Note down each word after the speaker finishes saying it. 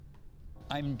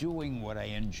I'm doing what I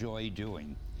enjoy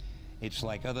doing. It's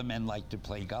like other men like to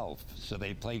play golf, so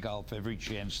they play golf every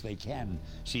chance they can.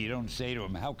 So you don't say to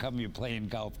them, how come you're playing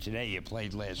golf today? You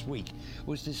played last week. It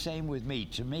was the same with me.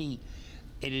 To me,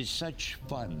 it is such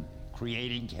fun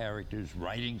creating characters,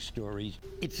 writing stories.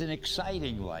 It's an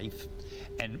exciting life,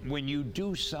 and when you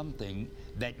do something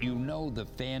that you know the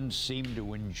fans seem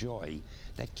to enjoy,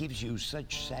 that gives you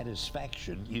such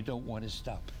satisfaction, you don't want to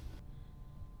stop.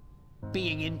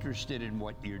 Being interested in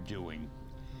what you're doing.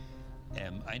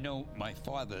 I know my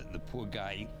father, the poor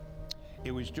guy,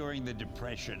 it was during the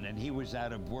Depression, and he was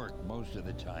out of work most of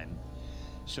the time.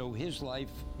 So his life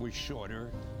was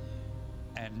shorter,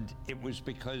 and it was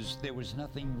because there was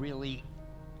nothing really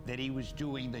that he was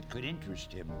doing that could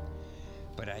interest him.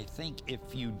 But I think if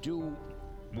you do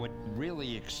what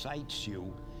really excites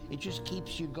you, it just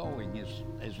keeps you going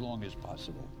as long as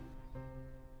possible.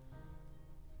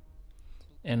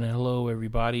 And hello,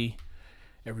 everybody.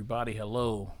 Everybody,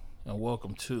 hello, and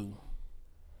welcome to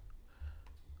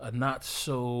a not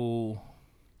so...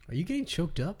 Are you getting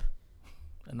choked up?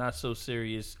 A not so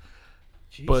serious,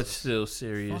 Jesus. but still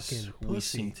serious. Fucking We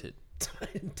pussy. synced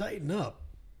it. Tighten up.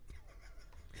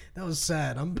 That was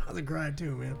sad. I'm about to cry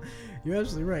too, man. You're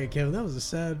absolutely right, Kevin. That was a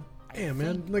sad... Damn,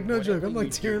 man. Like, no joke. I'm like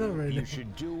tearing up right now. You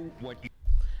should do what you...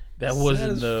 That Sad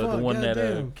wasn't as the fuck, one that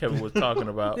goddamn. Kevin was talking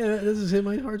about. Yeah, this has hit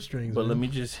my heartstrings. But man. let me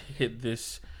just hit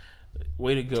this.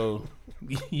 Way to go.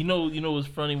 You know what's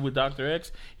funny with Dr.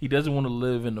 X? He doesn't want to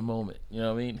live in the moment. You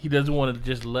know what I mean? He doesn't want to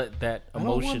just let that I don't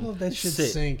want emotion to let that shit sit.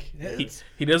 sink.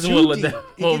 He doesn't want to let deep. that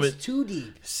It moment gets too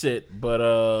deep. sit.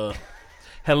 But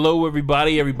hello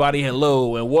everybody,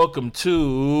 hello, and welcome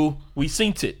to We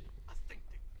Synced It.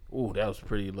 Ooh, that was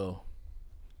pretty low.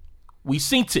 We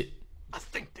Synced It.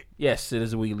 Yes, it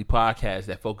is a weekly podcast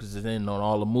that focuses in on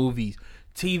all the movies,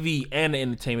 TV, and the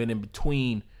entertainment in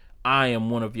between. I am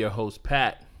one of your hosts,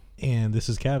 Pat. And this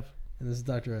is Kev. And this is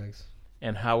Dr. X.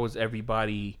 And how is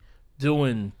everybody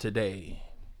doing today?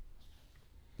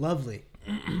 Lovely.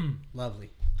 Lovely.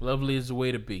 Lovely is the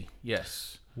way to be.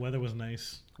 Yes. Weather was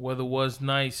nice. Weather was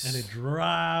nice. And it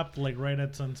dropped like right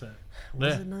at sunset.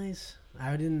 Was Yeah. it nice?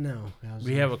 I didn't know.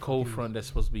 We have a cold front that's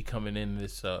supposed to be coming in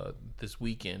this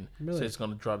weekend. Really? So it's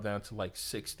going to drop down to like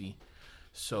 60.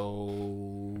 So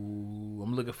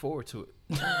I'm looking forward to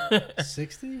it.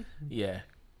 60? Yeah.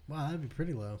 Wow, that'd be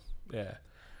pretty low. Yeah.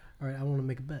 All right, I want to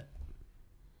make a bet.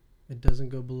 It doesn't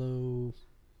go below...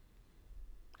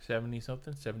 70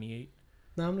 something? 78?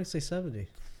 No, I'm going to say 70.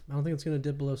 I don't think it's going to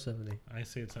dip below 70. I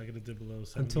say it's not going to dip below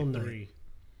Until 73.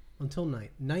 Until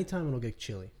night. Nighttime, it'll get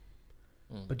chilly.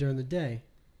 But during the day,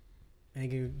 it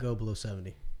ain't going to go below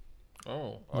 70. Oh,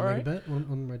 all Wanna right. make a bet? I'm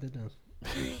going to write that down.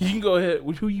 You can go ahead.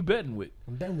 Who you betting with?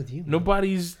 I'm betting with you. Man.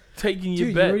 Nobody's taking your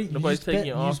Dude, bet. you Nobody's just taking bet,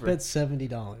 your you just offer. bet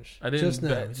 $70. I didn't just now.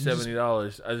 bet You just-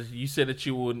 $70. You said that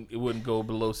it wouldn't go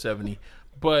below 70.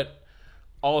 But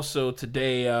also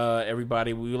today,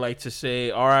 everybody, we would like to say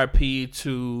R.I.P.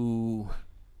 to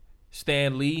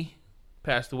Stan Lee,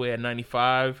 passed away at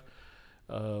 95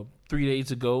 3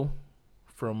 days ago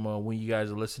from when you guys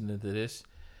are listening to this.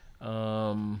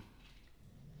 From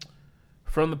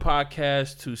the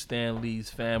podcast to Stan Lee's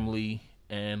family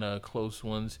and close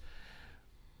ones,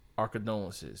 our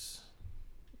condolences.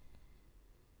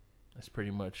 That's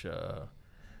pretty much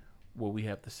what we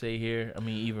have to say here. I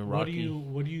mean, even Rocky.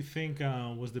 What do you think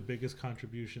was the biggest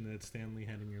contribution that Stan Lee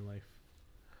had in your life?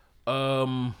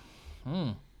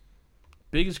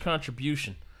 Biggest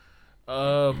contribution.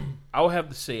 I would have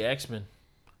to say X-Men.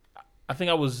 I think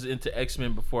I was into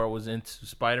X-Men before I was into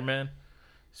Spider-Man.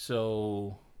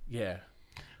 So yeah.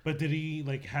 But did he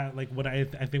like have like what I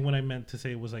think what I meant to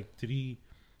say was like did he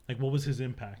like what was his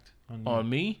impact on you? On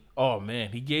me? Oh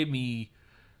man, he gave me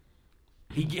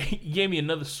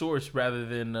another source rather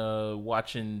than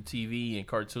watching TV and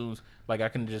cartoons. Like I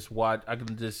can just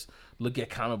look at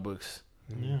comic books.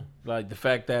 Yeah. Like the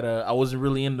fact that I wasn't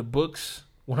really into books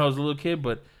when I was a little kid,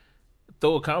 but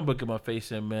throw a comic book in my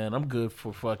face and man, I'm good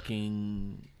for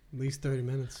fucking At least 30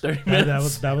 minutes. 30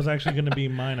 minutes. That was actually going to be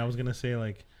mine. I was going to say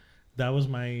like that was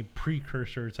my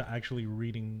precursor to actually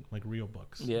reading like real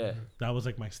books. Yeah. That was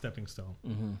like my stepping stone.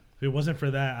 Mm-hmm. If it wasn't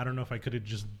for that, I don't know if I could have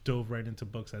just dove right into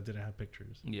books that didn't have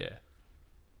pictures. Yeah.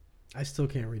 I still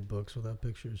can't read books without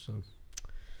pictures, so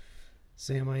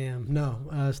Sam, I am.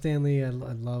 No, Stanley, I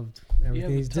loved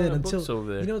everything he did until.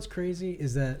 Over there. You know what's crazy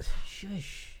is that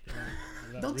shush.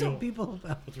 Don't tell people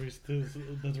about. That's where he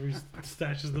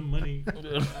stashes the money.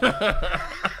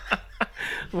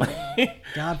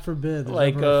 God forbid. there's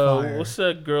Like, ever a fire. what's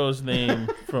that girl's name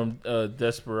from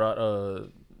Desperado?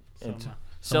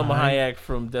 Selma Hayek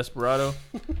from Desperado.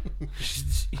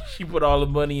 She put all the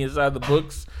money inside the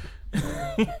books,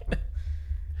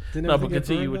 Didn't No, everything but get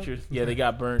continue burned with up? your. Yeah, they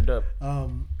got burned up.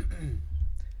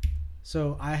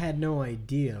 So I had no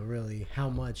idea really how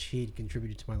much he'd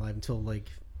contributed to my life until like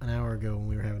an hour ago when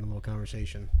we were having a little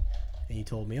conversation, and you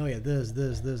told me, "Oh yeah, this."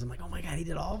 I'm like, "Oh my god, he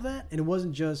did all of that!" And it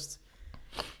wasn't just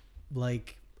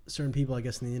like certain people, I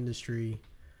guess, in the industry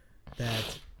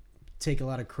that take a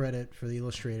lot of credit for the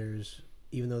illustrators,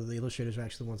 even though the illustrators are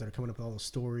actually the ones that are coming up with all the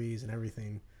stories and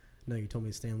everything. No, you told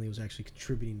me Stan Lee was actually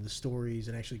contributing to the stories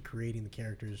and actually creating the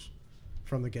characters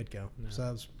from the get-go. No.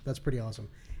 So that's pretty awesome.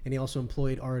 And he also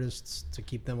employed artists to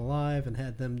keep them alive and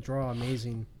had them draw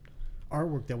amazing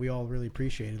artwork that we all really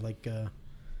appreciated. Like,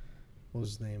 what was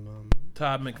his name?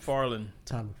 Todd McFarlane.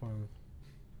 Todd McFarlane.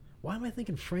 Why am I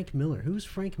thinking Frank Miller? Who's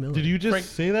Frank Miller? Did you just Frank-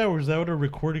 say that, or was that a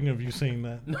recording of you saying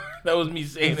that? That was me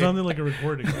saying It sounded like a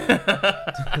recording.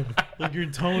 Like your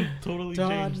tone totally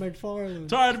Todd changed. McFarlane.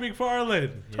 Todd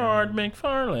McFarlane. Todd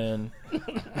McFarlane.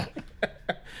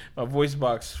 My voice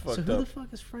box fucked So who up. the fuck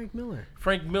is Frank Miller?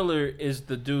 Frank Miller is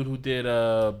the dude who did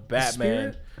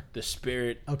Batman, The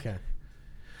Spirit. Okay.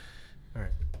 All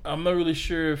right. I'm not really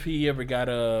sure if he ever got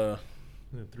a.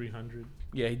 300.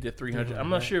 Yeah, he did 300. I'm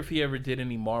not sure if he ever did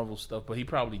any Marvel stuff, but he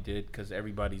probably did because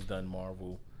everybody's done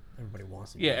Marvel. Everybody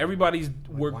wants to. Yeah, everybody's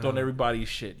worked on wow. everybody's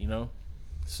shit, you know.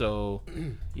 So,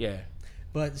 yeah,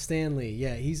 But Stan Lee,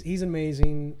 yeah, he's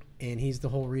amazing, and he's the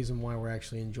whole reason why we're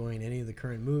actually enjoying any of the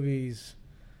current movies.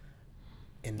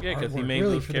 And Yeah, 'cause he artwork, made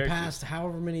really those for characters. the past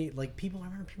however many people. I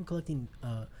remember people collecting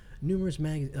numerous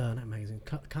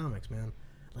comics, man,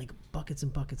 like buckets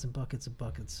and buckets and buckets and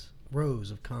buckets,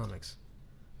 rows of comics.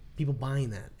 People buying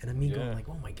that, and me going Yeah. like,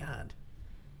 "Oh my god."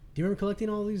 Do you remember collecting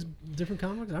all these different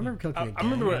comics? I remember collecting. I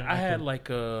remember Yeah, I had like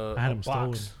a, I had a them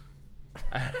box.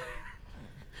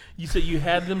 You said you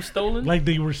had them stolen? Like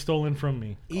they were stolen from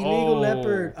me. Illegal Oh.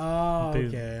 Leopard. Oh, They-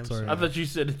 okay. I'm sorry. sorry. I thought you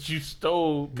said that you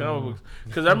stole comic books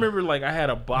because I remember like I had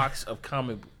a box of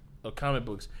comic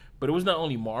books, but it was not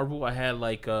only Marvel. I had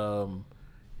like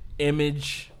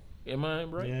Image. Am I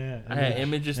right? Yeah, I had Image.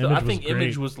 Image and stuff. Image I think was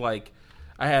Image great. was like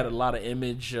I had a lot of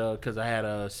Image because I had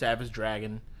a Savage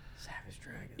Dragon. Savage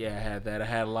Dragon. Yeah, I had that. I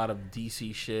had a lot of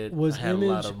DC shit. Was I had Image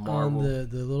a lot of Marvel on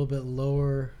the little bit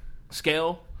lower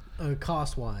scale.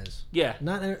 cost wise? Yeah,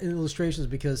 Not in illustrations,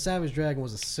 because Savage Dragon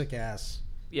was a sick ass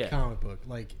yeah. comic book,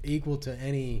 like equal to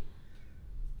any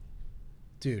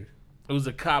dude. It was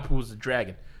a cop who was a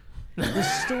dragon.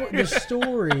 The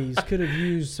stories could have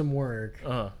used some work,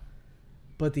 Uh-huh.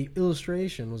 but the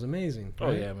illustration was amazing. Oh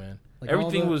right? yeah, man. Like all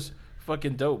Everything the- was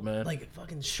fucking dope, man. Like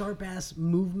fucking sharp ass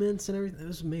movements and everything. It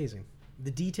was amazing.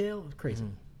 The detail was crazy.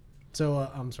 Mm-hmm. So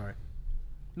I'm sorry.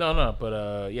 No,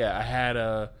 but yeah, I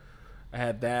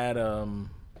had that.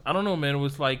 I don't know, man. It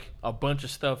was like a bunch of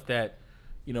stuff that,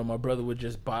 my brother would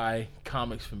just buy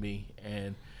comics for me,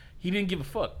 and he didn't give a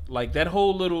fuck. Like that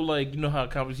whole little how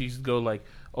comics used to go like,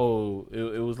 oh,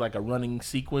 it was like a running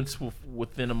sequence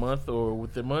within a month or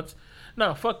within months.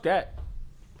 No, fuck that.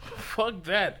 Fuck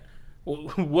that.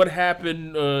 What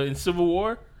happened in Civil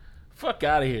War? Fuck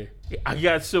out of here. I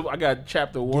got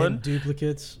chapter 1. Getting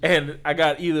duplicates. And I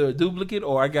got either a duplicate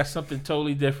or I got something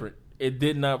totally different. It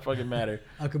did not fucking matter.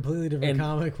 A completely different And,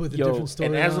 comic with a different story.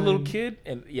 and as a little kid,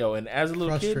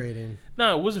 frustrating.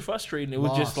 no, it wasn't frustrating. It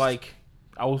was just Lost. like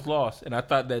I was lost, and I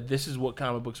thought that this is what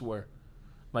comic books were.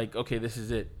 Like, okay, this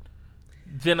is it.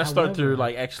 Then I started to However-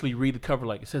 like actually read the cover.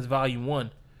 Like it says Volume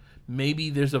 1. Maybe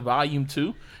there's a Volume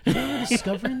 2.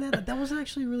 Discovering that wasn't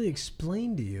actually really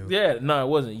explained to you. Yeah, no, it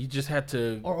wasn't. You just had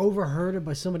to. Or overheard it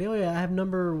by somebody. Oh yeah, I have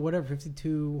number whatever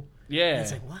 52. Yeah. And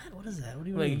it's like, what? What is that? What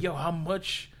do you Like, mean? yo, how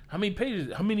many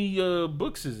pages? How many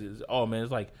books is this? Oh man,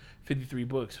 it's like 53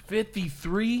 books.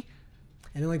 53?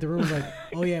 And then like the room was like,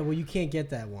 oh yeah, well you can't get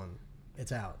that one.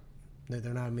 It's out.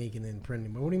 They're not making it in print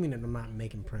anymore. What do you mean they're not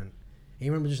making print? And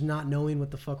you remember just not knowing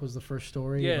what the fuck was the first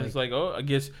story? Yeah, it's like, oh, I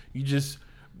guess you just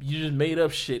made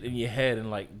up shit in your head and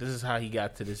like this is how he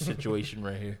got to this situation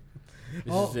right here.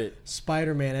 This is it.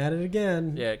 Spider-Man at it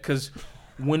again. Yeah, because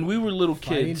when we were little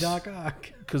Fighting kids, Doc Ock.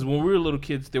 because when we were little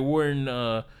kids, there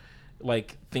weren't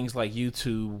like things like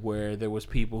YouTube where there was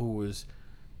people who was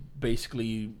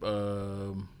basically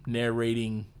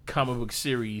narrating comic book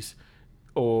series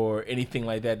or anything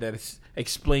like that is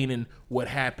explaining what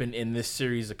happened in this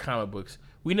series of comic books.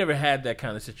 We never had that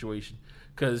kind of situation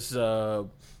because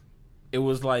it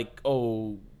was like,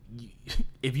 oh,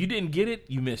 if you didn't get it,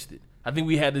 you missed it. I think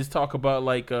we had this talk about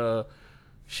like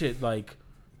shit like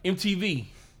MTV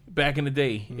back in the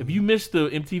day. If you missed the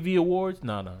MTV Awards,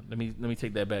 no, let me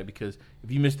take that back, because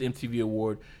if you missed the MTV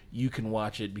Award, you can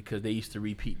watch it because they used to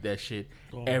repeat that shit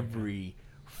every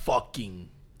fucking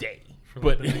day. For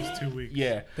But like the next 2 weeks.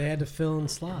 yeah, They had to fill in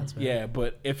slots, man. yeah.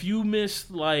 But if you missed,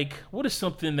 like, what is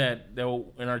something that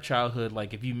in our childhood,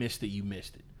 like, if you missed it, you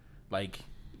missed it. Like,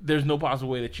 there's no possible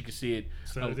way that you could see it.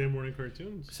 Saturday morning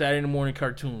cartoons. Saturday morning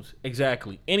cartoons.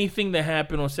 Exactly. Anything that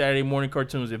happened on Saturday morning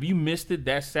cartoons, if you missed it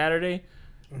that Saturday,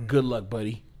 good luck,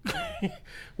 buddy.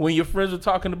 When your friends were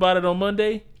talking about it on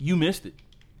Monday, you missed it.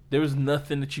 There was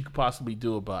nothing that you could possibly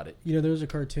do about it. You know, there was a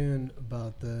cartoon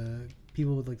about the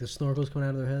people with like the snorkels coming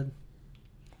out of their head.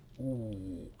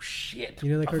 Ooh, shit.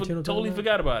 You know the cartoon I'm talking totally about?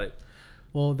 forgot about it.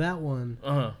 Well, that one,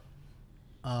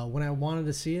 Uh-huh. when I wanted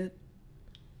to see it,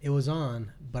 it was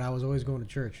on, but I was always going to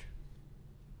church.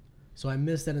 So I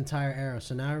missed that entire era.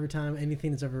 So now every time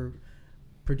anything that's ever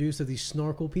produced of these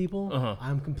snorkel people,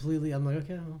 I'm like,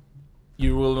 okay, well.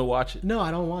 You were willing to watch it? No,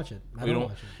 I don't watch it. I You don't don't-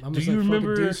 watch it. I'm Do just you like,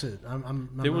 remember- fucking deuce it. I'm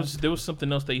There not- was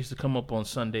something else that used to come up on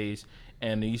Sundays,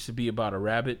 and it used to be about a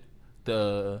rabbit,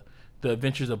 the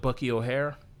Adventures of Bucky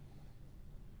O'Hare.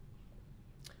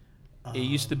 It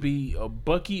used to be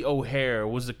Bucky O'Hare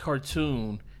was a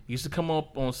cartoon. It used to come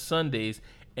up on Sundays,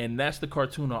 and that's the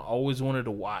cartoon I always wanted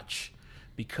to watch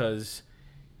because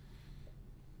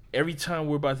every time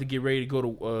we're about to get ready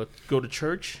to go to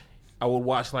church, I would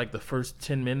watch like the first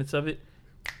 10 minutes of it,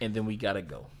 and then we gotta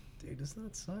go. Dude, doesn't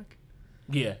that suck?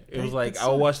 Yeah, it was That like I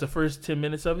would watch the first 10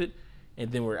 minutes of it,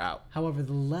 and then we're out. However,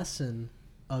 the lesson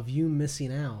of you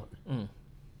missing out,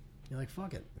 you're like,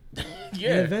 fuck it.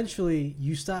 Yeah, And eventually,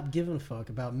 you stop giving a fuck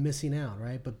about missing out,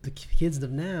 right? But the kids of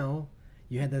now,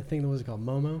 you had that thing that was called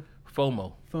FOMO,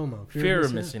 FOMO, fear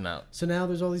of missing out. So now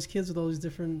there's all these kids with all these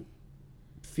different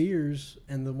fears,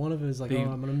 and the one of it is like, They-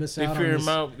 oh, I'm gonna miss They out fear on them this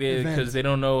out event. because they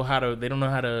don't know how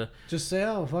to. Just say,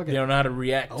 oh, fuck They it. don't know how to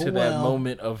react Oh, to that well.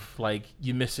 moment of like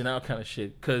you missing out kind of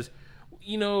shit. Because,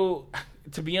 you know,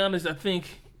 to be honest, I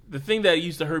think the thing that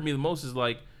used to hurt me the most is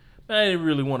like, man, I didn't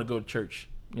really want to go to church.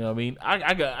 You know what I mean?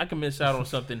 I can miss out on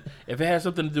something if it has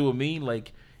something to do with me.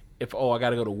 Like if I got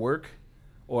to go to work,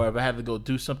 or if I have to go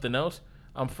do something else,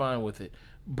 I'm fine with it.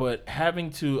 But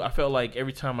I felt like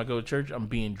every time I go to church, I'm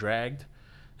being dragged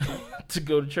to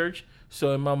go to church.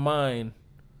 So in my mind,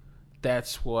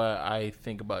 that's what I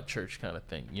think about church kind of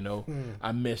thing. You know,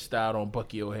 I missed out on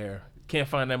Bucky O'Hare. Can't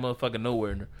find that motherfucker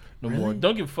nowhere no more. Really?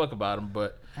 Don't give a fuck about him.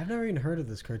 But I've never even heard of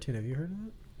this cartoon. Have you heard of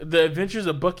it? The Adventures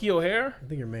of Bucky O'Hare. I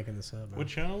think you're making this up. Man. What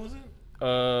channel was it?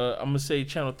 I'm gonna say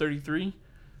channel 33,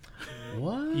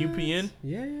 What? UPN.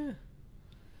 Yeah.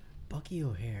 Bucky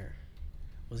O'Hare.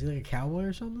 Was he like a cowboy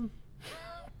or something?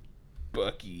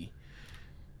 Bucky.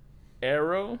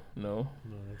 Arrow? No.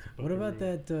 No, that's What about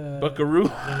that? Buckaroo. No,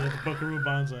 that's Buckaroo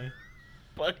Banzai.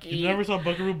 Bucky. You never saw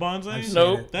Buckaroo Banzai? I've seen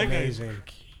Nope. it. That guy's Amazing.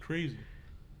 crazy.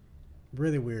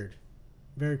 Really weird.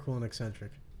 Very cool and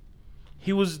eccentric.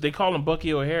 They call him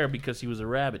Bucky O'Hare because he was a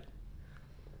rabbit.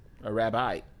 A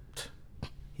rabbi.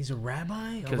 He's a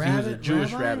rabbi? A Because he was a rabbit?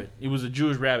 Jewish Rabbi? rabbit. He was a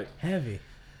Jewish rabbit. Heavy.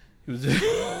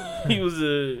 He was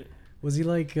a Was he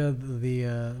like what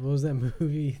was that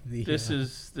movie? this The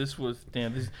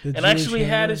and Jewish actually had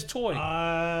hammer? his toy.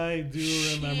 I do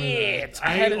remember Shit, that.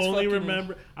 I I had his only fucking-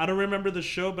 remember. I don't remember the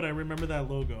show, but I remember that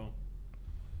logo.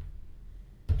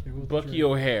 Bucky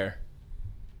O'Hare.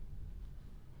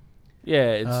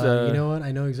 Yeah, it's you know what?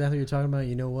 I know exactly what you're talking about.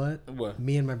 You know what? What?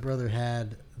 Me and my brother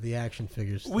had the action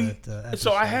figures.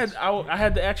 So I had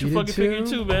the action You did fucking figure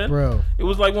too, man. Bro. It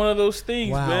was like one of those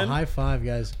things, Wow! man. High five,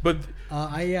 guys. But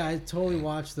I totally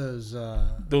watched those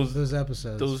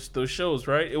episodes. those shows,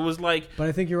 right? It was like But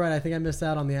I think you're right. I think I missed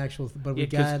out on the actual. But Yeah,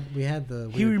 'cause we had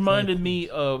the. he weird reminded fight. me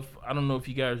of, I don't know if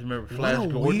you guys remember What Flash a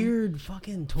Gordon. weird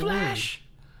fucking toy. Flash.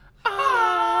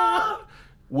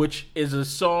 Which is a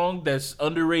song that's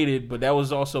underrated, but that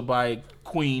was also by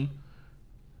Queen.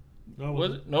 No,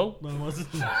 Was it? No? No, it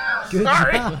wasn't. Good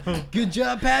Sorry. job. Good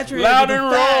job, Patrick. Loud with and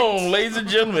the facts. wrong, ladies and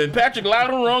gentlemen. Patrick,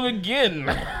 loud and wrong again.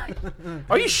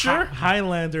 Are you sure?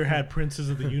 Highlander had Princes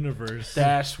of the Universe.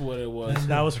 That's what it was. And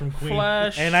that was from Queen.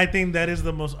 Flash. And I think that is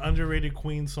the most underrated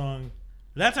Queen song.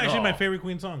 That's actually Oh. my favorite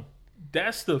Queen song.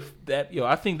 That's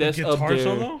I think that's up guitar there.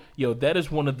 solo? Yo, that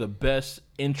is one of the best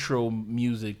intro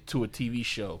music to a TV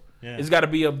show. Yeah. It's got to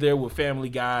be up there with Family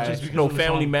Guy, Just because of the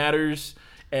Family song. Matters,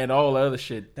 and all the other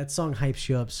shit. That song hypes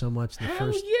you up so much in the Hell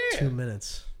first yeah. 2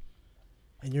 minutes.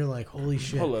 And you're like, holy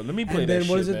shit. Hold on, let me play and then that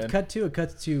what shit, does it man. cut to? It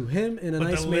cuts to him in a But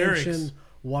the nice lyrics- mansion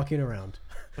walking around.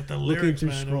 But the Looking lyrics, through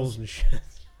man. scrolls and shit.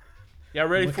 Y'all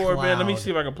ready for it, man? Let me McLeod. see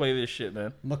if I can play this shit,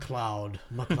 man. McLeod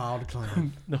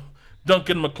Clan. No,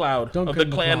 Duncan MacLeod of the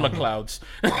Duncan Clan MacLeod.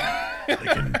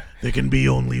 MacLeods. There can be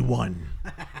only one.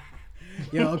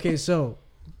 Yeah, okay, so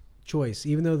choice.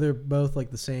 Even though they're both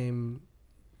like the same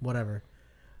whatever.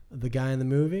 The guy in the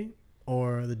movie,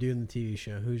 or the dude in the TV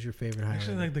show? Who's your favorite Highlander?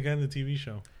 Actually, like the guy in the TV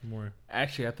show more.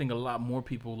 Actually, I think a lot more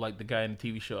people like the guy in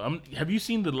the TV show. Have you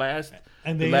seen the last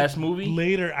And last movie?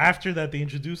 Later, after that, they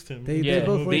introduced him. They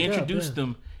both wake up, introduced yeah.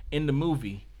 them in the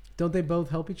movie. Don't they both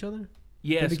help each other?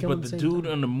 Yes, become but the the same dude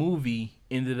time? on the movie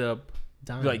ended up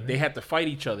Dying, like right? they had to fight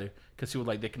each other because he was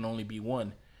like there can only be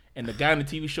one, and the guy in the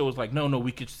TV show was like, no,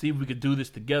 we could see if we could do this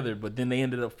together, but then they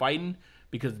ended up fighting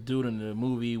because the dude in the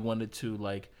movie wanted to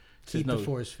like Keep the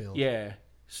force field. Yeah.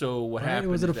 So what Right?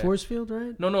 happened? Was it a is that- force field,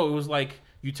 right? No, it was like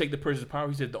you take the person's power.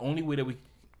 He said the only way that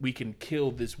we can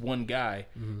kill this one guy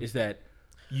is that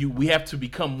we have to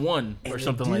become one or And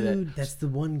something the like that. dude, that's the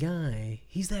one guy.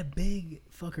 He's that big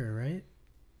fucker, right?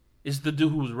 It's the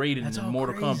dude who was raiding That's in all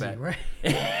Mortal crazy, Kombat. right?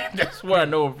 That's where I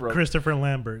know him from. Christopher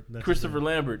Lambert. That's his Christopher name.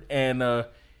 Lambert and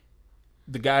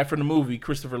the guy from the movie,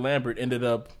 Christopher Lambert, ended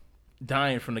up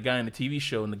dying from the guy in the TV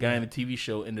show, and the guy in the TV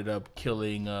show ended up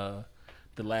killing the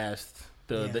Yeah,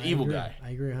 I evil agree. guy. I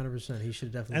agree 100%. He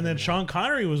should definitely. And then been Sean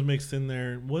Connery was mixed in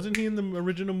there. Wasn't he in the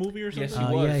original movie or something? Yes, there.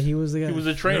 he was. Yeah, he was the guy. He was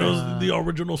a It trainer. was the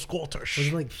original Scottish. Was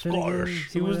it like Finnegan?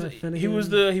 He was Finnegan? he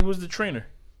was the trainer.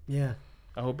 Yeah.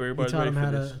 I hope He everybody's taught ready him for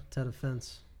how this. to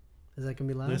fence. Is that gonna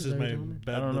be loud? This is that what my you're telling me?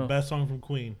 I don't know. the best song from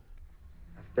Queen.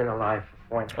 I've been alive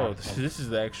for 4 Oh, months. this is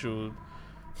the actual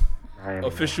I am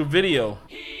official video.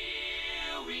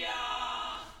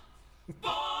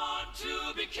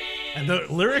 And the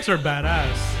lyrics are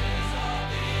badass.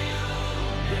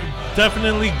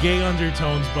 Definitely gay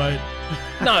undertones, but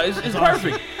No, it's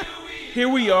perfect. Here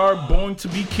we are, born to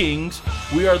be kings.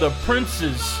 We are the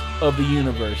princes of the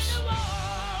universe.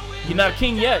 You're not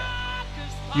king yet.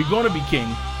 You're going to be king.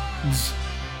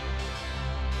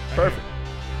 Perfect.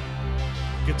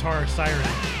 guitar siren.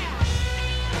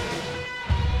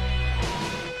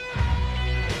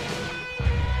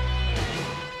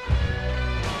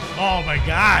 Oh my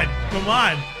god, come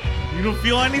on. You don't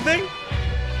feel anything?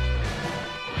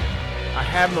 I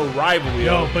have no rival,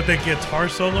 Yo, but the guitar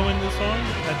solo in this song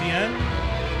at the end?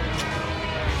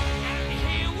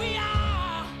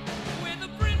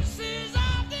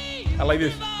 I like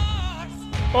this.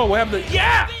 Oh, we have the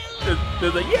yeah.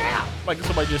 There's a yeah. Like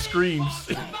somebody just screams.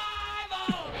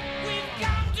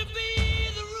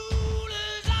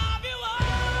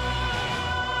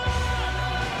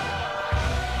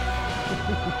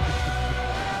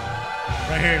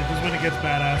 Right here, this is when it gets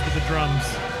badass with the drums.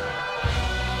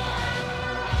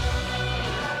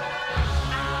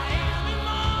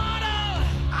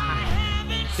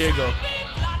 Here you go.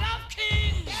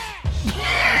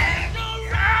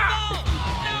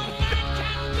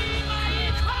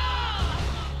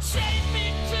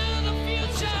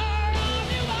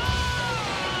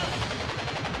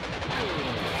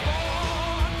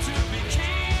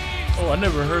 Oh, I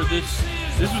never heard this.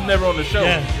 This was never on the show.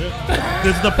 Yeah,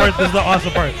 this is the part. This is the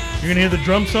awesome part. You're gonna hear the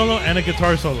drum solo and a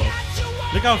guitar solo.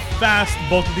 Look how fast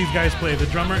both of these guys play, the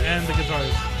drummer and the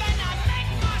guitarist.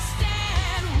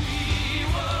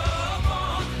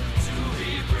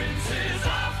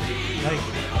 Like,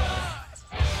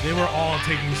 they were all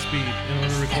taking speed in order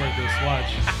to record this.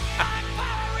 Watch.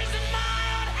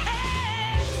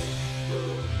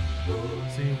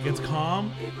 See, it gets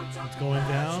calm. It's going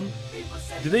down.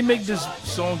 Did they make this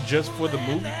song just for the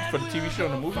movie, for the TV show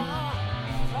and the movie?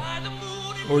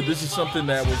 Or this is something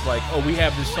that was like, oh, we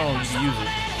have this song, you can use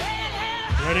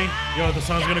it. Ready? Yo, the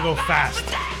song's gonna go fast.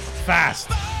 Fast.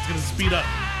 It's gonna speed up.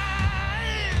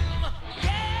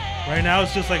 Right now,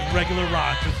 it's just like regular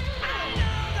rock. Just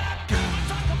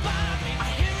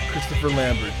Christopher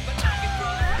Lambert.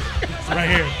 right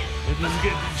here.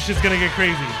 It's just gonna get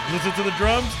crazy. Listen to the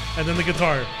drums and then the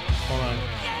guitar. Hold on.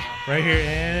 Right here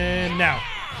and now.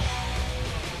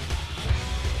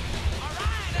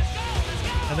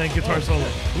 And then guitar solo.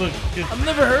 Look, I've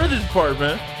never heard this part,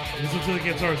 man. listen to the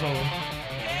guitar solo.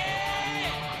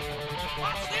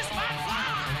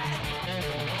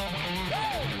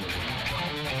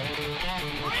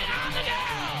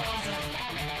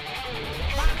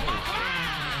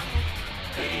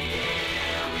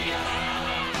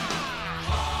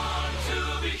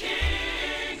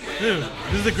 Dude,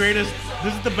 this is the greatest.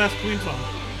 This is the best Queen song.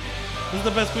 This is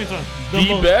the best Queen song.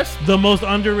 The best? The most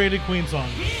underrated Queen song.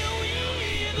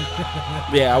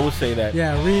 Yeah, I would say that.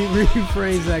 Yeah,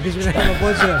 rephrase that because you're gonna have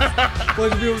a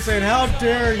bunch of people saying, "How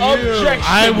dare you!" Objection.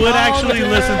 I would How actually dare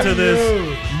listen to this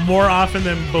you. more often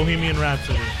than Bohemian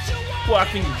Rhapsody. Well, I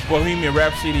think Bohemian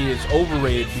Rhapsody is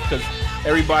overrated because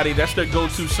everybody, that's their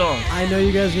go-to song. I know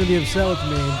you guys are gonna be upset with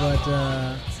me, but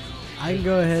I can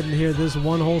go ahead and hear this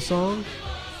one whole song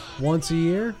once a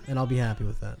year, and I'll be happy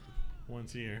with that.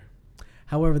 Once a year.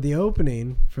 However, the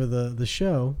opening for the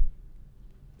show,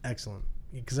 excellent.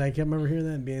 because I kept remember hearing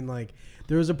that and being like,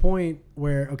 there was a point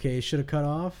where okay, it should have cut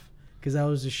off because that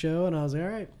was the show, and I was like, all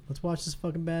right, let's watch this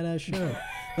fucking badass show.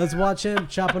 Let's watch him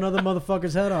chop another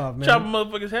motherfucker's head off, man. Chop a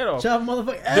motherfucker's head off. Chop a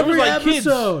motherfucker. There was Every like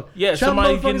episode. kids. Yeah, Chop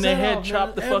somebody motherfucker's getting their head off,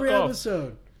 chopped man. the fuck Every off.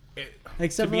 episode.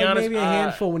 Except To for be like honest, maybe a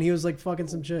handful when he was like fucking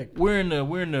some chick. We're in the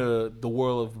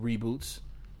world of reboots.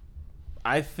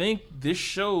 I think this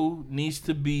show needs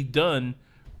to be done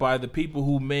by the people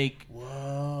who make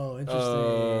Whoa,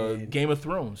 interesting. Game of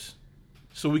Thrones,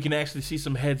 so we can actually see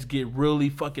some heads get really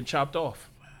fucking chopped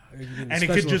off. And it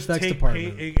could just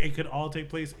it could all take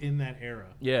place in that era.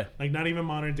 Yeah, Like not even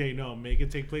modern day. No, make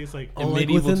it take place like Oh, like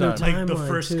medieval within their times. like the timeline,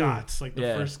 first too. Scots, like the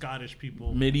Yeah. first Scottish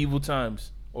people. medieval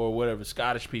times or whatever,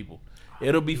 Scottish people.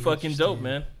 It'll be fucking dope,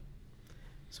 man.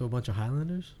 So a bunch of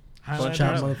Highlanders? Highlanders.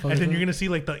 Chop And motherfuckers then up. you're gonna see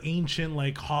like the ancient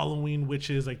like Halloween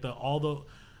witches, like all the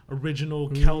original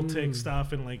Celtic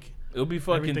stuff, and like It'll be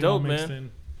fucking everything all dope, mixed man.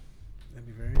 in. That'd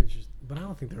be very interesting. But I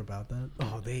don't think they're about that.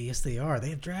 Oh, yes, they are.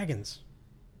 They have dragons.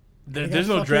 They There's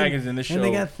got no fucking- dragons in this show. And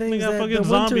they got things They got that fucking the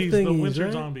zombies, winter the thingies, winter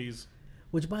right? zombies.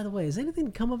 Which, by the way, has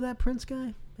anything come of that Prince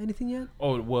guy? Anything yet?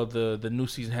 Oh well, the new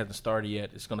season hasn't started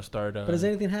yet. It's gonna start. But has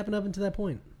anything happened up until that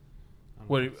point?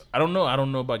 What? I don't know. I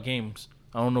don't know about games.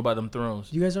 I don't know about them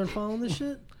Thrones. You guys aren't following this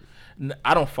shit?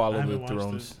 I don't follow I the haven't watched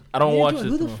Thrones. it. I don't Yeah, watch dude, the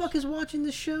who the Thrones. fuck is watching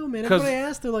this show, man? 'Cause Everybody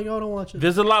asked, they're like, oh, don't watch it.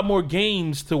 There's a lot more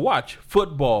games to watch.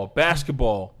 Football,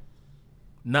 basketball,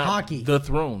 not Hockey. the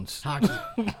Thrones. Hockey.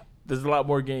 There's a lot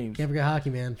more games. Can't forget hockey,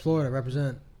 man. Florida,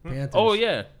 represent. Panthers. Oh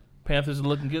yeah, Panthers are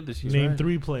looking good this year. Name right.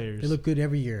 3 They players. look good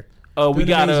every year. We Good,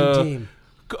 got amazing team.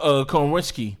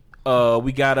 Konritsky.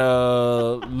 We got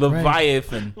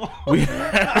Leviathan. We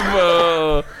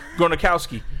have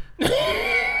Gronkowski. Did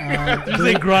you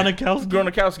say Gronkowski?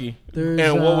 Gronkowski. There's,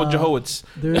 And what was Jehoids?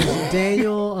 There's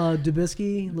Daniel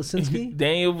Dubisky, Lisinski,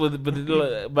 Daniel, but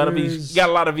There's he's got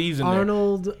a lot of E's in there.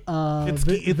 Arnold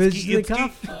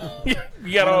Viznikov.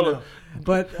 You got all of.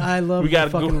 But I love We got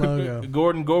the fucking logo.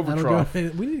 Gordon I don't Govertroff.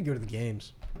 go, we need to go to the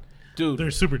games. Dude,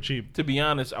 They're super cheap. to be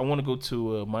honest, I want to go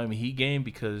to a Miami Heat game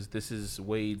because this is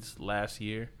Wade's last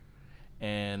year,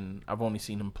 and I've only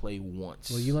seen him play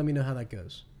once. Well, you let me know how that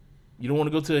goes. You don't want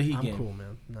to go to a Heat I'm game? cool,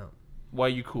 man. No, Why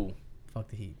you cool? fuck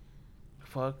the Heat.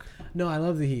 Fuck. No, I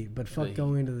love the Heat, but fuck Heat.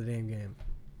 going into the damn game.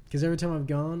 Because every time I've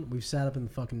gone, we've sat up in the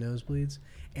fucking nosebleeds,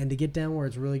 and to get down where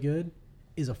it's really good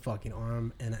is a fucking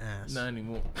arm and an ass. Not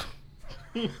anymore.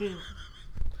 I'm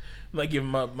not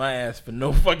giving up my ass for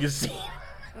no fucking seat.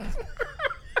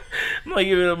 I'm not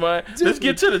giving up my. Let's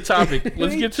get to the topic.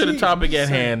 Let's get to the cheap. topic at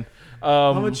Sorry. hand.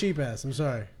 I'm a cheap ass. I'm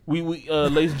sorry. We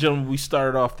ladies and gentlemen, we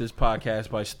started off this podcast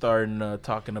by starting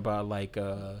talking about like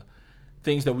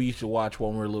things that we used to watch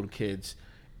when we were little kids,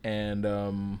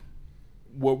 and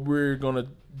what we're gonna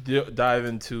dive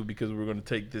into, because we're gonna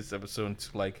take this episode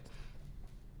into like,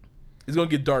 it's gonna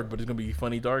get dark, but it's gonna be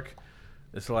funny dark.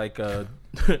 It's like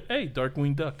hey,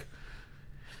 Darkwing Duck.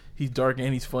 He's dark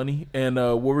and he's funny, and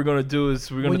what we're gonna do is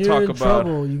we're gonna When you're talk in about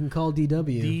trouble, you can call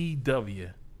DW. DW.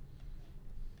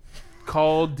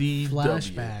 Call DW.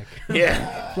 Flashback.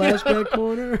 Yeah. Flashback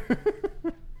corner.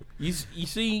 You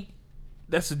see,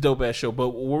 that's a dope ass show. But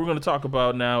what we're going to talk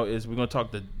about now is we're going to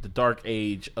talk the dark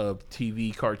age of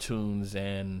TV cartoons,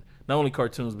 and not only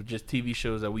cartoons, but just TV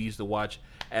shows that we used to watch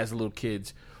as little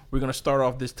kids. We're going to start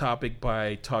off this topic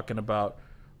by talking about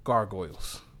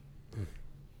Gargoyles.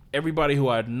 Everybody who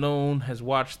I've known has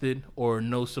watched it or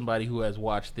knows somebody who has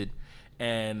watched it.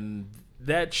 And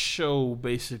that show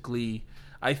basically,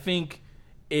 I think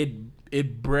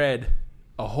it bred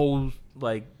a whole,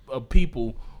 like, of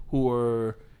people who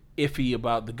are iffy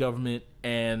about the government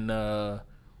and are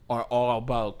all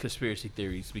about conspiracy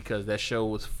theories, because that show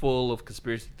was full of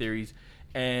conspiracy theories.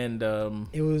 And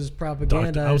It was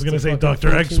propaganda. I was going to say,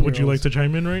 Dr. X, would you like to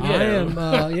chime in right now? I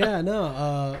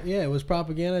am. It was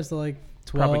propaganda to like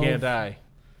 12. propaganda.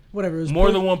 Whatever. It was More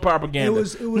pushed- than one propaganda.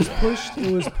 It was pushed.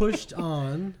 It was pushed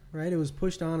on. Right. It was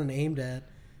pushed on and aimed at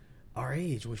our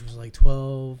age, which was like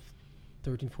 12,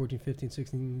 13, 14, 15,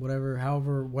 16,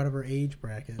 whatever age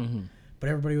bracket. Mm-hmm. But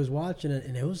everybody was watching it,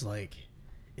 and it was like,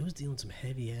 it was dealing some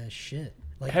heavy ass shit.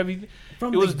 Like Heavy.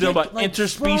 from It was the dealing get- about like,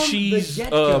 from the interspecies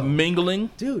get-go.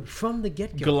 mingling. Dude, from the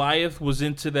get go. Goliath was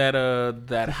into that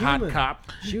hot human.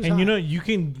 cop. She was And you hot. know, you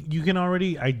can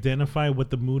already identify what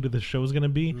the mood of the show is going to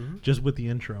be just with the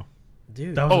intro.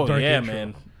 dude, That was Oh a dark yeah, intro.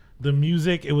 man. The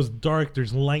music, it was dark.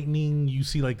 There's lightning. You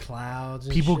see like clouds,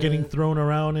 and people shit. getting thrown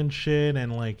around and shit,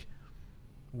 and like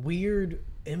weird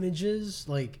images,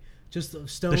 like just the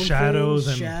stone shadows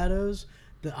things, and- shadows.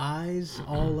 the eyes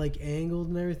all like angled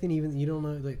and everything. Even you don't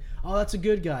know, like, oh, that's a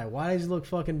good guy. Why does he look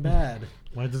fucking bad?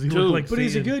 Why does he Dude, look like But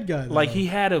he's a Satan? good guy. Though. Like he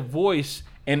had a voice,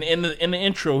 and in the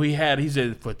intro he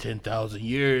said for 10,000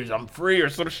 years I'm free or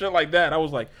sort of shit like that. I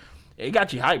was like, it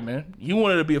got you hyped, man. You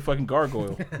wanted to be a fucking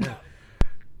gargoyle.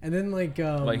 And then like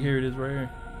Here it is right here.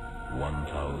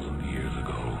 1,000 years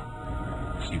ago,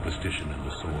 superstition and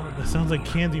the sword. That sounds like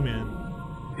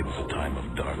Candyman. It was a time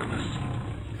of darkness.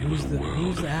 It who's was a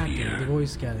world the of actor, fear. the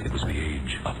voice guy? It was the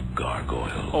age of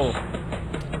gargoyles. Oh,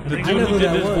 the I dude know who who did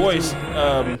that this was, voice.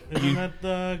 Isn't that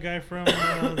the guy from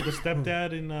the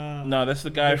stepdad in? No, that's the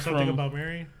guy There's something from. about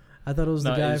Mary. I thought it was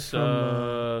the No, guy it's,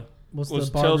 from what's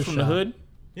was the Tales from the barbershop? Hood.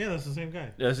 Yeah, that's the same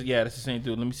guy. That's the same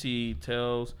dude. Let me see.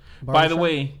 Tales. By the Barbershop?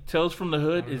 way, Tales from the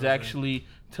Hood is know, actually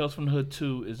Tales from the Hood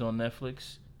 2 is on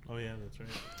Netflix. Oh yeah, that's right.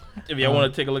 If y'all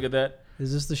want to take a look at that,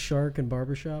 Is this the shark in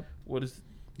Barbershop? what is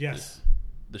Yes.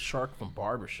 the shark from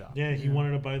Barbershop? Yeah, he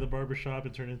wanted to buy the barbershop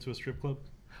and turn it into a strip club.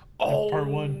 Oh, part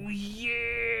one.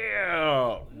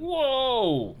 Yeah.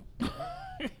 Whoa.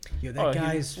 Yo, that Oh,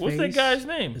 guy's what's that face guy's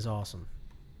name? is awesome.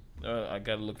 I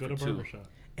gotta look Go for to two. barbershop.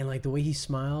 And like the way he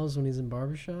smiles when he's in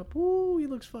Barbershop, woo, he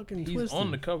looks fucking He's twisted.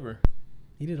 on the cover.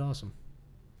 He did awesome.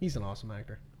 He's an awesome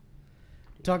actor.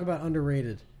 Talk about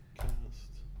underrated. Cast.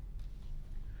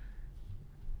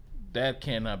 That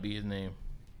cannot be his name.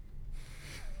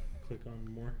 Click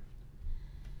on more.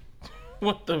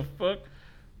 What the fuck?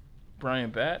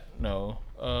 Brian Batt? No.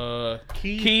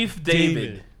 Keith Keith David.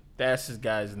 David. That's his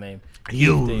guy's name.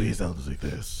 You, David. he sounds like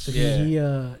this. So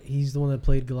Yeah. he's the one that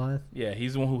played Goliath. Yeah,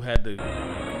 he's the one who had the.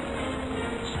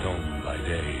 Stone by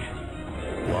day,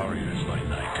 warriors by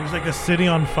night. There's like a city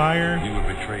on fire. We were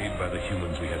betrayed by the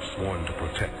humans we had sworn to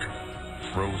protect,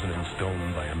 frozen in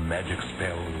stone by a magic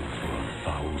spell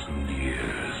for 1,000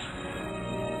 years.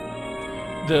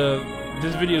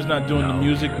 This video is not doing the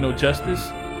music no justice,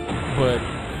 but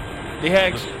they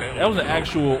had that was an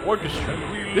actual orchestra.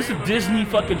 This is a Disney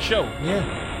fucking show.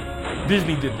 Yeah,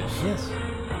 Disney did this. yes.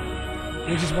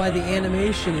 Which is why the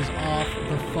animation is off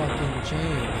the fucking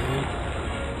chain, dude.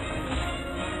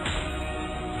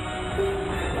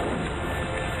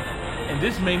 And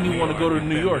this made me want to go to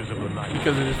New York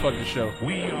because of this fucking show.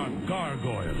 We are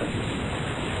gargoyles.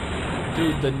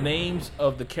 Dude, the names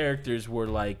of the characters were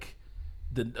like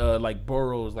like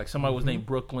boroughs. Like somebody was named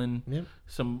Brooklyn. Yep.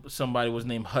 Somebody was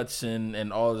named Hudson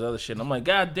and all this other shit. And I'm like,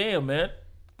 God damn, man,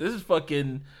 this is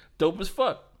fucking dope as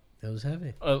fuck. That was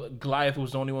heavy. Goliath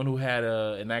was the only one who had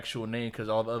an actual name because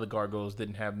all the other gargoyles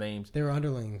didn't have names. They were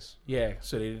underlings, Yeah,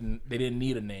 so they didn't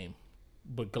need a name,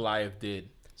 but Goliath did.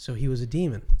 so he was a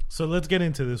demon. So let's get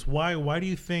into this. Why do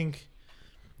you think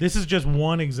this is just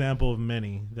one example of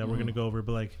many that we're going to go over?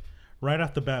 But like right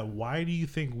off the bat, why do you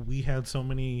think we had so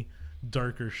many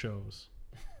darker shows?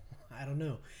 I don't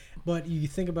know, but you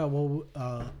think about what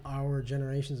our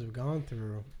generations have gone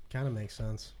through. Kind of makes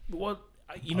sense. Well,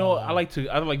 you know, I like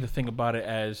to think about it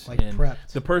as Like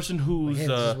prepped. the person who's. Hey,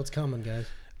 this is what's coming, guys.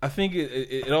 I think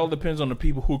it all depends on the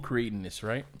people who are creating this,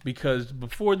 right? Because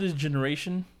before this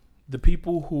generation, the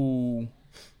people who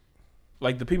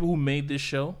made this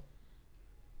show,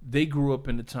 they grew up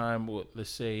in the time. Well, let's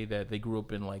say that they grew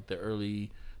up in like the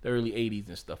early 80s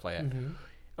and stuff like that. Mm-hmm.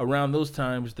 Around those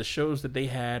times, the shows that they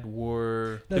had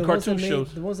were No, the ones cartoon that made-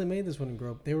 shows. The ones that made this wouldn't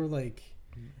grow up. They were like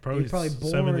they Probably, were probably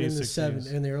born 70s, in the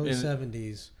 60s. in the early In-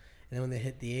 70s, and then when they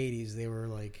hit the 80s, they were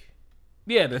like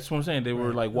Yeah, that's what I'm saying. They were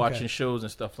Right, like watching okay. shows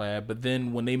and stuff like that. But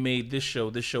then when they made this show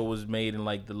was made in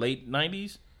like the late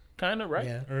 90s, kind of, right?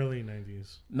 yeah. Early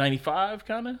 90s. 95,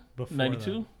 kind of? Before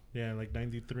 92? that. Yeah, like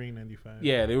 93, 95.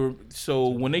 Yeah, they were. So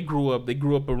when they grew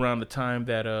up around the time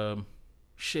that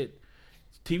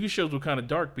TV shows were kind of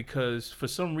dark because for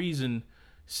some reason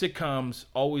sitcoms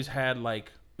always had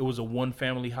like it was a one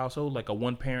family household, like a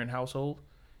one parent household,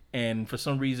 and for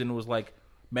some reason it was like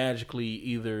magically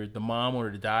either the mom or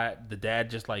the dad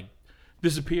just like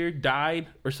disappeared, died,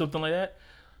 or something like that.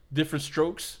 Different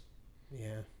Strokes.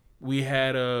 Yeah. We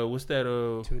had what's that?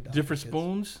 Two adopted Different kids.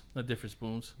 Spoons, not Different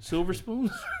Spoons, Silver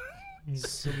Spoons.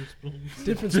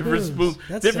 Different Different spoons. spoons,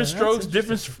 That's, different strokes, that's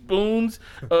different spoons,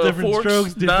 Different forks,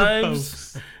 strokes, different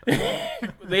knives. folks.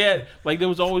 They had like there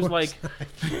was always like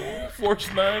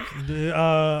forks, knives.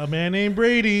 A man named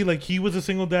Brady, like he was a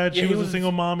single dad, Yeah, she he was was- a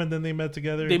single mom, and then they met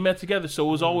together. They met together, so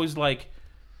it was always like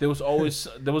there was always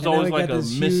And now always we like got a this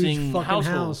huge missing fucking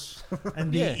household. house.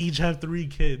 and they Yeah. each have 3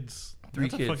 kids. Three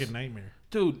That's kids. a fucking nightmare.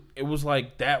 Dude, it was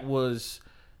like that was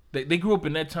they grew up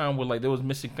in that time where like there was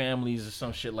missing families or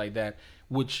some shit like that,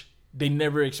 which they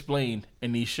never explained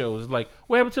in these shows. It's like,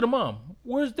 what happened to the mom?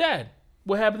 Where's dad?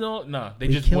 What happened to all? Nah, they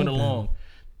We just went killed them. along.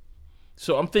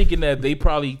 So I'm thinking that they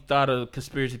probably thought of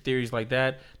conspiracy theories like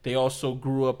that. They also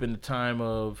grew up in the time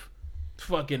of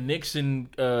fucking Nixon.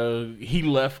 He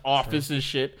left office and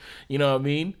shit. You know what I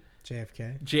mean?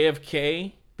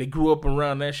 JFK. They grew up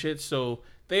around that shit. So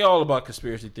they all about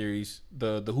conspiracy theories.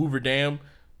 The Hoover Dam,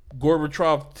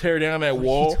 Gorbachev tear down that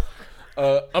wall.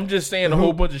 I'm just saying a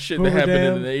whole bunch of shit that happened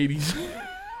Dam. in the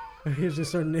 80s. Here's just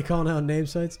starting calling out name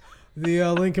sites. The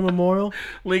Lincoln Memorial.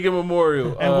 Lincoln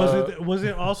Memorial. And was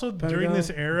it also during Pentagon? this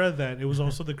era that it was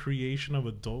also the creation of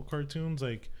adult cartoons?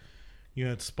 Like you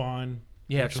had Spawn.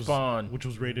 You had which was- Spawn. which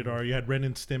was rated R. You had Ren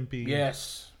and Stimpy.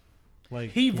 Yes.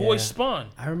 Like He voiced Yeah. Spawn.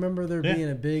 I remember there Yeah. being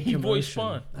a big He commotion. voiced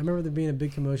Spawn. I remember there being a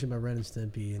big commotion about Ren and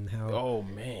Stimpy and how Oh,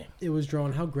 man. it was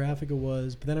drawn, how graphic it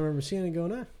was. But then I remember seeing it and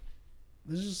going,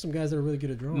 there's just some guys that are really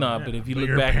good at drawing. Nah, yeah. but if you But look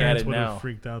your back at parents it would have now.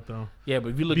 freaked out though. Yeah, but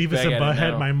if you look Beavis back and at it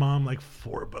Butthead, now. my mom like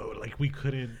Forbo. Like we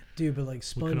couldn't. Dude, but like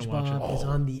couldn't watch it. SpongeBob is Oh.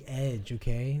 on the edge,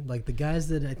 okay? Like the guys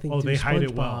that I think Oh, do they hide it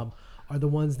SpongeBob well. are the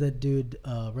ones that do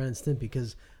Ren and Stimpy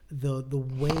because the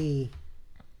way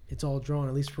it's all drawn,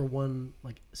 at least for one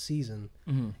like season,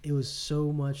 it was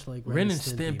so much like Mm-hmm. Ren and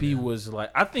Stimpy man. was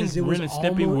like, I think 'Cause it Ren and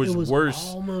Stimpy it was worse.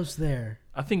 Almost there.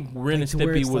 I think Ren Like, and to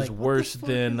where Stimpy it's was like, what the worse fuck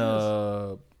than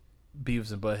is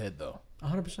Beavis and Butthead though.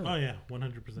 100%. Oh yeah,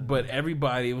 100%. But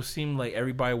everybody, it seemed like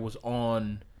everybody was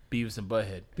on Beavis and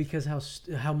Butthead. Because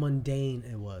how mundane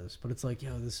it was, but it's like,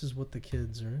 yo, this is what the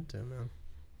kids are into, man.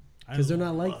 'Cause they're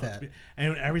not like that.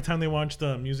 And every time they watched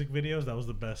the music videos, that was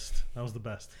the best.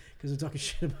 Because they're talking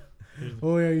shit about.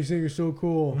 Oh yeah, you think you're so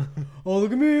cool. Oh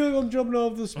look at me, I'm jumping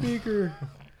off the speaker.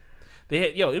 They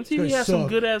had MTV gonna had some suck.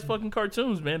 good ass fucking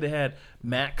cartoons, man. They had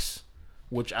Max,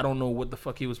 which I don't know what the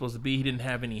fuck he was supposed to be. He didn't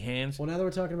have any hands. Well, now that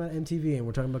we're talking about MTV and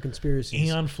we're talking about conspiracies,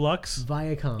 Eon Flux.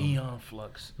 Viacom, Eon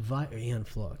Flux. Eon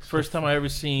Flux. First time I ever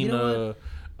seen You know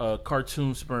a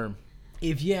cartoon sperm. I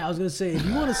was gonna say, if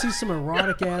you want to see some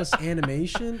erotic ass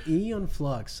animation, Eon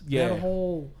Flux. Yeah. That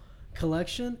whole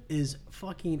collection is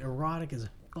fucking erotic as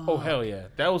fuck. Oh hell yeah,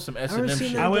 that was some S&M seen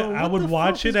shit. that. I would What I would the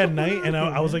watch fuck it is at going night, on and here,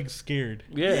 I was man? like scared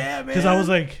Yeah, because I was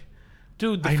like,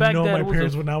 dude, the I fact know that my it was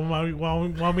parents a, would not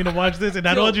want me to watch this, and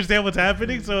I don't Yo. understand what's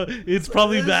happening, so it's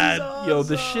probably This is bad. yo,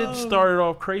 the shit started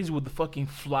off crazy with the fucking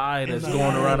fly that's the going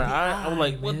eye, around her the eye. I'm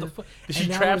like, what man. the fuck? Did And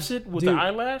she that traps was- it with dude, the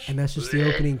eyelash? And that's just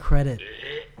the opening credit.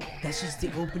 That's just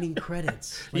the opening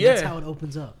credits. Like, that's Yeah. how it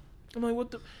opens up. I'm like,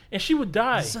 what the? And she would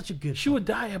die. It's such a good She would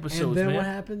die And episodes, then man. what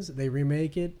happens? They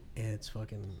remake it, and it's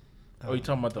fucking. Oh, you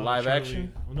talking about the live Charlie-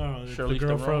 action? No, it's the Charlize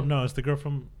girl Theron? from it's the girl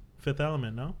from Fifth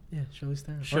Element. No, Yeah, Charlize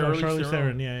Theron. Charlize Charlize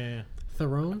Theron. Theron. Yeah.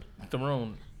 Theron?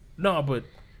 Theron. No, but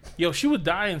yo, she would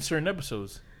die in certain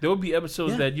episodes. There would be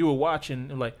episodes Yeah. that you were watching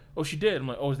and like, oh, she did. I'm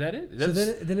like, oh, is that it? Is So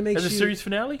that then it makes that's you, a series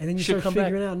finale? and then you She'll start come back.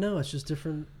 figuring out, no, it's just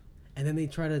different. And then they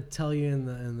try to tell you in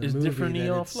the It's movie different that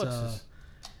neon it's, fluxes.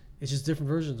 it's just different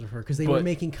versions of her because they were But-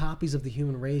 making copies of the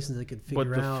human race and they could figure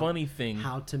But the out funny thing,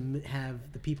 how to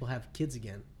have the people have kids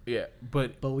again. yeah,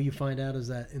 but But what you find out is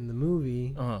that in the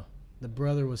movie, uh, the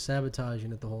brother was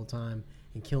sabotaging it the whole time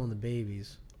and killing the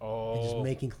babies and just oh,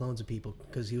 making clones of people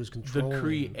because he was the controlling.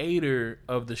 creator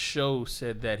of the show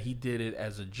said that he did it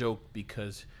as a joke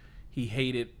because he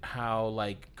hated how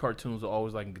like cartoons are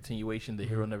always like a continuation. The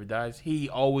hero never dies. He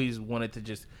always wanted to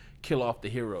just kill off the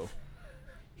hero.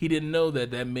 He didn't know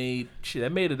that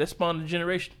that spawned a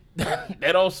generation.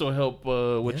 That also helped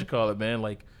what Yeah. you call it, man.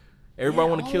 Like everybody Yeah,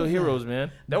 want to all kill of that. heroes,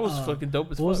 man. That was fucking dope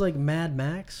as What fuck. was like Mad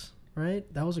Max,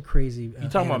 right? That was a crazy. you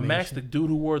talking about Max, the dude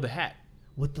who wore the hat?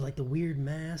 with the weird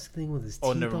mask thing with his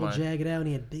Oh, teeth never all mind. jagged out and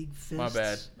he had big fists. My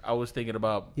bad. I was thinking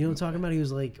about You know what I'm talking about? He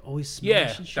was like always smashing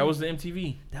yeah. shit. That was the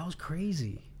MTV. That was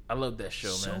crazy. I love that show,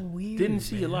 So man. weird, Didn't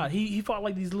see a man. lot. He fought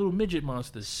like these little midget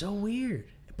monsters. So weird.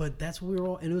 But that's what we were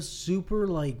all, and it was super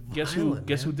like Guess violent,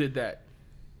 who man. did that?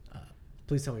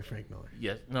 Please tell me Frank Miller.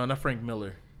 Yes, no, not Frank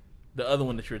Miller. The other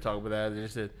one that you were talking about. They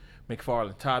just said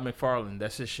McFarlane, Todd McFarlane.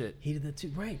 That's his shit. He did that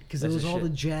too, right? Because it That's was his all shit.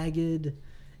 the jagged,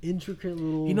 intricate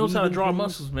little. He knows how to weaving draw things.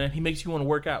 muscles, man. He makes you want to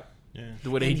work out. Yeah. The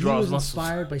way that And he he draws was muscles.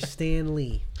 inspired by Stan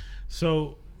Lee.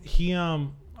 So he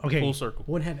okay. Full circle.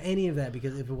 Wouldn't have any of that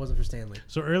because if it wasn't for Stan Lee.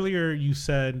 So earlier you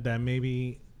said that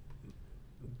maybe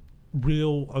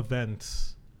real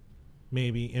events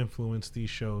maybe influenced these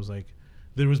shows. Like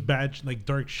there was bad, like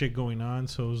dark shit going on,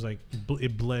 so it was like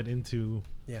it bled into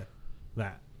Yeah.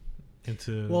 that.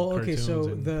 Into Well, okay, so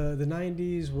cartoons the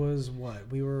 90s was what?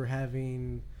 We were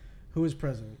having who was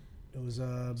president? It was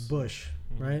Bush,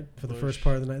 right? For the first Bush.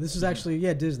 part of the night. This is actually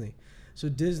Disney. So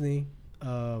Disney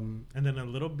and then a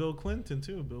little Bill Clinton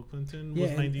too. Bill Clinton was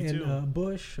and 92.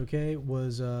 Bush, okay,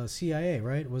 was CIA,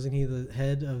 right? Wasn't he the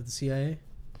head of the CIA?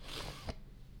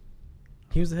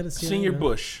 He was the head of CIA. Senior right?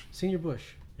 Bush. Senior Bush.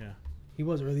 Yeah. He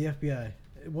was, or the FBI.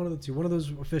 One of the two. One of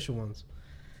those official ones.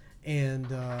 And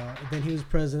then he was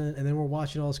president, and then we're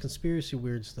watching all this conspiracy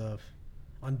weird stuff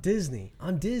on Disney.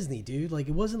 On Disney, dude. Like,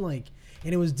 it wasn't like...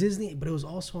 And it was Disney, but it was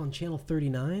also on Channel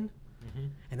 39. Mm-hmm.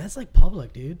 And that's, like,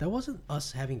 public, dude. That wasn't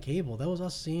us having cable. That was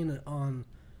us seeing it on,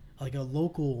 like, a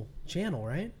local channel,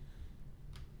 right?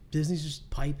 Disney's just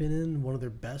piping in one of their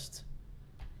best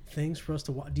things for us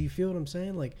to watch. Do you feel what I'm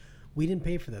saying? Like, we didn't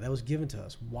pay for that. That was given to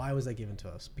us. Why was that given to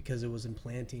us? Because it was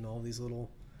implanting all these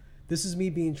little... This is me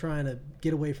trying to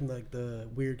get away from the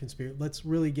weird conspiracy. Let's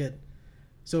really get...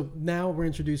 So now we're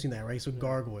introducing that, right? So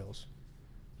gargoyles.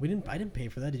 I didn't pay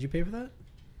for that. Did you pay for that?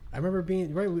 I remember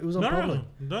being... Right, it was on public.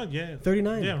 No, yeah.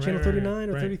 39. Yeah, Channel right, 39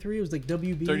 or right. 33. It was like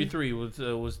WB. 33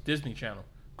 was Disney Channel.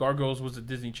 Gargoyles was a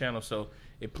Disney Channel, so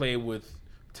it played with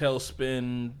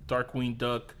Tailspin, Darkwing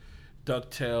Duck,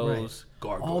 DuckTales, Right.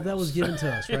 Gargoyles. All that was given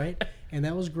to us, right? And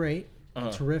that was great.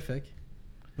 Terrific.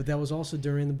 But that was also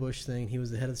during the Bush thing. He was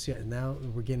the head of the CIA. Now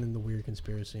we're getting in the weird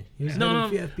conspiracy. He was head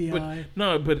of the FBI. But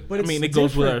I it's mean, it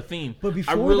goes with different. our theme. But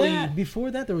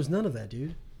before that, there was none of that,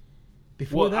 dude.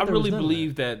 I really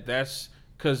believe that's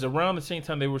because around the same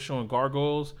time they were showing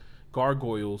Gargoyles,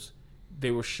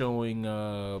 they were showing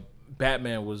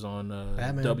Batman was on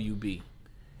WB,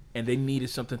 and they needed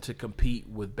something to compete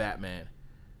with Batman.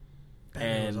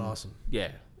 Batman was awesome.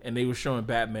 Yeah, and they were showing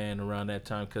Batman around that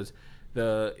time because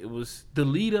the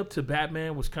lead up to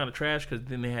Batman was kind of trash because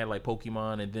then they had like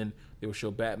Pokemon and then they would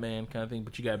show Batman kind of thing,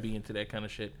 but you gotta be into that kind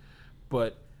of shit.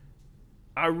 But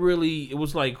it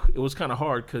was kind of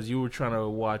hard because you were trying to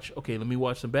watch. Okay, let me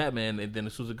watch some Batman, and then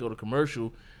as soon as I go to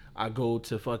commercial, I go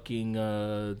to fucking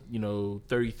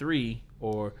 33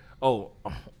 or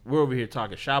we're over here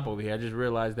talking shop over here. I just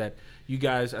realized that you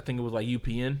guys, I think it was like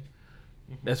UPN.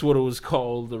 That's what it was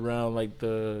called around like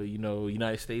the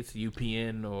United States,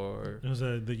 UPN or It was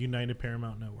the United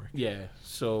Paramount Network. Yeah.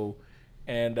 So,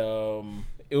 and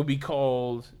it would be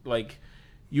called like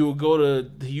you would go to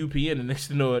the UPN and next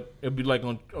to know it'd be like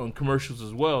on commercials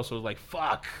as well. So it's like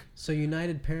fuck. So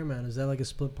United Paramount, is that like a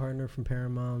split partner from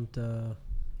Paramount?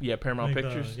 Yeah, Paramount Like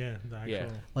Pictures. the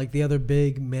actual. Like the other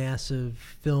big massive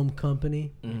film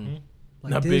company. Mm-hmm.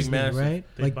 Like Not Disney, big, massive. right?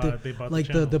 They bought the like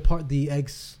channel. the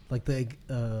eggs, like the egg,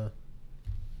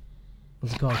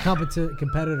 what's it called?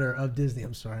 Competitor of Disney.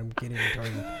 I'm sorry, I'm getting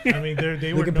retarded. I mean, they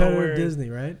The were competitor nowhere. of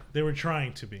Disney, right? They were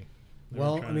trying to be. They were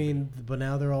Well, trying I to be. mean, but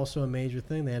now they're also a major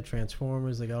thing. They have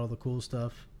Transformers. They got all the cool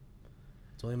stuff.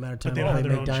 It's only a matter of time But they before don't have they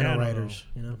their make own Dino channel. Riders.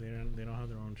 Though. You know, They don't have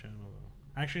their own channel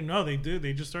though. Actually, no, they do.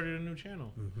 They just started a new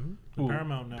channel. Mm-hmm. The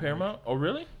Paramount Network. Paramount? Oh,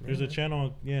 really? There's a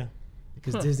channel. Yeah.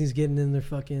 because Disney's getting in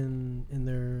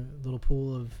their little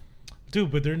pool of. Dude,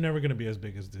 but they're never gonna be as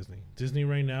big as Disney. Disney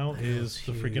right now is it's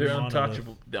the huge. freaking They're monolith.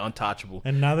 untouchable. They're untouchable.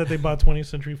 And now that they bought 20th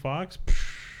Century Fox,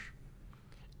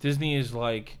 Disney is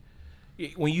like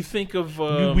when you think of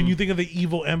when you think of the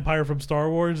evil empire from Star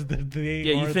Wars, I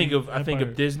think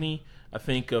of Disney, I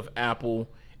think of Apple,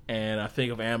 and I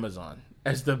think of Amazon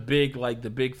as the big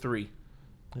three.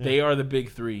 Yeah. They are the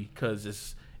big three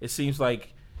because it seems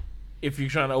like if you're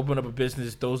trying to open up a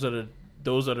business, those are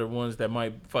the ones that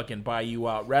might fucking buy you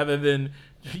out rather than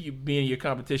you being your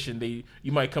competition.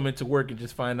 You might come into work and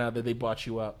just find out that they bought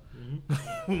you out,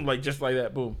 like just like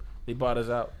that. Boom, they bought us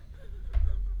out.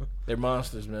 They're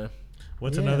monsters, man.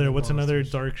 What's Yeah, another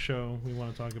monsters. dark show we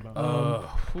want to talk about?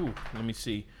 Let me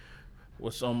see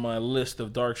what's on my list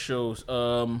of dark shows.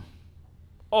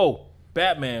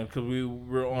 Batman, because we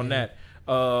were on that.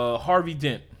 Harvey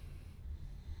Dent.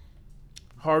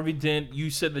 Harvey Dent. You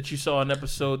said that you saw an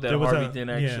episode that Harvey Dent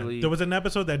actually. There was an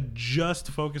episode that just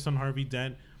focused on Harvey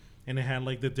Dent, and it had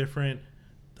like the different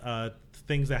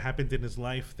things that happened in his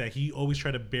life that he always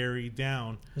tried to bury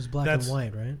down. It was black and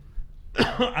white, right?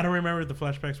 I don't remember if the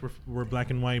flashbacks were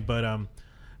black and white, but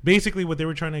basically what they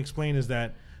were trying to explain is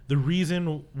that the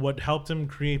reason what helped him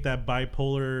create that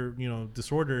bipolar,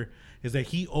 disorder is that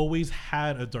he always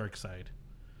had a dark side.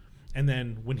 And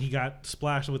then when he got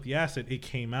splashed with the acid, it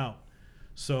came out.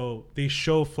 So they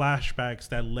show flashbacks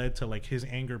that led to like his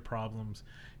anger problems.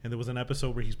 And there was an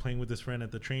episode where he's playing with his friend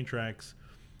at the train tracks.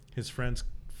 His friend's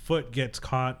foot gets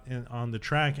caught on the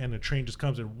track, and the train just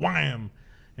comes and wham,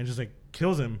 and just like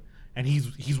kills him. And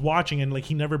he's watching, and like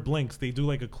he never blinks. They do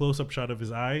like a close-up shot of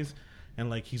his eyes, and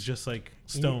like he's just like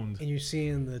stoned. And you're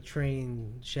seeing the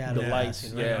train shadow. The lights,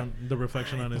 passing, yeah. The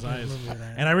reflection on his eyes. remember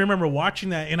that. And I remember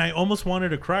watching that, and I almost wanted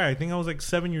to cry. I think I was like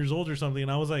 7 years old or something,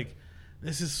 and I was like,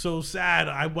 "This is so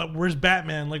sad. Where's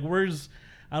Batman? Like, where's?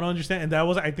 I don't understand." And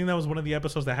I think that was one of the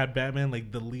episodes that had Batman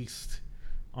like the least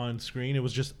on screen. It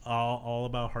was just all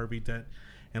about Harvey Dent,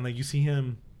 and like you see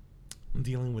him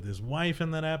dealing with his wife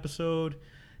in that episode,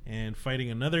 and fighting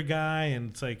another guy,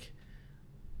 and it's like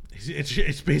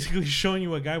it's basically showing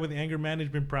you a guy with anger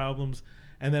management problems,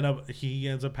 and then he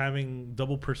ends up having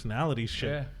double personality shit.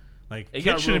 Yeah. Like, It kids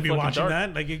got shouldn't be real fucking watching dark.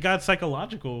 that. Like, it got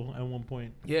psychological at one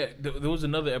point. Yeah, there was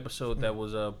another episode that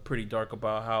was pretty dark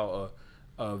about how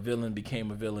a villain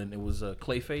became a villain. It was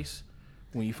Clayface,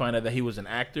 when you find out that he was an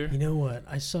actor. You know what?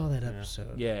 I saw that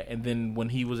episode. Yeah, and then when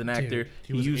he was an actor,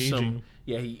 he was used aging. some.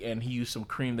 Yeah, he used some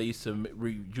cream that used to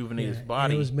rejuvenate his And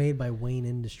body. it was made by Wayne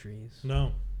Industries.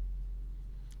 No.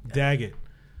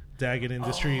 Daggett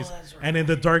Industries. Oh, that's And in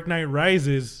The Dark Knight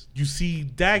Rises, you see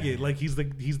Daggett. Like, he's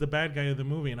the bad guy of the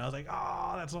movie. And I was like,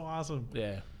 oh, that's so awesome.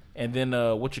 Yeah, and then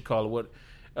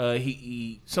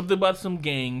he something about some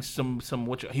gangs,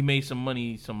 he made some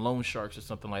money, some loan sharks or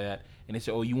something like that, and they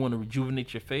said, "Oh, you want to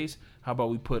rejuvenate your face? How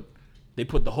about they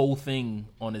put the whole thing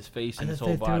on his face and I his thought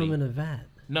whole they threw body." him in a vat.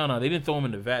 No, they didn't throw him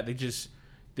in the vat. They just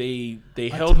they A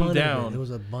held ton him of it. down. There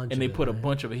was a bunch and of they it, put a right?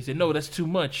 bunch of it. He said, "No, that's too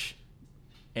much."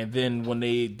 And then when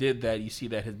they did that, you see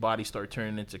that his body started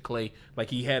turning into clay. Like,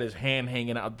 he had his hand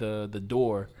hanging out the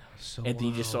door, So and then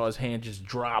you just saw his hand just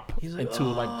drop He's like, into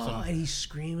like "Oh," some. and he's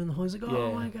screaming. The whole he's like, Yeah.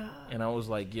 "Oh my god!" And I was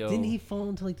like, "Yo." Didn't he fall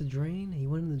into like the drain? He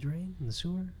went in the drain in the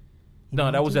sewer. He No,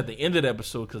 that fell was into at the end of the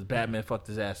episode because Batman fucked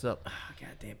his ass up. Oh, god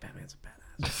damn, Batman's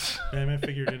a badass. Batman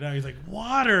figured it out. He's like,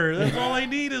 water. That's all I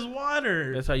need is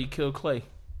water. That's how you kill Clay.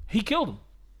 He killed him.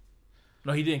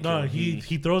 No, he didn't kill No, him.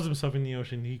 he throws himself in the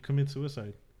ocean. He commits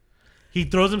suicide. He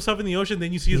throws himself in the ocean,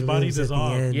 then you see his He body lives at the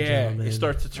dissolve. end, Yeah, gentlemen. it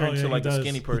starts to turn Oh, yeah, to he like a does.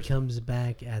 skinny He person. comes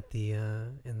back at the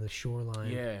in the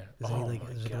shoreline. Yeah. Isn't he like? my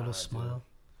There's like a God, little dude. smile.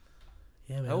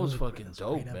 Yeah, man, That was a- fucking that was a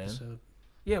great dope, man. episode.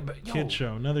 Yeah, but yo, Kid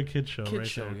show. Another kid show kid right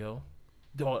show, there. yo.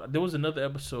 There was another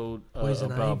episode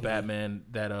Poison about Ivy. Batman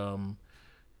that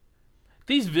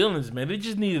these villains, man, they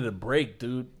just needed a break,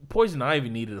 dude. Poison Ivy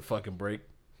needed a fucking break.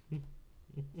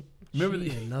 Remember She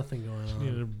the, had nothing going I on.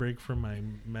 needed a break from my You know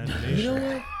imagination.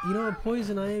 what? You know what?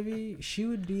 Poison Ivy. She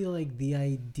would be like the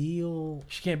ideal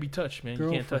she can't be touched, man.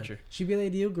 girlfriend. You can't touch her. She'd be the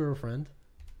ideal girlfriend.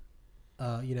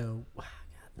 You know, God,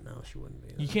 no, she wouldn't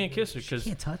be. You can't kiss her You because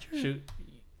can't touch her. she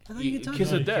I thought you could touch kiss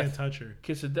her. her You death. can't touch her.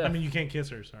 Kiss of death. I mean, you can't kiss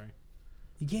her. Sorry.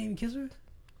 You can't even kiss her.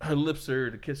 her lips are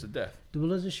the kiss of death.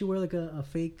 Doesn't she wear like a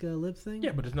fake lip thing?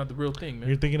 Yeah, but it's not the real thing, man.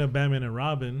 You're thinking of Batman and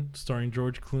Robin, starring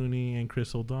George Clooney and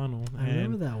Chris O'Donnell. I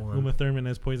remember and that one. Uma Thurman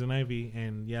as Poison Ivy.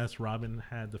 And yes, Robin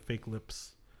had the fake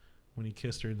lips when he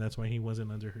kissed her. And that's why he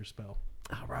wasn't under her spell.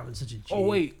 Oh, Robin's such a G. Oh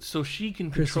wait, so she can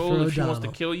Christopher control if she wants to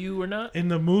O'Donnell. kill you or not? In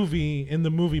the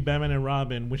movie Batman and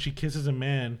Robin, when she kisses a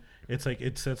man, it's like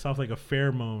it sets off like a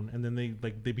pheromone, and then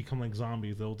they become like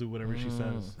zombies. They'll do whatever she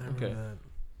says. I remember Okay. that.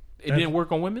 It didn't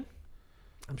work on women?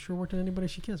 I'm sure it worked on anybody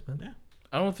she kissed, man. Yeah.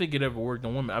 I don't think it ever worked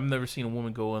on women. I've never seen a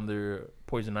woman go under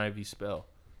Poison Ivy's spell.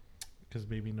 Because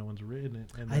maybe no one's written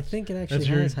it. And I think it that's actually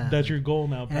your has happened. that's your goal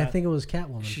now, And I Pat. think it was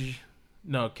Catwoman.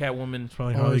 No, Catwoman. It's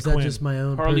probably Or Harley is that Quinn. just my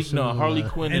own Harley personal,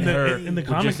 Quinn In and the- her in the were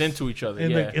comics- just into each other. in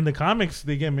Yeah. the comics,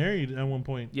 they get married at one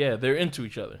point. Yeah, they're into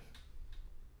each other.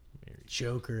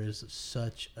 Joker is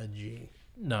such a G.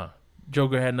 Nah.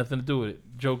 Joker had nothing to do with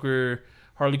it.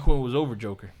 Harley Quinn was over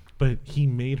Joker. But he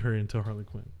made her into Harley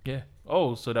Quinn. Yeah.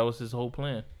 Oh, so that was his whole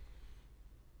plan.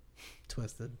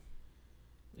 Twisted.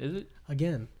 Is it?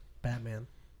 Again, Batman.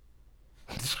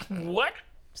 What?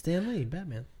 Stan Lee,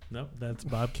 Batman. Nope, that's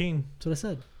Bob King. That's what I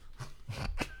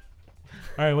said.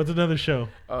 All right, what's another show?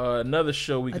 Another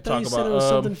show we I could thought talk you about. said it was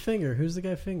something Finger. Who's the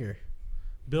guy Finger?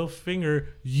 Bill Finger,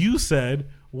 you said,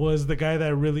 was the guy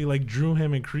that really like drew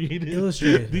him and created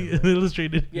Illustrated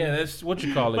illustrated. Yeah, that's what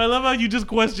you call I it. love how you just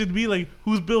questioned me like,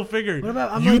 who's Bill Finger? What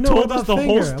about? I'm you like, no, told what us about the Finger?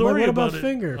 whole I'm like, story what about about it.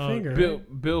 Finger? Oh, Finger.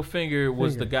 Bill Finger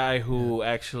was Finger. the guy who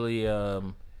actually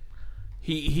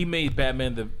he made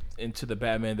Batman into the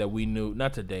Batman that we knew.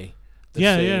 Not today. Let's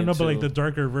say Yeah, no, but like into- the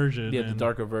darker version. Yeah, the and-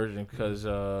 darker version because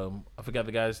I forgot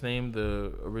the guy's name,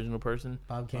 the original person.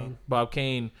 Bob Kane. Bob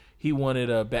Kane. He wanted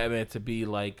Batman to be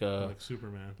like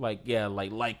Superman. like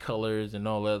light colors and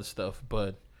all that other stuff.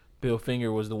 But Bill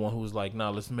Finger was the one who was like, nah,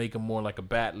 let's make him more like a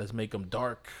bat. Let's make him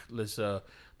dark. Let's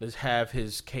have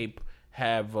his cape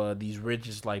have these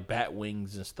ridges like bat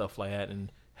wings and stuff like that,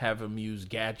 and have him use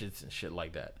gadgets and shit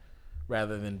like that,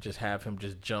 rather than just have him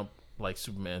just jump like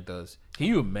Superman does. Can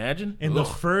you imagine? In the Ugh.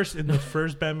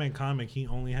 first Batman comic, he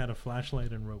only had a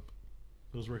flashlight and rope.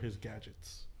 Those were his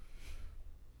gadgets.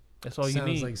 That's all you Sounds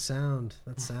need. like sound.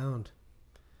 That's sound.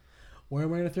 Where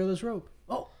am I going to throw this rope?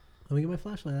 Oh, let me get my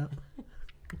flashlight out.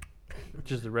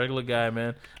 Just a regular guy,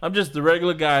 man. I'm just the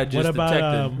regular guy, just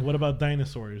detecting what about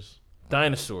dinosaurs?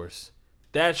 dinosaurs.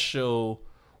 That show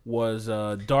was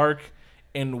dark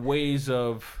in ways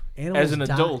of Animals as an di-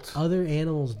 adult. Other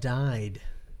animals died.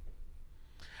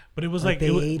 But it was Like like,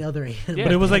 they it, ate other animals. Yeah.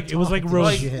 but it was They like it was like talked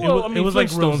Rose. and shit. Well, I mean, it was like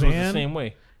Flintstones was the Roseanne. same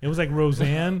way. It was like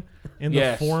Roseanne in the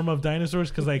Yes. form of dinosaurs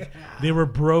because like they were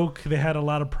broke, they had a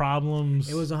lot of problems.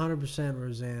 It was 100%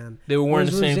 Roseanne. They were wearing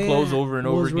Was the same Roseanne- clothes over and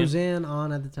over was again. Roseanne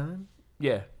on at the time?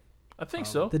 Yeah, I think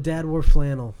so. The dad wore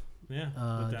flannel. yeah.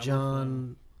 but that was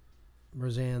John,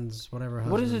 Roseanne's whatever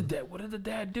husband. What is his dad? What did the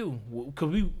dad do?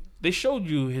 Because they showed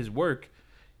you his work.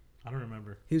 I don't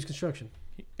remember. He was construction.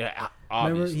 Yeah, Remember,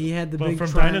 obviously. he had the But big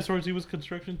from tri- dinosaurs, he was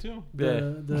construction too.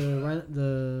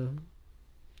 the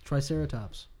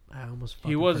Triceratops. I almost He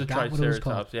fucking was a forgot what it was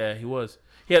called. Triceratops. Yeah, he was.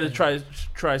 He had the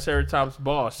Triceratops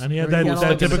boss. And he had Remember that he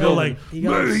got all typical upset. like, He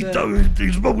got "Man, upset.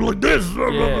 he spoke like this.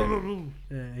 Yeah.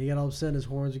 Yeah, he got all upset. His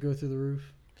horns would go through the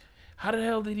roof. How the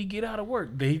hell did he get out of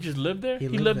work? Did he just live there? He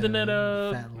lived lived in there,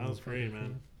 that fat That little was great, fucking man.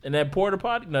 thing. in that porta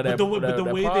potty. No, But that the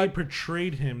that way they pod?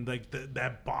 portrayed him, like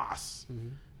that boss, Mm-hmm.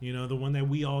 you know, the one that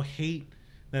we all hate,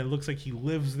 that looks like he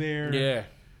lives there. Yeah,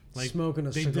 like Smoking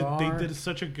a they cigar. They did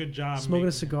such a good job. Smoking a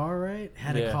making- cigar, right?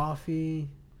 Had Yeah. a coffee.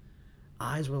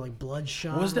 Eyes were like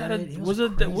bloodshot. was that right? a He was crazy.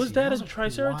 that That a was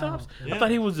Triceratops? wild. Yeah. I thought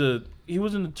he was in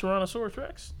the Tyrannosaurus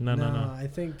Rex. No. I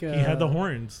think He had the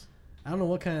horns. I don't know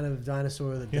what kind of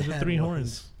dinosaur the He had the dad 3 was.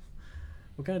 horns.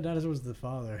 What kind of dinosaur was the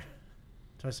father?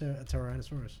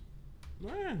 Tyrannosaurus.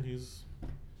 Yeah, he's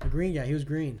The green guy. He was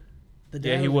green. The dad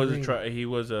Yeah, he was green. he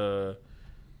was a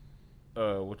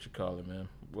what you call it, man?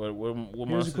 What He was a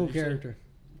monster cool did you say? character.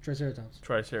 Triceratops.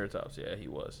 Triceratops. Yeah, he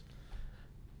was.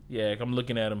 Yeah, I'm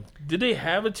looking at him. Did they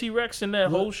have a T-Rex in that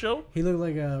Look- whole show? He looked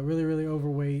like a really, really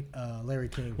overweight Larry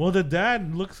King. well. The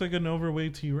dad looks like an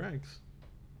overweight T-Rex.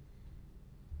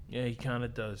 Yeah, he kind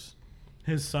of does.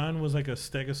 His son was like a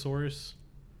Stegosaurus.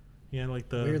 He had like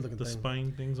the Weird looking thing.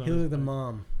 spine things on. He his looked like the back.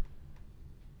 mom.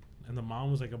 And the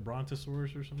mom was like a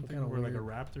Brontosaurus or something, Kinda or like a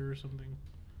weird. raptor or something.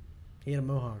 He had a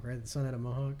mohawk, right? The son had a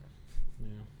mohawk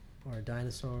Yeah. or a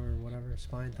dinosaur or whatever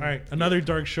spine. Thing. All right, another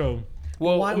dark show.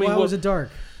 Well, Why, I mean, why was it dark?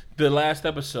 the last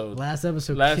episode? Last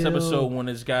episode. Last killed episode when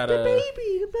it's got the a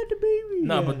baby about the baby.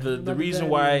 no, Yeah, but the about reason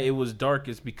dad. why it was dark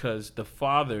is because the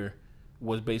father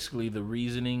was basically the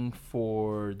reasoning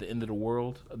for the end of the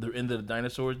world, the end of the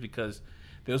dinosaurs, because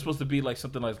they were supposed to be like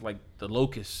something like the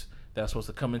locusts that's supposed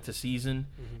to come into season,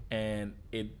 and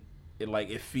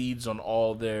it feeds on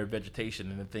all their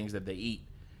vegetation and the things that they eat,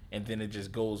 and then it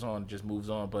just goes on, just moves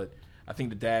on. But I think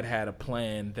the dad had a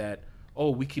plan that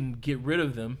we can get rid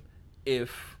of them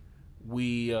if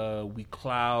we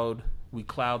cloud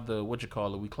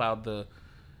the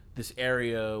this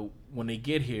area. When they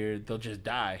get here, they'll just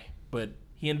die. But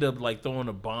he ended up like throwing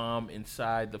a bomb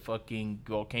inside the fucking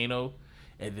volcano,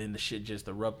 and then the shit just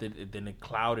erupted, and then it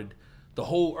clouded the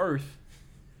whole earth.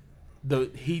 They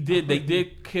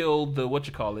did kill the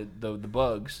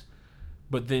bugs,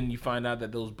 but then you find out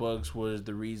that those bugs was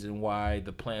the reason why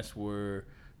the plants were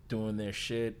doing their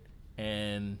shit,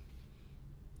 and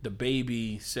the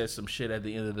baby said some shit at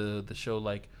the end of the show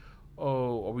like,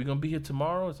 "Oh, are we gonna be here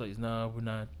tomorrow?" It's like, "No, we're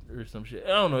not," or some shit. I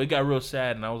don't know. It got real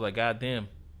sad, and I was like, "God damn."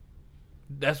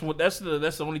 That's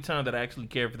the only time that I actually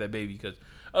cared for that baby, because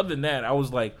other than that, I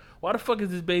was like, "Why the fuck is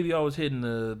this baby always hitting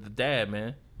the dad,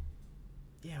 man?"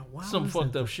 Yeah, wow. Some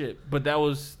fucked up shit. But that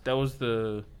was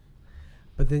the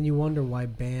But then you wonder why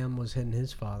Bam was hitting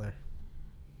his father.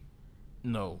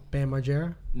 no. Bam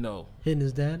Margera hitting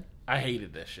his dad. I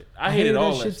hated that shit. I hated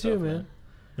all that shit stuff, too, man.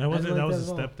 That wasn't. like That was that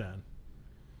his at all. stepdad.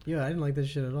 Yeah, I didn't like that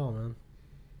shit at all, man.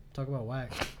 Talk about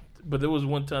whack. But there was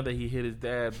one time that he hit his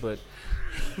dad, but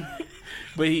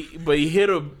he hit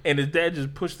him, and his dad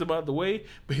just pushed him out the way.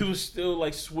 But he was still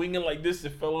like swinging like this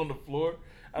and fell on the floor.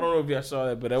 I don't know if y'all saw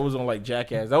that, but that was on like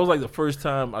Jackass. That was like the first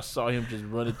time I saw him just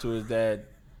run into his dad.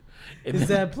 And His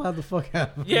dad plowed the fuck out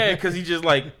of him. yeah, because he just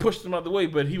like pushed him out the way,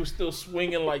 but he was still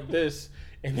swinging like this,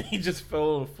 and then he just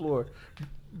fell on the floor.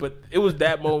 But it was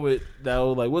that moment that I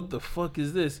was like, "What the fuck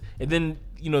is this?" And then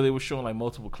they were showing like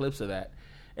multiple clips of that,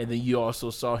 and then you also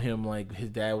saw him like his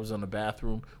dad was on the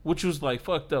bathroom, which was like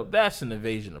fucked up. That's an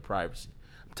invasion of privacy.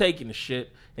 I'm taking the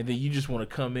shit, and then you just want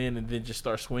to come in and then just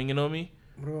start swinging on me.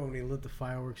 What about when he lit the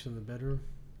fireworks in the bedroom?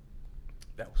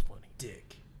 That was funny.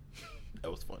 Dick. That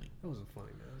was funny. That wasn't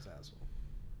funny, man. That was an asshole.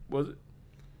 Was it?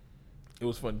 It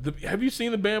was funny. Have you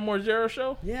seen the Bam Margera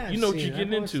show? Yeah, you know what you're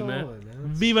getting into, man.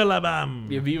 Viva la Bam.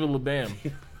 Yeah, Viva La Bam.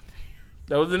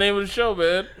 That was the name of the show,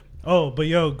 man. Oh, but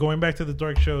going back to the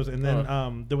dark shows, and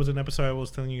then there was an episode I was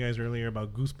telling you guys earlier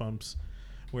about Goosebumps,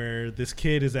 where this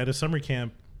kid is at a summer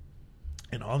camp,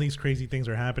 and all these crazy things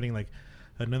are happening. Like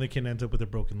another kid ends up with a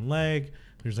broken leg.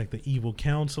 There's like the evil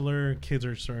counselor. Kids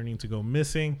are starting to go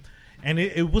missing, And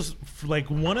it was like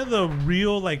one of the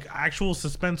real like actual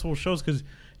suspenseful shows because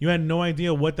you had no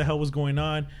idea what the hell was going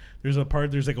on. There's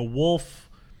like a wolf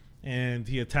and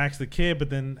he attacks the kid, but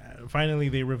then finally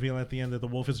they reveal at the end that the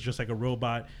wolf is just like a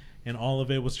robot and all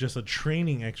of it was just a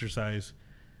training exercise.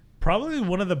 Probably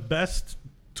one of the best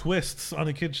twists on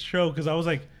a kid's show because I was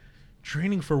like,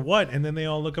 training for what? And then they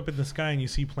all look up in the sky and you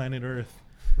see planet Earth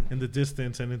in the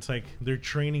distance and it's like they're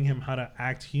training him how to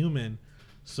act human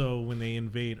so when they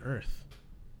invade Earth.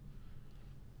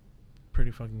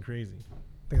 Pretty fucking crazy.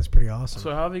 I think that's pretty awesome.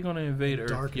 So how are they going to invade Earth?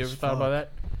 Dark You as ever thought about fuck.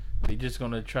 that? They just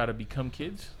going to try to become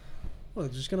kids? Well,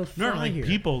 they're just gonna fly No, like here.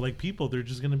 people. They're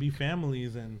just gonna be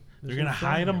families and they're gonna gonna fly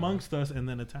hide here. amongst us and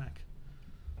then attack.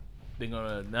 They're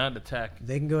going to not attack.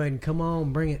 They can go ahead and come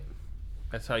on, bring it.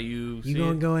 That's how you see You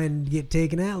gonna it? go ahead and get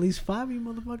taken out? At least 5 of you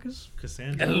motherfuckers.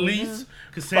 Cassandra. At least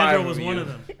Cassandra five was of one you. of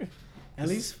them. At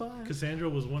least 5. Cassandra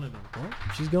was one of them. Well,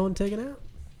 she's going taken out.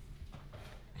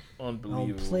 Don't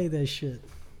Unbelievable. play that shit.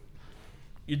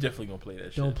 You're definitely going to play that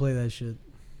shit. Don't play that shit.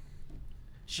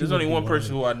 She There's would only be one of person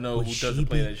them. who I know Would who she doesn't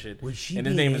play be- that shit. would she And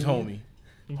his be name an is alien?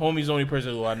 Homie. Homie's the only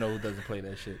person who I know who doesn't play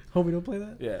that shit. Homie, don't play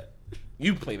that. Yeah.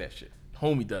 You play that shit.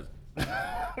 Homie doesn't.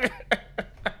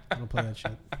 Don't play that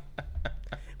shit.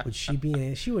 Would she be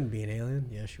an? She wouldn't be an alien.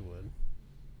 Yeah, she would.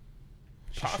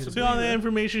 She should Possibly. be. See all the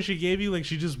information she gave you, like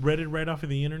she just read it right off of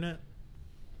the internet.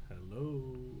 Hello.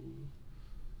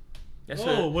 That's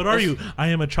What are you? I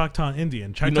am a Choctaw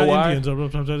Indian. Choctaw know why?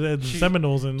 Indians, the She-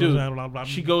 Seminoles, and Dude, blah, blah, blah.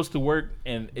 she goes to work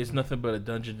and it's nothing but a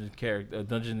Dungeons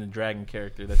and Dragon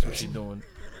character. That's what she's doing.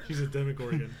 She's a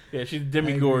Demogorgon. Yeah, she's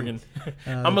Demigorgon.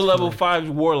 I'm a that's level funny.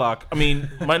 5 warlock. I mean,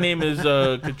 my name is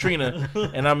Katrina,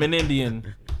 and I'm an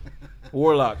Indian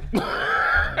warlock.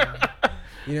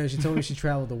 You know, she told me she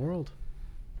traveled the world.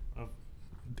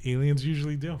 Aliens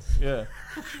usually do. Yeah,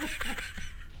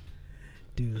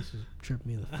 Dude, this is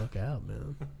tripping me the fuck out,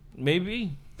 man.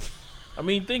 maybe. I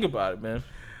mean, think about it, man.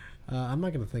 I'm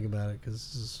not gonna think about it because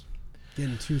this is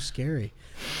getting too scary.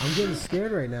 I'm getting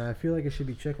scared right now. I feel like I should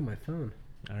be checking my phone.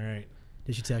 All right.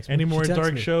 Did she text me? Any She more texted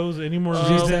dark me. shows? Any more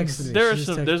She reasons? texted me. There's She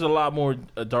just there's a lot more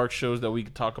dark shows that we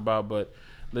could talk about, but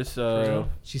let's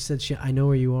She said, "I know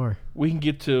where you are. we can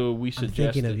get to we I'm suggest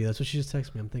thinking of it. you." That's what she just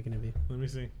texted me. I'm thinking of you. Let me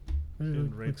see.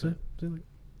 Look, right look, there. see, look.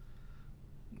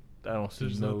 I don't see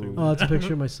There's no. nothing. Oh, that's a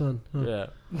picture of my son. Huh.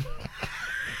 Yeah.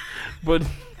 But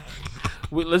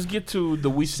let's get to the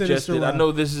we Sinister suggested. I Lab.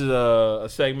 know this is a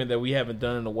segment that we haven't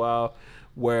done in a while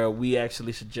where we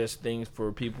actually suggest things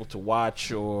for people to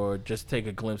watch or just take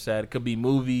a glimpse at. It could be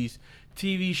movies,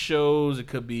 TV shows, it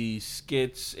could be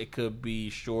skits, it could be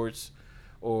shorts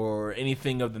or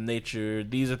anything of the nature.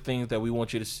 These are things that we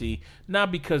want you to see,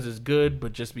 not because it's good,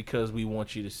 but just because we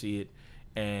want you to see it.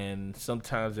 And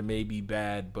sometimes it may be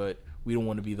bad, but we don't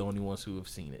want to be the only ones who have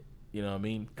seen it. You know what I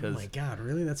mean? Oh Because my god,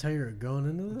 really? That's how you're going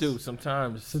into this? dude,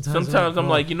 sometimes Sometimes I'm I'm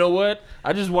like, you know what?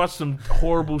 I just watched some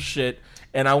horrible shit,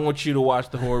 and I want you to watch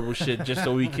the horrible shit just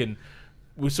so we could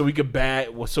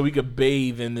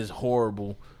bathe in this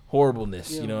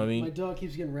horribleness. You know what I My mean? dog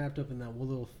keeps getting wrapped up in that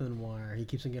little thin wire. He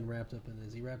keeps on getting wrapped up in it.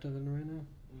 Is he wrapped up in it right now?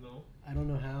 No, I don't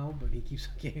know how, but he keeps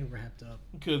on getting wrapped up.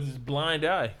 because it's blind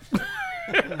eye.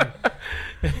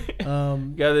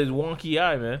 Um, Got this wonky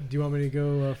eye, man. do you want me to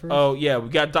go first? Oh yeah, we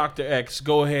got Dr. X.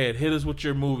 Go ahead, hit us with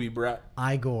your movie, bro.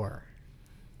 Igor.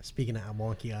 Speaking of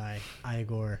wonky eye,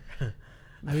 Igor.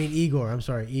 I mean Igor. I'm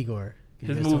sorry, Igor.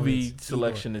 His That's all movie it's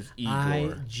selection is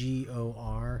Igor.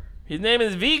 Igor. His name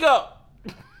is Vigo.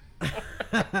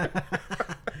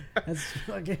 That's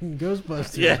fucking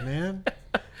Ghostbusters, Yeah. man.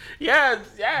 Yes.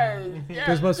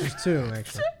 Ghostbusters 2,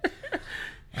 actually.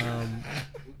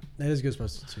 That is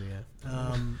Ghostbusters 2,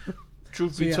 yeah.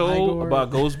 Truth So, be yeah, told Igor-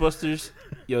 about Ghostbusters,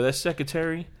 yo, that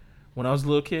secretary, when I was a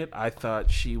little kid, I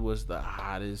thought she was the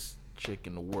hottest chick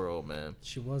in the world, man.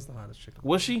 She was the hottest chick.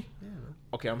 Was she? Yeah, man.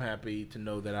 Okay, I'm happy to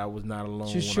know that I was not alone.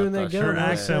 She was when shooting I that thought gun. Her That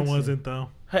was accent sexy. wasn't though.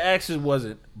 Her accent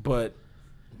wasn't, but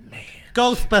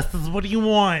Ghostbusters, what do you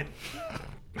want?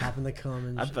 Popping the cum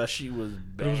and I thought she was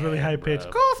bad. It was really high pitched.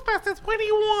 bruh. Ghostbusters, what do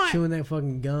you want? chewing that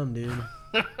fucking gum,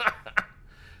 dude.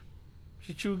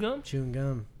 She chew gum? Chewing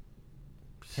gum.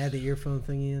 Had the earphone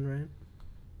thingy in, right?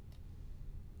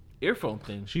 Earphone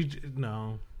thing. She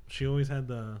always had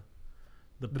the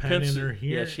pen pencil- in her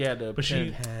ear. yeah, she had the but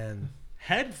pen. Pen.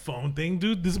 headphone thing,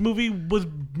 dude. This movie was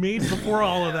made before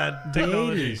all of that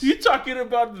technology. 80s. You talking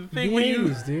about the thing The when you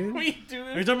 80s, dude. when you do Are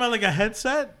you this? talking about like a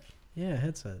headset? Yeah,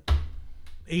 headset.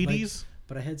 80s?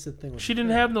 But a headset thing. Was She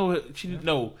didn't have no. She didn't.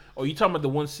 No. Oh, you talking about the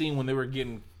one scene when they were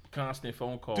getting constant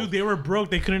phone calls? Dude, they were broke.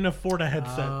 They couldn't afford a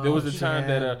headset. Oh, there was a she time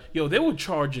had- that they were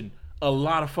charging a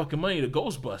lot of fucking money to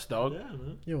Ghostbust, dog. Yeah,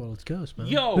 man. Yeah, well, it's Ghost, man.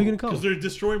 Yo, who you gonna call? Because they're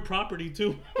destroying property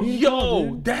too.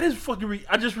 Yo, that is fucking.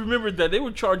 I just remembered that they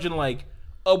were charging like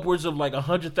upwards of like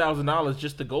 $100,000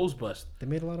 just to Ghostbust. They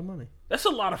made a lot of money. That's a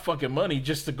lot of fucking money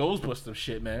just to Ghostbust them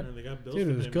shit, man. They got bills Dude,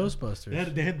 to it was pay, man.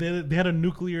 Ghostbusters. They had a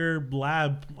nuclear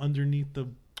lab underneath the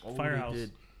Oh, firehouse. they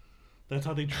did. That's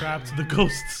how they trapped the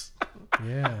ghosts.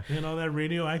 Yeah. And all that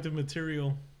radioactive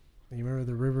material. You remember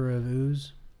the river of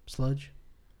ooze? Sludge?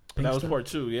 Pink That was stuff? part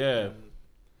 2, yeah.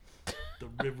 The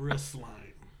river of slime.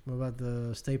 What about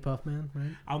the Stay Puft Man, right?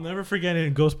 I'll never forget it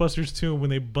in Ghostbusters 2 when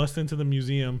they bust into the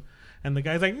museum and the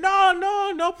guy's like,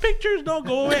 no pictures, don't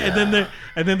go away.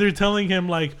 And then they're telling him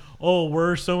like, oh,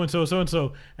 we're so and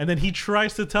so. And then he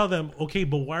tries to tell them, okay,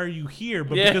 but why are you here?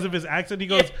 But because of his accent, he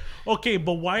goes, okay,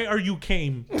 but why are you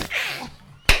came?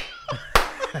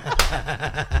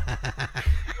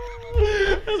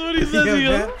 That's what he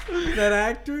says. That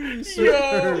actor, he's Yo,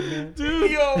 man.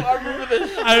 dude, I remember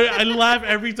this. I laugh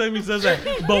every time he says that.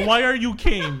 But why are you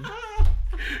came?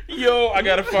 Yo, I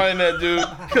gotta find that dude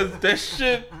because that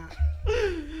shit.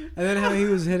 And then how he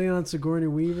was hitting on Sigourney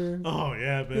Weaver. Oh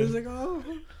yeah, He was man. like,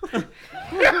 oh.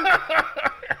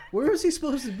 Where is he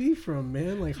supposed to be from,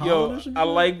 man? Like Holland or Yo, something? I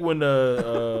like when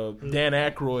Dan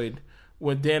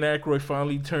Aykroyd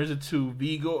finally turns into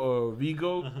Vigo,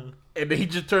 and then he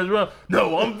just turns around.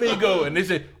 No, I'm Vigo, and they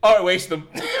say, "All right, waste him,"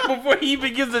 before he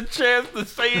even gets a chance to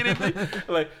say anything.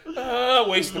 Like,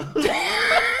 waste him.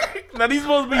 Now these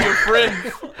supposed to be your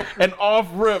friends, and off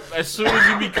rip, as soon as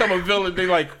you become a villain, they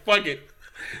like, fuck it.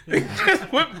 They just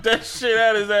whip that shit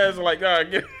out his ass. Like,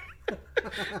 get.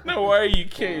 No, why you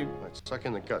came? Let's suck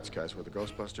in the guts, guys. We're the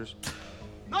Ghostbusters.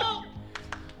 No!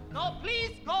 No,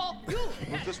 please, go! You!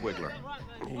 Move this wiggler.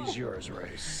 He's yours,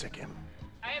 Ray. Sick him.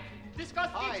 I have discussed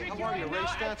Hi, this with how you are right you? Ray now.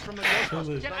 Stats from the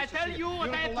Ghostbusters. Can I Nice to tell see you what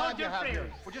I Beautiful told lab you your have here.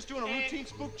 friends? We're just doing a routine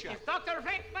spook check. If Dr.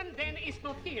 Venkman then is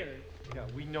not here, Yeah,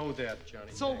 we know that,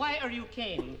 Johnny. so why are you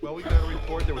came? Well, we got a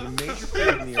report. There was a major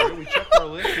plague in the area. We checked our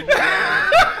list. And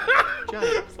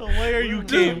Johnny, So why are you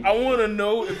Dude, came? I want to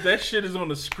know if that shit is on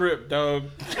the script, dog.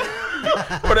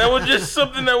 But that was just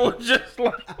something that was just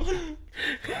like.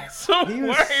 So He was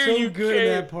why are so you good came?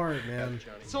 in that part, man.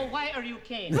 So why are you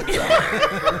came?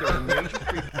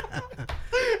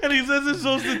 And he says it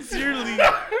so sincerely.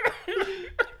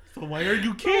 So why are you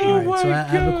All came? right, so I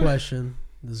have a question.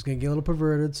 This is gonna get a little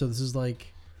perverted. So this is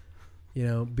like,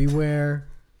 beware,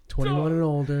 21 and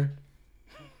older.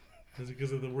 Is it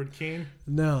because of the word cane?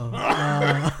 No.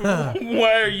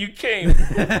 Why are you came?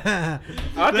 I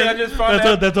think I just found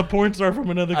out. That's a porn star from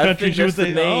another I country. think She would that's the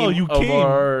say, name "Oh, you of came."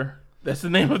 our. That's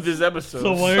the name of this episode.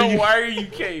 So why are you- you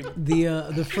came?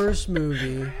 The first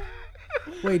movie.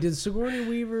 Wait, did Sigourney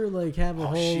Weaver like have a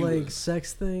whole she like was-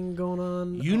 sex thing going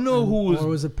on? You know who was- Or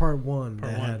was it part one?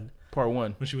 Part that one. Had, Part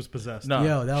 1. When she was possessed. No,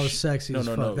 yo, that was sexy as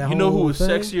fuck. No. That You know who whole was thing,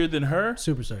 sexier than her?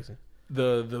 Super sexy.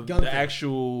 The Gunther.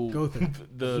 actual Gunther.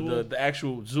 the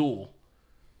actual Zool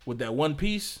with that one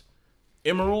piece.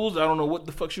 Emeralds. I don't know what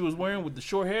the fuck she was wearing with the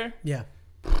short hair. Yeah.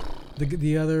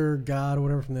 The other god or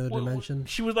whatever from the other dimension.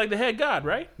 She was like the head god,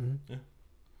 right? Mm-hmm.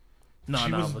 No, She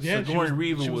no. was, But yeah, Sigourney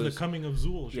Weaver she was was the coming of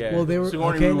Zool. Yeah. Well, they were-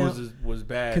 Sigourney okay, Weaver now- was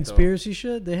bad. Conspiracy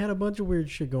shit. They had a bunch of weird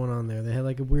shit going on there. They had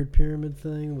like a weird pyramid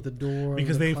thing with a door.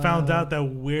 Because and a they found cloud. out that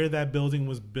where that building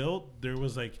was built, there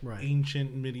was like Right.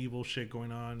 ancient medieval shit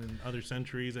going on in other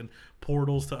centuries and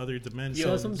portals to other dimensions. Yo,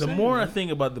 that's what I'm the saying, more I man.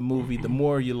 think about the movie, the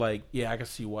more you're like, yeah, I can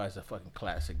see why it's a fucking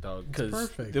classic, dog. Because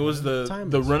perfect, there was man. the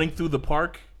Timeless. running through the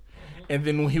park, and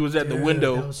then when he was at the Dude,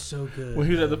 window, That was so good. when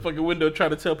he was at the fucking window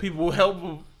trying to tell people help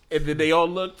him, and then they all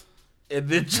looked, and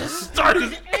then just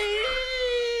started.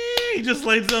 He just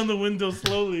slides down the window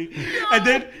slowly, and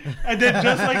then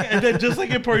just like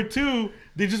in part 2,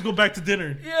 they just go back to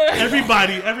dinner. Yeah.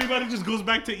 Everybody just goes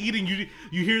back to eating.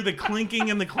 You hear the clinking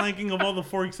and the clanking of all the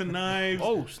forks and knives.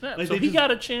 Oh snap! Like, So they he just-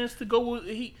 got a chance to go. With,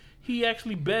 he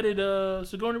actually betted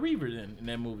Sigourney Weaver then in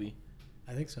that movie,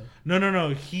 I think so. No.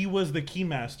 He was the key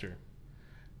master.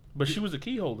 but she was a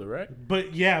key holder, right?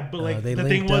 But yeah, but like they the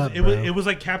thing linked was, up, it was bro. it was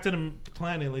like Captain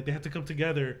Planet. Like they had to come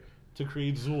together to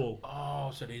create Zool.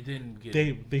 Oh, so they didn't get.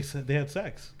 They said they had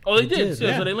sex. oh, they They did. did, So,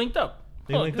 yeah. so they linked up.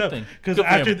 They Oh, linked good up thing. because Good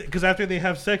for him. after they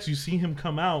have sex, you see him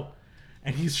come out.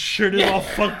 And his shirt is all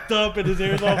fucked up, and his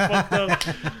hair is all fucked up,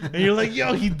 and you're like,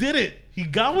 "Yo, he did it! He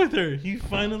got with her. He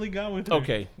finally got with her."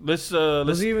 Okay, let's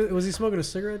Was he smoking a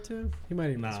cigarette too? He might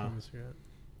even Nah. be smoking a cigarette.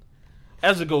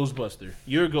 as a Ghostbuster,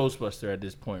 you're a Ghostbuster at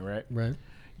this point, right? Right.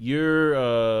 You're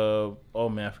oh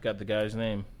man, I forgot the guy's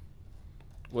name.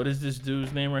 What is this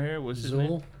dude's name right here? What's his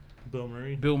name? Zool. Bill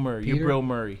Murray. Bill Murray. Peter? You're Bill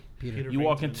Murray. Peter. You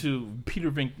walk Venkman. into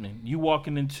Peter Venkman. You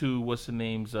walking into what's the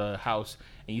name's house,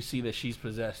 and you see that she's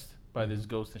possessed. by this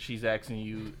ghost, and she's asking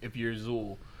you if you're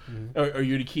Zool, or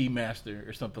you're the key master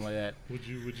or something like that. Would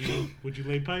you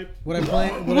lay pipe? Would I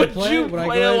play? Would I play? you Would I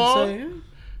play go along? ahead and say,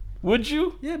 Would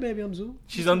you? yeah, baby, I'm Zool.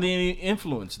 She's under any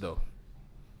influence though.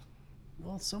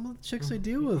 Well, some of the chicks I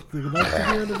deal with, they like to be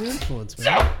under the influence,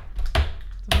 man. What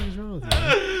the fuck is wrong with you,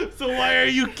 man? So why are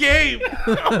you game?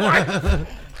 Why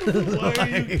are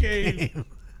you game?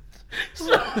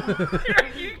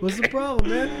 What's the problem,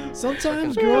 man?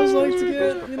 Sometimes girls like to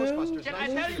get, you know, Can I a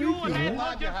little tell you freaky, what I man.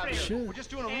 thought different? Shit. We're just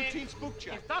doing a routine spook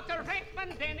check. If Dr.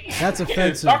 Venkman then is... That's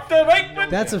offensive. Dr. Venkman.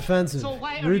 That's offensive. So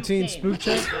why are you Routine saying- spook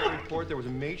check. Report there was a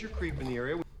major creep in the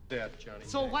area. That Johnny.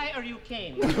 So why are you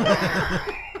came?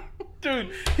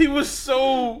 Dude, he was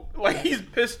so he's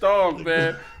pissed off,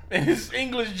 man, and his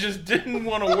English just didn't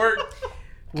want to work.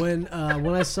 When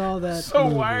I saw that, So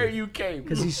why are you came?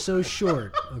 Because he's so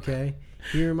short. Okay,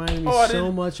 he reminded me Oh, I so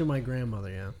didn't- much of my grandmother.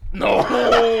 Yeah, No.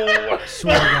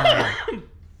 swear to God.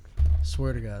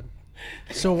 Swear to God.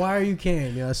 So why are you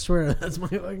came? Yeah, I swear that's my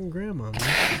fucking grandma.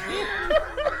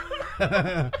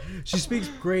 Man. She speaks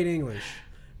great English,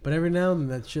 but every now and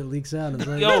then that shit leaks out, and it's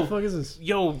like, Yo. what the fuck is this?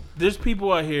 Yo, there's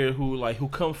people out here who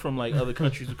come from other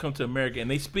countries who come to America and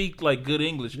they speak good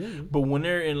English, but when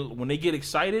they get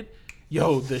excited,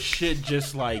 yo, the shit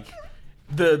just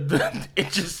it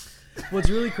just. What's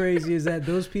really crazy is that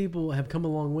those people have come a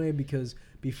long way because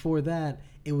before that,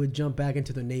 it would jump back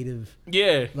into their native,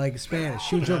 Spanish.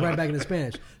 She would jump right back into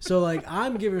Spanish. So,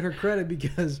 I'm giving her credit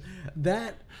because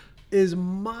that is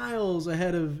miles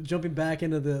ahead of jumping back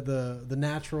into the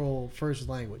natural first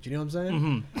language. You know what I'm saying?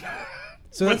 Mm-hmm.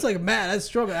 So that's that's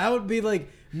struggle. That would be like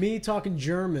me talking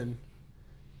German.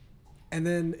 And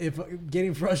then if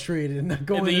getting frustrated and not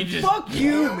going, fuck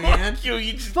you, man. Fuck you.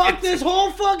 You just fuck this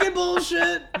whole fucking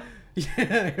bullshit.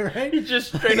 Yeah, right? You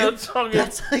just straight up talking.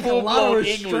 That's a lot of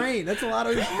restraint. English. That's a lot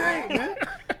of restraint, man.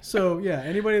 So, yeah,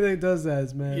 anybody that does that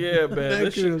is, man. Yeah, man.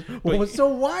 That kudos. Well, so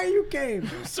why are you came?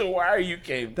 So why are you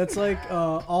came? That's like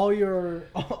all your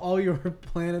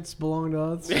planets belong to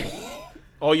us.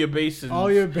 All your bases. All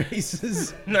your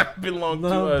bases not belong to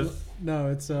us.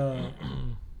 No, it's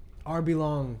our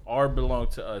belong. Our belong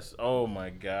to us. Oh my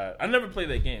god. I never played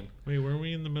that game. Wait, were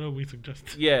we in the middle? We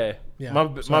suggested. Yeah. Yeah,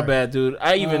 my bad, dude.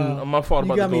 My fault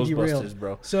about the Ghostbusters,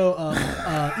 bro. So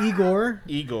Igor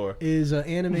is an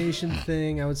animation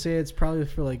thing. I would say it's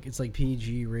probably it's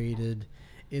PG rated.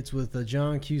 It's with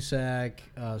John Cusack,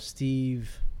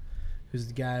 Steve, who's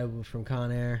the guy from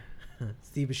Con Air,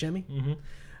 Steve Buscemi.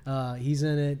 Mm-hmm. He's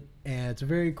in it, and it's a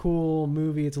very cool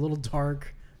movie. It's a little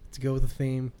dark to go with the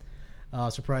theme.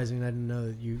 Surprising, I didn't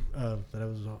know that it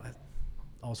was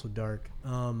also dark.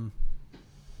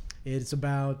 It's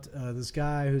about this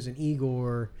guy who's an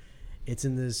Igor. It's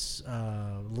in this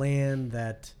land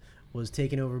that was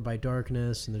taken over by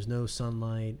darkness, and there's no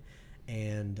sunlight,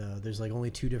 and there's only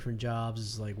two different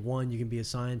jobs. It's one, you can be a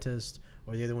scientist,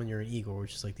 or the other one, you're an Igor,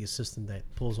 which is the assistant that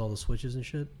pulls all the switches and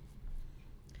shit.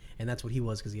 And that's what he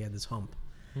was because he had this hump.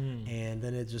 And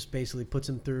then it just basically puts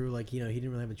him through he didn't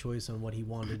really have a choice on what he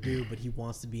wanted to do, but he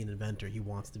wants to be an inventor. He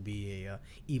wants to be a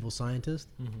evil scientist.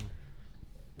 Mm-hmm.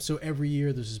 So every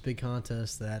year there's this big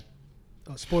contest that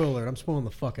spoiler alert, I'm spoiling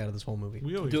the fuck out of this whole movie.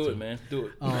 We always do it, man.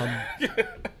 Do it.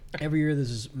 Every year there's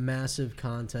this massive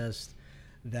contest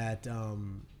that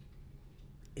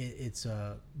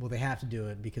they have to do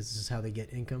it because this is how they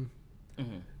get income.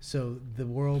 Mm-hmm. So the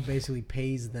world basically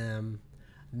pays them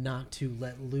not to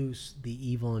let loose the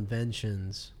evil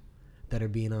inventions that are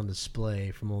being on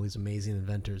display from all these amazing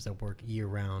inventors that work year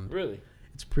round. Really?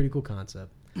 It's a pretty cool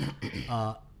concept.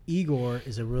 Igor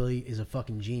is a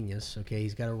fucking genius. Okay,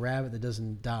 he's got a rabbit that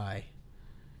doesn't die.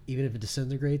 Even if it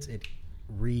disintegrates, it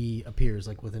reappears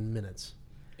within minutes.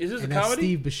 Is this and a that's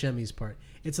comedy? Steve Buscemi's part.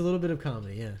 It's a little bit of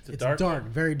comedy, yeah. It's dark,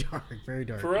 very dark, very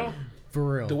dark. For real?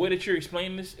 For real. The way that you're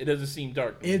explaining this, it doesn't seem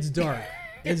dark. It's dark.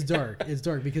 It's dark. It's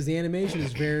dark because the animation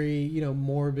is very,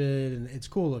 morbid and it's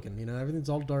cool looking. Everything's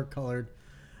all dark colored.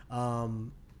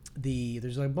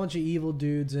 There's a bunch of evil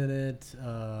dudes in it.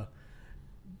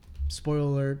 Spoiler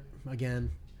alert again.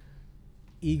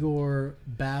 Igor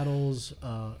battles.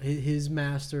 His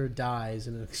master dies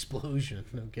in an explosion.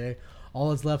 Okay,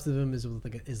 all that's left of him is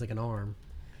an arm.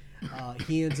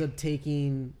 He ends up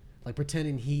taking.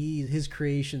 Pretending his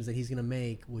creations that he's gonna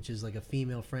make, which is a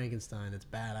female Frankenstein that's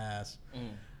badass.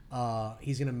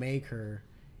 He's gonna make her.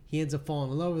 He ends up falling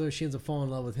in love with her. She ends up falling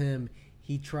in love with him.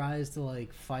 He tries to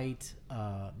fight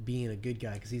being a good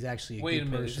guy because he's actually a Wait good a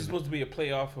minute. person. Is this supposed to be a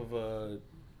play off of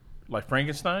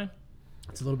Frankenstein?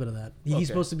 It's a little bit of that. He's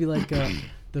supposed to be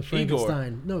the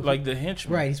Frankenstein. Igor. No, the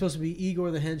henchman. Right. He's supposed to be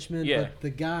Igor the henchman. Yeah. But the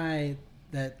guy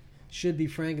that should be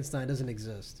Frankenstein doesn't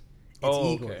exist.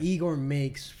 Oh, Igor. okay. Igor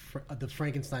makes the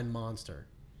Frankenstein monster.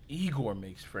 Igor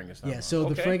makes Frankenstein. Yeah, so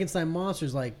the Okay. Frankenstein monster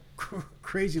is like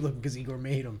crazy looking because Igor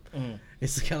made him.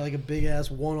 It's got like a big ass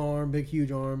one arm, big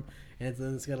huge arm, and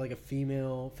then it's got like a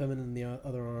feminine in the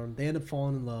other arm. They end up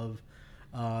falling in love.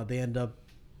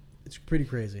 It's pretty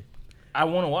crazy. I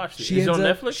want to watch it. Is it on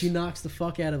Netflix? She knocks the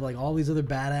fuck out of like all these other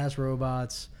badass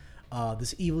robots.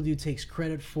 This evil dude takes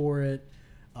credit for it,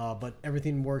 but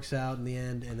everything works out in the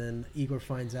end. And then Igor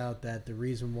finds out that the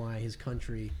reason why his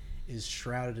country is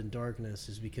shrouded in darkness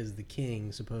is because the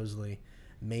king supposedly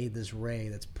made this ray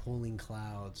that's pulling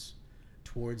clouds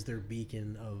towards their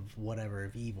beacon of whatever,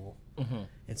 of evil.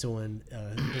 And so when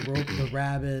the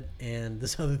rabbit and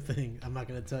this other thing, I'm not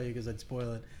going to tell you because I'd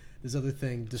spoil it. This other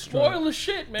thing destroys. Spoil the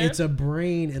shit, man. It's a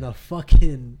brain in a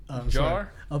fucking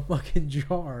jar? a fucking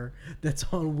jar that's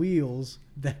on wheels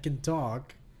that can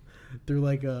talk through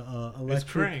like a It's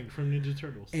electric. Krang from Ninja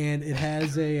Turtles. And it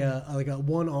has a like a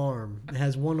one arm. It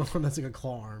has one arm that's like a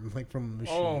claw arm, like from a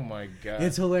machine. Oh my god.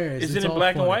 It's hilarious. Is It's it in all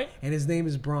black and funny. white? And his name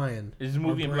is Brian. Is the or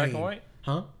movie in black and Brain. white?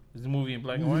 Huh? Is the movie in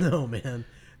black and white? No, man.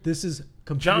 This is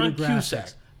computer John graphics. Cusack.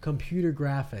 Computer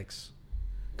graphics.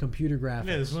 Computer graphics.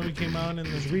 Yeah, this movie came out in the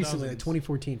Recently, 2000s. like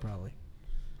 2014 probably.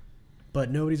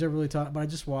 But nobody's ever really talked. But I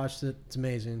just watched it. It's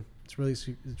amazing. It's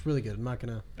really good. I'm not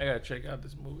gonna. I gotta check out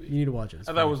this movie. You need to watch it. It's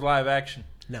I thought it funny. was live action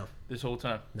No, this whole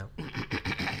time. no.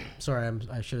 Sorry,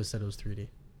 I should have said it was 3D.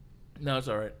 No, it's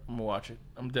all right. I'm gonna watch it.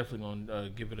 I'm definitely gonna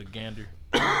give it a gander.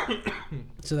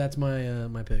 So that's my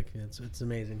my pick. It's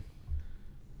amazing.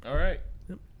 All right.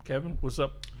 Yep. Kevin, what's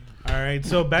up? All right,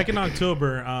 so back in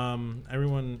October,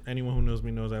 anyone who knows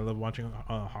me knows I love watching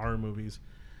horror movies.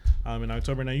 In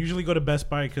October, and I usually go to Best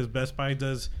Buy because Best Buy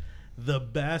does the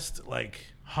best like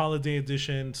holiday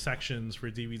edition sections for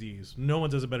DVDs. No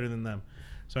one does it better than them.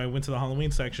 So I went to the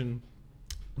Halloween section.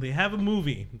 They had a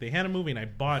movie, and I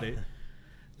bought it.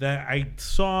 That I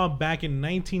saw back in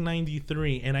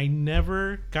 1993, and I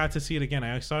never got to see it again.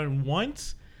 I saw it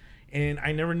once, and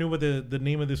I never knew what the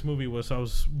name of this movie was, so I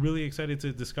was really excited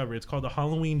to discover it. It's called The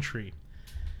Halloween Tree.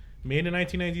 Made in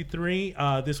 1993.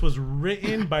 This was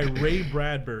written by Ray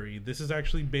Bradbury. This is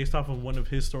actually based off of one of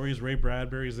his stories. Ray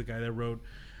Bradbury is the guy that wrote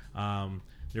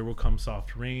There Will Come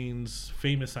Soft Rains,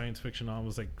 famous science fiction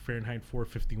novels like Fahrenheit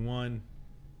 451.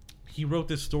 He wrote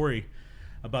this story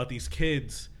about these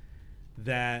kids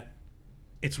that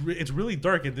it's really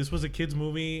dark, and this was a kids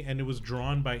movie, and it was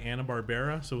drawn by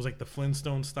Hanna-Barbera, so it was like the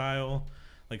Flintstone style,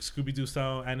 like Scooby-Doo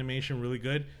style animation, really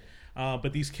good.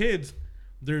 But these kids,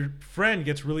 their friend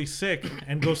gets really sick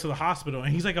and goes to the hospital,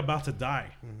 and he's like about to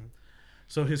die.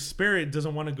 So his spirit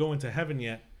doesn't want to go into heaven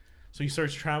yet, so he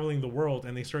starts traveling the world,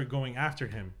 and they start going after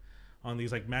him on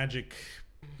these like magic,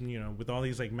 with all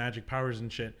these like magic powers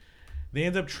and shit. They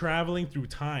end up traveling through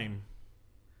time,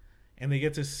 and they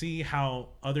get to see how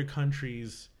other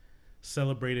countries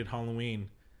celebrated Halloween.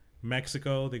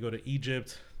 Mexico, they go to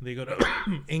Egypt, they go to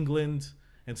England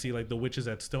and see like the witches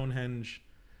at Stonehenge.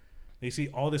 They see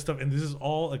all this stuff, and this is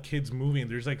all a kid's movie, and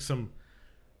there's like some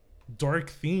dark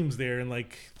themes there and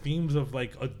like themes of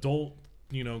like adult,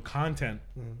 content.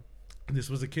 This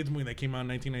was a kid's movie that came out in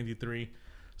 1993.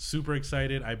 Super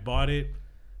excited. I bought it.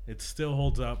 It still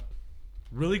holds up.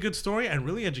 Really good story and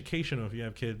really educational if you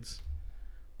have kids.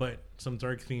 But some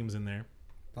dark themes in there.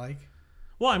 Like?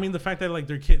 Well, I mean the fact that like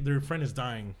their friend is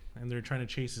dying and they're trying to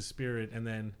chase his spirit, and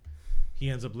then he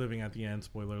ends up living at the end.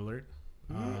 Spoiler alert.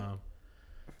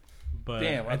 But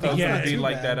Damn, I I thought think it was gonna not be too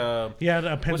like bad. that. he had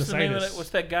What's appendicitis. the name of that? What's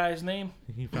that guy's name?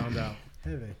 He found out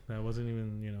Heavy. that wasn't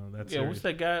even that's Yeah, what's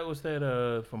that guy? What's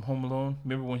that from Home Alone?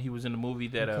 Remember when he was in the movie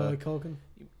that Macaulay Culkin?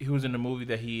 he was in the movie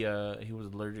that he was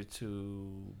allergic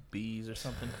to bees or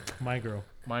something? My Girl.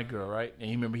 My Girl, right? And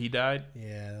you remember he died?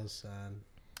 Yeah, that was sad.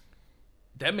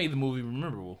 That made the movie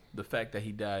memorable. The fact that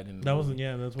he died in the That movie.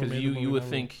 wasn't that's what Because made you the movie would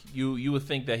memorable. think you would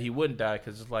think that he wouldn't die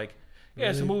because it's like, yeah,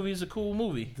 it's a Really? movie. It's a cool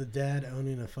movie. The dad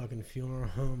owning a fucking funeral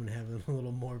home and having a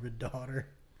little morbid daughter.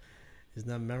 Isn't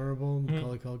that memorable?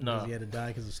 Macaulay Culkin, No. because he had to die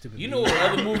because of stupid You know bees. what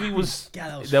other movie was God,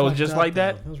 that was fucked just up, like though.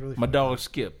 that? Was really My fucked dog up.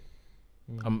 Skip.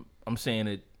 I'm saying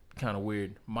it kind of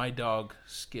weird. My dog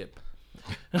Skip.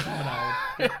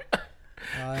 I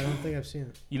don't think I've seen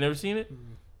it. You never seen it?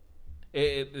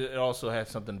 It also has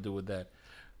something to do with that.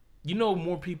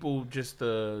 More people, just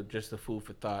the food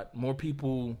for thought. More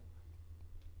people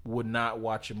would not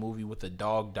watch a movie with a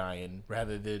dog dying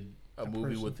rather than a movie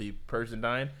person. with a person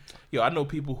dying. I know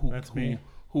people That's me.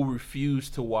 who refuse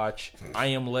to watch I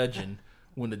Am Legend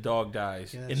when the dog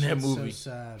dies Yeah, in that shit's movie. so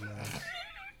sad, man.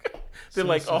 They're So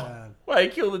like, oh, sad. why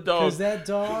kill the dog? Because that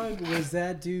dog was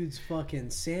that dude's fucking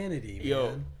sanity, man.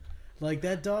 Yo. Like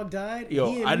that dog died.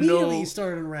 Yo, he I immediately know-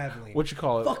 started unraveling. What you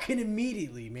call it? Fucking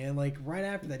immediately, man. Like right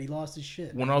after that, he lost his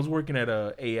shit. When I was working at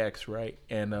AX, right,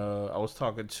 and I was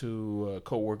talking to a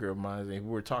coworker of mine, and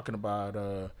we were talking about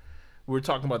the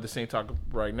same topic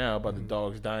right now about the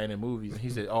dogs dying in movies, and he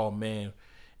said, "Oh man,"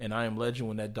 and I Am Legend,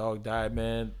 when that dog died,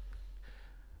 man,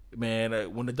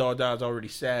 when the dog died, I was already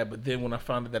sad, but then when I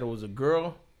found out that it was a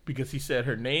girl, because he said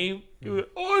her name, he was,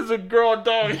 "Oh, it's a girl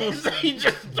dog." He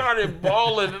just started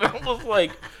bawling, and I was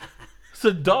like, "It's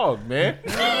a dog, man.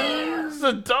 It's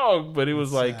a dog." But it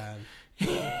was like. Sad.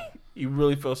 He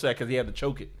really felt sad because he had to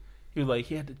choke it. He was like,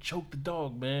 he had to choke the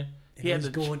dog, man. It was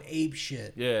going ape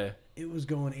shit. Yeah. It was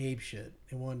going ape shit.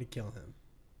 It wanted to kill him.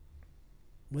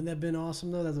 Wouldn't that have been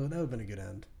awesome though? That would have been a good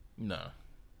end. No.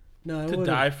 No, it To would've.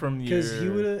 die from your... Because he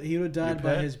would have died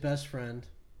by pet? his best friend.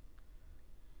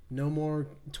 No more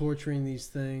torturing these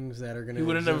things that are gonna. He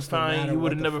would have never found. He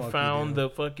would have never found the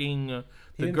fucking He the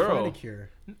didn't girl. find a cure.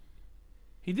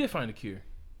 He did find a cure.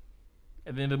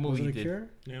 At the end of the Was movie, it a he did. cure?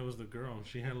 Yeah, it was the girl.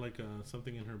 She had like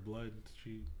something in her blood.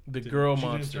 The girl she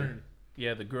didn't monster. turn.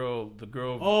 Yeah, the girl.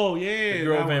 Oh yeah, the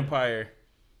girl that one. vampire.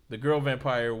 The girl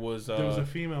vampire was. There was a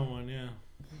female one. Yeah.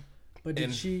 But did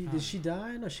And- she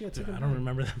die? No, she got Dude, taken. I don't back.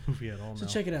 remember that movie at all. So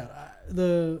now. check it out.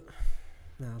 No,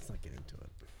 let's not get into it.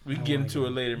 we can I get wanna into go. it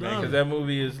later, man, No. because that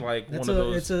movie is like It's one of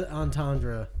those. It's an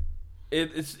entendre.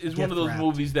 It's one gift of those wrapped.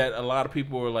 movies that a lot of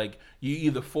people are like, you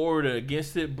either for it or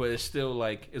against it, but it's still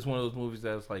like it's one of those movies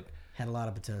that's like, Had a lot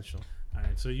of potential. All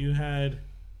right, so you had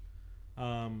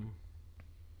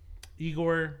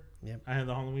Igor. Yep. I had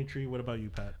the Halloween tree. What about you,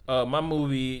 Pat? my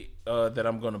movie that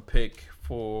I'm gonna pick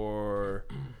for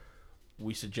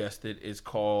we suggested is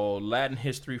called Latin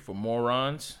History for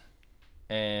Morons,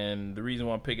 and the reason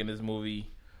why I'm picking this movie,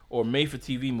 or made for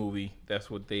TV movie, that's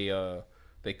what they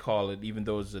call it, even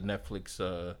though it's a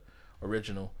Netflix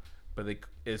original, but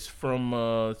it's from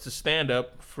it's a stand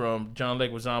up from John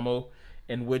Leguizamo,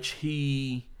 in which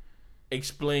he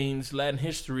explains Latin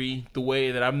history the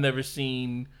way that I've never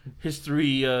seen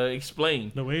history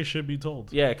explained. The way it should be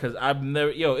told. Yeah, because I've never.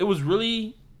 It was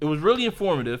really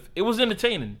informative. It was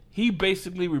entertaining. He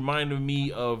basically reminded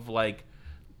me of like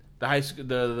the high school,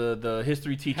 the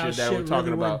history teacher How that shit we're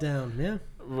talking really about. went down. Yeah.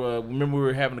 Remember we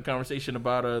were having a conversation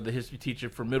about the history teacher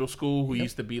from middle school who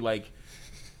used to be like.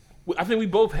 I think we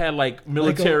both had like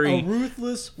military. Like a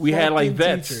ruthless. We had like fucking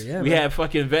vets. Teacher. Yeah, we man. had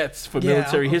fucking vets for Yeah,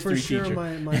 military history for sure, teacher.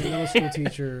 My middle school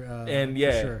teacher. And for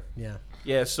yeah. sure. Yeah.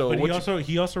 Yeah, so But what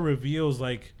he also reveals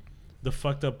like the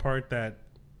fucked up part that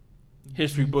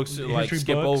history books like history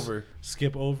skip books over.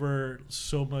 skip over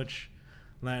so much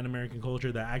Latin American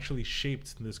culture that actually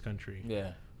shaped this country.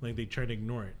 Yeah. Like they try to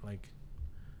ignore it. Like,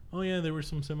 oh yeah, there were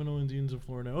some Seminole Indians in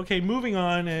Florida. Okay, moving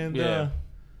on. And Yeah.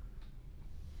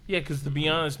 Yeah, because to be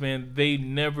honest, man, they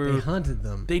never They hunted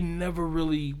them. they never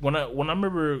really when I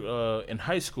remember in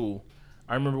high school,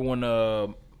 I remember when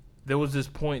there was this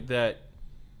point that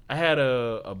I had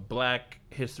a black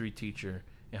history teacher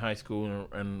in high school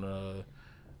in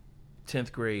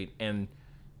 10th grade, and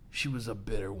she was a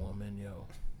bitter woman,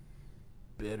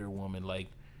 bitter woman. Like,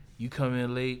 you come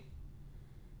in late,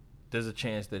 there's a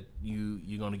chance that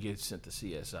you're gonna get sent to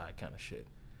CSI kind of shit,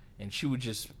 and she would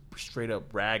just straight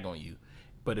up rag on you.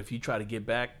 But if you try to get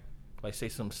back, like say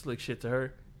some slick shit to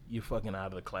her, you're fucking out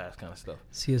of the class kind of stuff.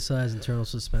 CSI's internal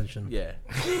suspension. Yeah.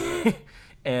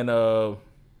 And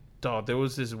dog, there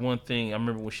was this one thing I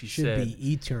remember when she Should said,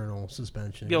 be eternal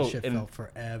suspension. Yo, Shit and- felt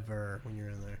forever when you're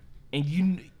in there.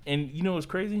 and you know what's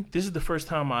crazy? This is the first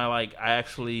time I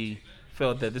actually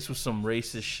felt that this was some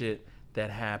racist shit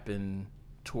that happened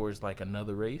towards like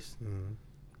another race,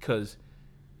 because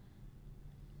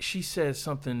she said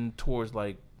something towards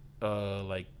like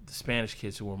the Spanish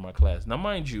kids who were in my class. Now,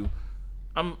 mind you,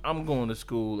 I'm going to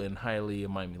school in Hialeah,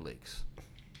 Miami Lakes,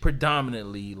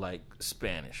 predominantly like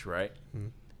Spanish, right?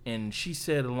 And she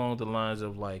said along the lines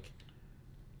of like,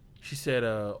 she said,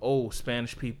 "Oh,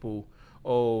 Spanish people,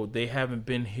 oh, they haven't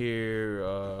been here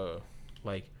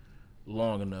like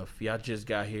long enough. Y'all just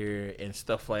got here and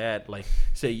stuff like that. Like,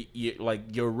 say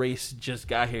like your race just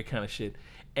got here, kind of shit."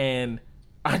 And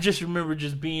I just remember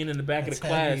just being in the back That's of the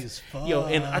heavy class,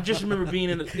 as and I just remember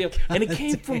being in the, and it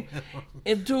came from, Damn.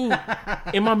 and dude,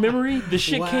 in my memory, the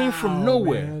shit came from Wow,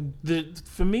 nowhere. man.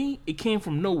 For me, it came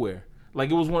from nowhere. Like,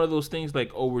 it was one of those things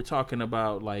like, oh, we're talking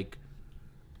about like,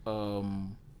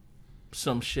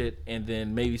 some shit, and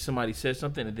then maybe somebody said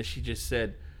something, and then she just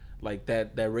said like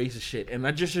that racist shit, and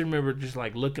I just remember just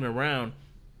like looking around,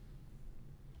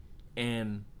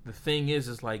 and the thing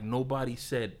is like nobody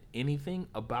said anything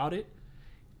about it.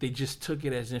 They just took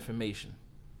it as information.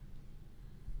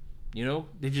 You know,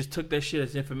 they just took that shit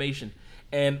as information,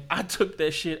 and I took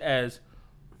that shit as,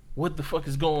 what the fuck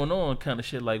is going on kind of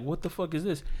shit. Like, what the fuck is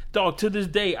this? Dog, to this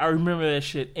day, I remember that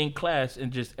shit in class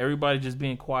and just everybody just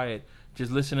being quiet,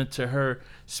 just listening to her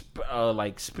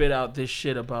spit out this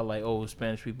shit about like, oh,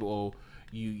 Spanish people, oh,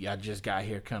 I just got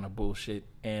here kind of bullshit.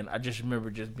 And I just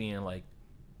remember just being like,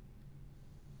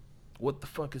 what the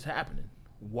fuck is happening?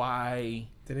 Why?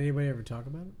 Did anybody ever talk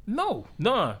about it? No,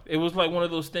 nah. It was like one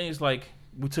of those things like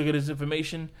we took it as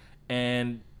information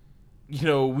and, you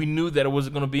know, we knew that it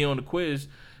wasn't going to be on the quiz.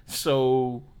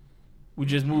 So we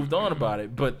just moved on about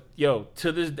it. But yo,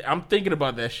 to this day, I'm thinking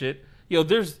about that shit. Yo,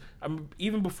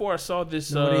 even before I saw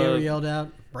this, Nobody ever yelled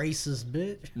out "racist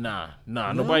bitch"? Nah,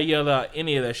 No? nobody yelled out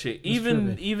any of that shit.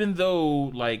 Even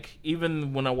though, like,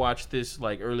 even when I watched this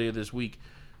like earlier this week,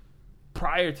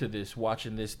 prior to this,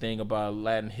 watching this thing about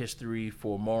Latin history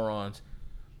for morons,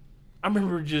 I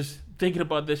remember just thinking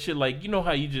about that shit. Like, you know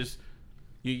how you just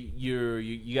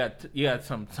you got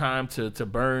some time to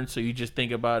burn, so you just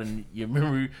think about it in your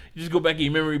memory. You just go back in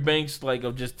your memory banks like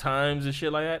of just times and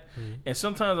shit like that. Mm-hmm. And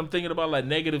sometimes I'm thinking about like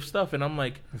negative stuff, and I'm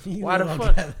like, why the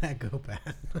fuck? Let that go back.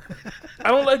 I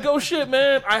don't let go shit,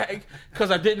 man.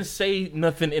 Because I didn't say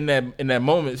nothing in that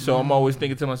moment, so I'm always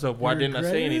thinking to myself, why didn't I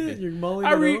say anything? You're mulling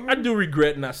it over? I do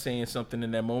regret not saying something in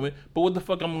that moment, but what the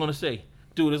fuck I'm gonna say,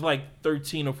 dude? It's like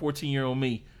 13 or 14-year-old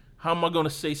me. How am I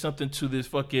gonna say something to this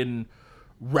fucking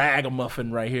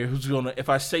ragamuffin right here who's gonna, if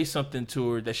I say something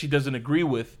to her that she doesn't agree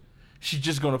with, she's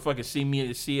just gonna fucking see me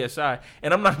at CSI?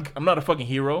 And I'm not a fucking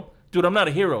hero, dude. I'm not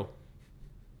a hero.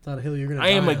 It's not a hill you're gonna. I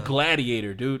am a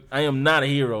gladiator, dude. I am not a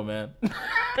hero, man.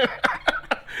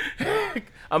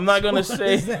 I'm not gonna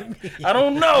say. I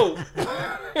don't know.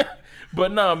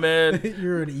 But nah, man.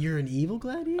 You're an evil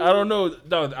gladiator. I don't know.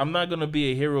 No, I'm not gonna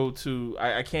be a hero to.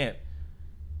 I can't.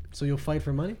 So you'll fight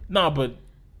for money? No, but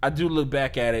I do look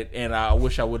back at it, and I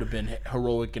wish I would have been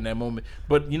heroic in that moment.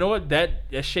 But you know what? That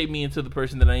shaped me into the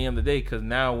person that I am today. Because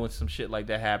now, when some shit like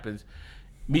that happens,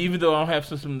 me, even though I don't have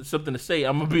something to say,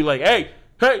 I'm gonna be like, hey.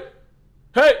 Hey!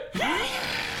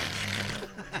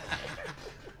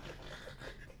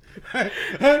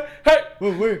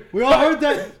 We all heard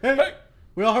that. Hey.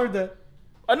 We all heard that.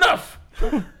 Enough!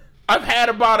 I've had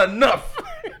about enough.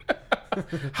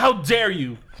 How dare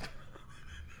you?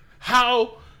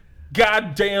 How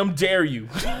goddamn dare you?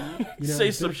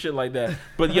 Say some shit like that.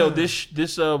 But yo, this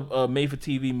made for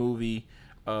TV movie,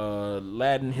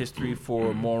 Latin History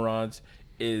for Morons,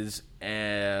 is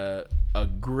a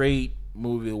great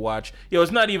movie to watch. Yo,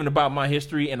 it's not even about my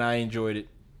history, and I enjoyed it.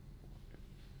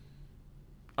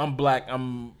 I'm black.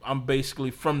 I'm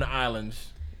basically from the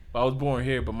islands. I was born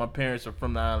here, but my parents are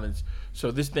from the islands, so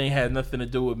this thing had nothing to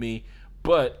do with me.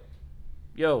 But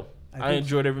yo, I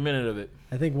enjoyed every minute of it.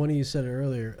 I think one of you said it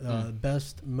earlier.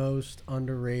 Best, most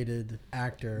underrated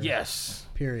actor. Yes.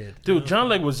 Period. Dude, John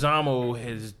Leguizamo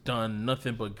has done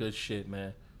nothing but good shit,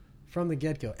 man. From the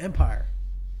get-go. Empire.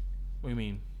 What do you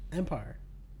mean? Empire.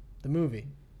 The movie.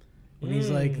 When he's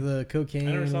like the cocaine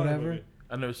or whatever.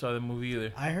 I never saw that movie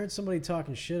either. I heard somebody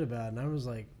talking shit about it, and I was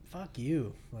like, fuck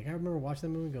you. Like, I remember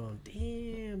watching that movie going,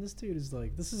 damn, this dude is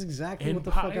like, this is exactly Empire? what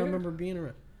the fuck I remember being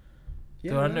around.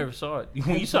 Yeah, Dude, I never saw it.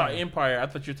 When you saw Empire, I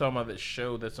thought you were talking about that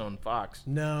show that's on Fox.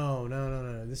 No.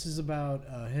 This is about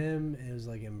him. It was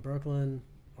like in Brooklyn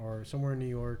or somewhere in New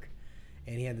York,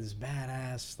 and he had this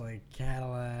badass like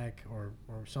Cadillac or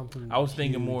something. I was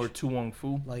thinking huge. more Tu Wong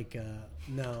Fu. Like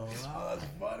no. Oh, that's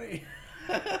funny.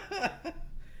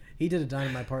 He did a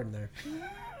dynamite part in there.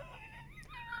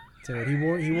 Dude, he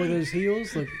wore those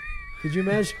heels. Like, could you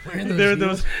imagine wearing those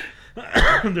heels?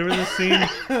 There was a scene.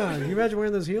 Can you imagine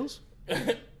wearing those heels?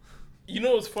 You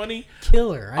know what's funny?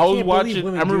 Killer. I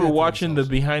remember watching the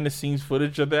behind the scenes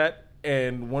footage of that,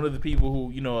 and one of the people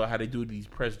who, you know how they do these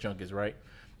press junkets, right?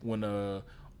 When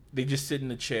they just sit in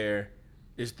the chair,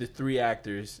 it's the three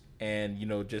actors, and you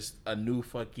know, just a new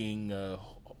fucking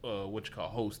what you call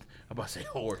host. I'm about to say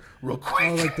whore real quick.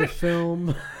 Oh, like the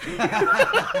film.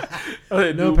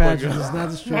 No, No, Patrick, it's not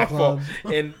the strip club.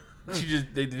 And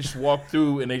they just walk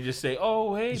through and they just say,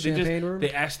 "Oh, hey,"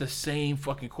 they ask the same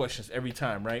fucking questions every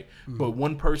time, right? Mm-hmm. But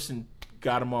one person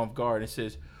got them off guard and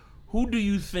says, "Who do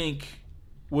you think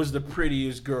was the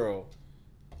prettiest girl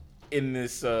in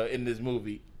this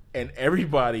movie?" And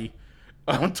everybody,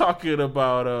 I'm talking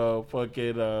about I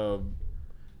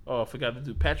forgot to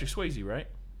do Patrick Swayze, right?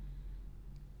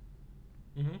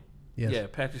 Mm-hmm. Yes. Yeah,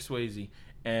 Patrick Swayze.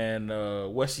 And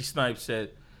Wesley Snipes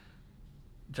said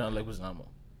John Leguizamo.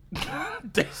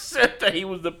 They said that he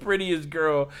was the prettiest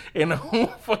girl in the whole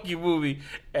fucking movie,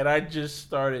 and I just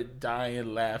started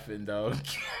dying laughing, dog.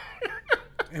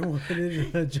 And what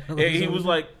did John And he was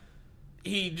like,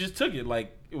 he just took it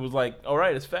like it was like, all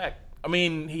right, it's fact. I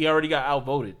mean, he already got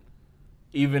outvoted.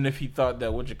 Even if he thought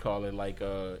that like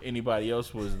anybody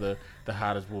else was the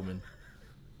hottest woman.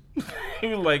 He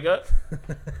was like,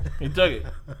 he took it.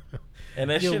 And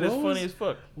that shit is funny as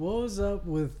fuck. What was up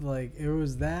with, like, it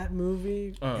was that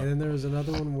movie, and then there was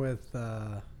another one with...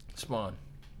 Spawn.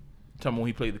 Tell me when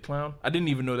he played the clown. I didn't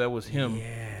even know that was him.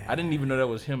 Yeah. I didn't even know that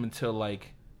was him until,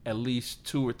 like, at least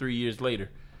 2 or 3 years later.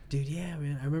 Dude, yeah,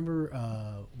 man. I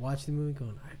remember watching the movie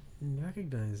going, I didn't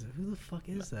recognize it. Who the fuck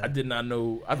is that? I did not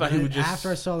know. I thought he was just...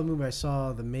 After I saw the movie, I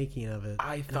saw the making of it.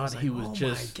 I thought he was oh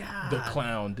just my God. the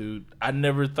clown, dude. I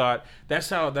never thought... That's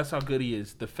how good he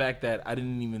is. The fact that I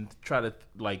didn't even try to,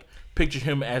 like, picture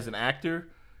him as an actor.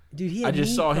 Dude, he had I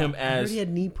just saw him I heard as he had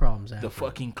knee problems after. the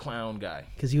fucking clown guy.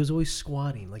 Because he was always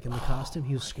squatting. Like, in the costume,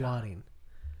 he was squatting.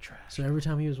 Trash. So every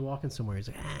time he was walking somewhere, he's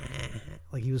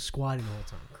like he was squatting the whole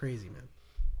time. Crazy, man.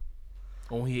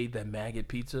 Oh, he ate that maggot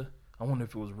pizza. I wonder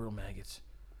if it was real maggots.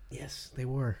 Yes, they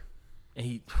were. And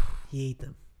he ate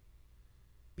them.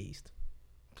 Beast.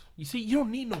 You see, you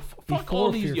don't need no fuck Before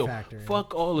all these Fear Factor,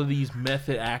 fuck all of these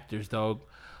method actors, dog.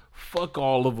 Fuck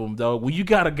all of them, dog. When you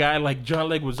got a guy like John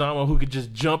Leguizamo who could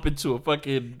just jump into a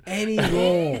fucking any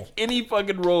role, any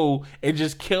fucking role, and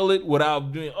just kill it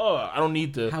without doing. Oh, I don't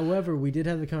need to. However, we did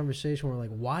have the conversation where, like,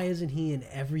 why isn't he in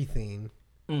everything,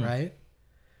 right?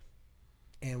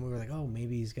 And we were like, oh,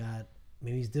 maybe he's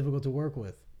difficult to work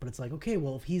with. But it's like, okay,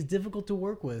 well, if he's difficult to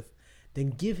work with, then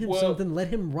give him something. Let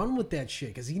him run with that shit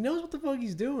because he knows what the fuck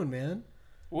he's doing, man.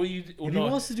 If he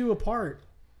wants to do a part,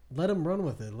 let him run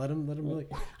with it. Let him really.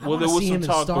 Well, there was some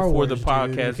talk before the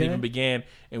podcast okay? even began,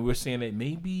 and we were saying that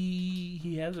maybe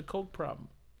he has a coke problem,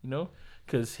 you know,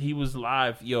 because he was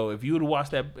live. Yo, if you would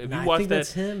watch that,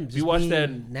 that's him. If you watch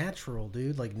that, natural,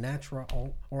 dude, like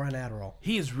natural or an Adderall.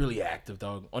 He is really active,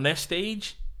 dog. On that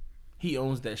stage, he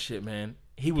owns that shit, man.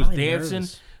 He was dancing,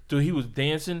 nervous. Dude. He was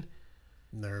dancing.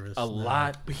 Nervous a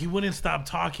lot, but he wouldn't stop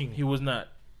talking. He was not.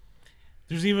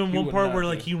 There's even one part where,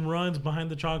 like, he runs behind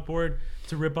the chalkboard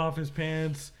to rip off his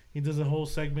pants. He does a whole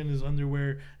segment in his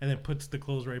underwear and then puts the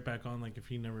clothes right back on, like if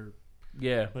he never.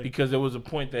 Yeah, like, because there was a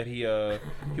point that he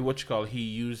he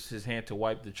used his hand to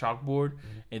wipe the chalkboard,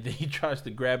 and then he tries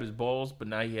to grab his balls, but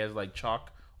now he has like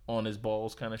chalk on his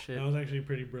balls, kind of shit. That was actually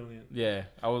pretty brilliant. Yeah,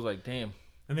 I was like, damn.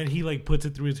 And then he like puts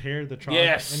it through his hair, the chalk,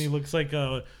 yes, and he looks like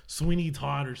a Sweeney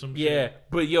Todd or some shit. Yeah,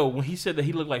 but yo, when he said that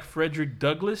he looked like Frederick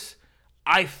Douglass,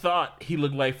 I thought he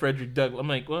looked like Frederick Douglass. I'm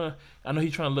like, well, I know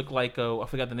he's trying to look like I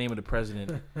forgot the name of the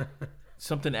president,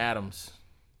 something Adams.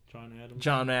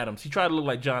 John Adams. He tried to look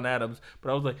like John Adams, but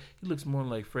I was like, he looks more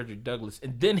like Frederick Douglass.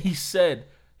 And then he said,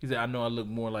 I know I look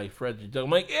more like Frederick Douglass.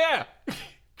 I'm like, yeah.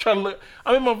 Trying to look.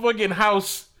 I'm in my fucking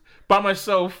house by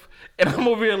myself, and I'm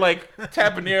over here like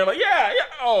tapping the air, like, yeah.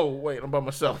 Oh wait, I'm by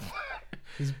myself.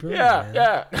 He's brilliant.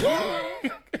 Yeah.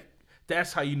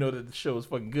 That's how you know that the show is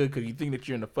fucking good, because you think that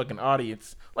you're in the fucking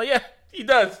audience. Like, yeah, he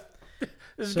does.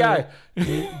 This guy.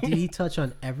 Did he touch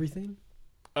on everything?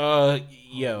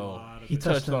 He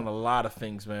touched on a lot of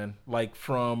things, man. Like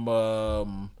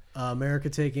from America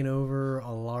taking over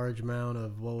a large amount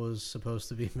of what was supposed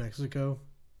to be Mexico,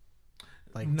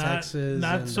 like Texas.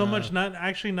 Not so much.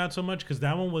 Not so much, because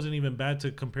that one wasn't even bad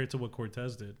compared to what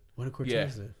Cortez did. What did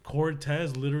Cortez do?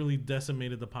 Cortez literally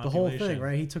decimated the population. The whole thing,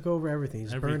 right? He took over everything. He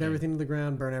just burned everything to the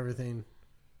ground, burned everything.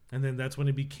 And then that's when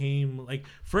it became like,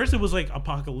 first it was like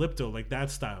apocalypto, like that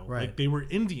style. Right. Like they were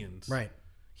Indians. Right.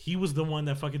 He was the one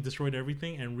that fucking destroyed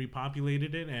everything and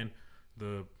repopulated it, and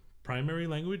the primary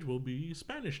language will be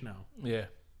Spanish now. Yeah.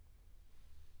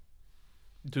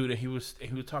 Dude, he was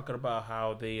talking about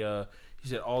how they he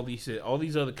said all these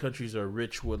other countries are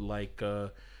rich with like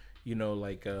they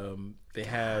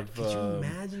have. Could you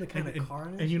imagine the kind of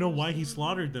carnage? And you know why he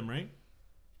slaughtered them, right?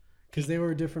 Because they were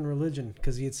a different religion.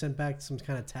 Because he had sent back some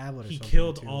kind of tablet or something. He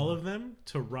killed all of them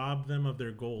to rob them of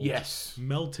their gold. Yes.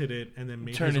 Melted it and then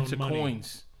made turned his into own money.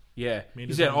 Coins. Yeah.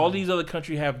 He said all these other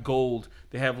countries have gold.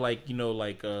 They have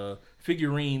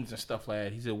figurines and stuff like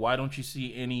that. He said, why don't you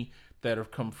see any that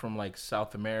have come from like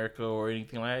South America or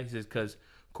anything like that? He says, because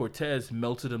Cortez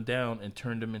melted them down and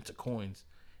turned them into coins.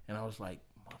 And I was like,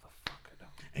 motherfucker. Dog.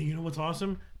 And you know what's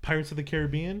awesome? Pirates of the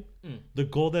Caribbean, the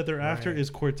gold that they're after is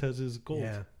Cortez's gold.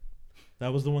 Yeah.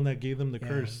 That was the one that gave them the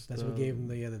curse. That's what gave them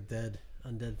the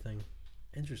undead thing.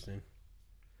 Interesting.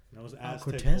 That was Aztec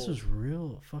Cortez gold. Was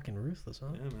real fucking ruthless, huh?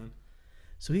 Yeah, man.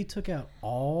 So he took out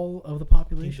all of the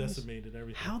population. He decimated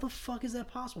everything. How the fuck is that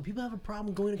possible? People have a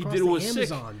problem going across the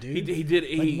Amazon, sick. dude. He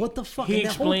did. What the fuck? He and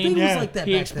explained. That whole thing was like that.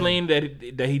 He explained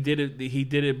that he did it. He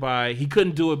did it by. He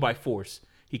couldn't do it by force.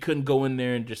 He couldn't go in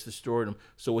there and just destroy them.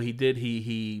 So what he did,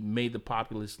 he made the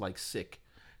populace like sick,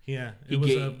 Yeah, He it was.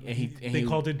 gave- and They he-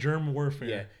 called it germ warfare.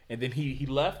 Yeah, and then he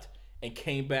left and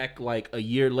came back like a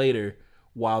year later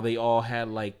while they all had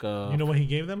like You know what he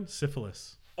gave them?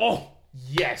 Syphilis. oh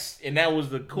yes, and that was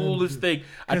the coolest thing.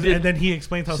 And then he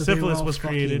explains how So they were syphilis all was fucking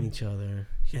created. each other,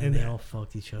 and And- they all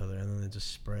fucked each other, and then it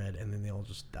just spread, and then they all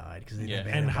just died because they Yeah.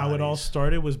 didn't have And how it all antibodies.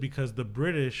 started was because the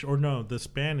British, or no, the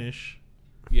Spanish,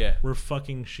 Yeah, were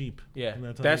fucking sheep. yeah.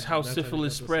 And That's how they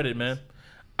syphilis got the spread it, man.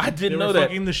 I They didn't were know that.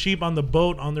 fucking the sheep on the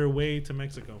boat on their way to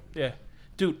Mexico. Yeah,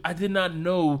 dude, I did not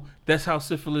know that's how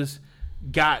syphilis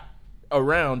got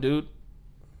around, dude.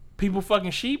 People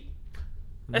fucking sheep.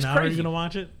 That's Now are crazy, you gonna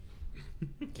watch it?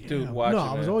 dude. Watch no, it,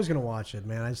 I was man. always gonna watch it,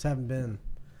 man. I just haven't been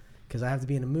because I have to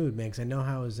be in the mood, man. Because I know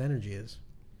how his energy is.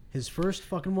 His first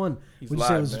fucking one, He's would you say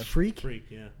it live, was man. Freak? Freak,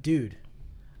 yeah. Dude,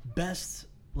 best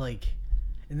like,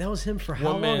 and that was him for how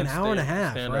One long? man An hour and a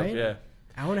half, stand-up, right? Yeah,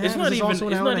 Hour and a half. it's not Is this even. also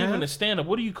an It's hour not and a even half? a stand up.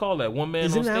 What do you call that? One man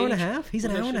Is on it an stage. hour and a half? He's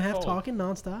an What's that hour and a shit half called? talking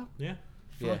nonstop. Yeah.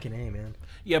 Yeah. Fucking A, man.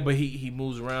 Yeah, but he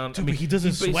moves around. Dude, but he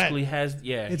doesn't he basically sweat. has.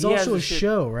 Yeah, It's he has also a the shit-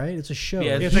 show, right? It's a show.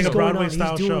 Yeah, it's he's like a going Broadway on, style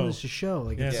he's doing show. this a show.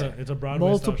 Like Yeah, it's it's a Broadway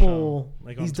multiple. style show.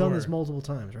 Like on He's done tour. this multiple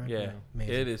times, right? Yeah,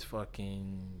 Amazing. it is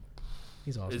fucking.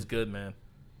 He's awesome. It's good, man.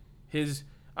 His,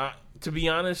 to be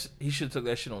honest, he should have took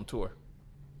that shit on tour.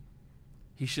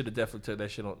 He should have definitely took that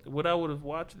shit on. Would I would have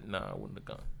watched it? Nah, I wouldn't have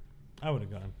gone. I would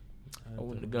have gone. I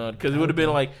wouldn't have gone because it would have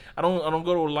been like I don't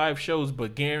go to live shows,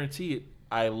 but guarantee it,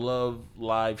 I love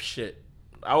live shit.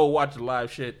 I will watch the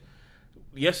live shit.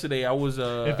 Yesterday I was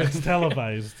If it's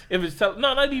televised. if it's no,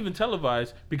 not even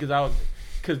televised because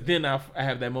then I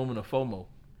have that moment of FOMO.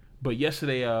 But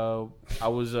yesterday I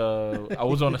was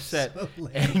on a set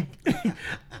and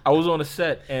I was on a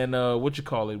set and what you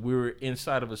call it? We were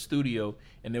inside of a studio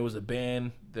and there was a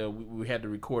band that we had to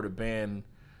record a band,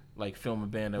 like film a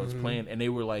band that was playing, and they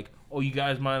were like, "Oh, you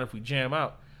guys mind if we jam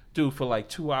out?" Dude, for like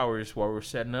 2 hours while we were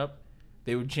setting up,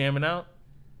 they were jamming out.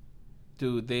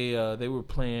 Dude, they were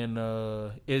playing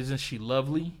Isn't She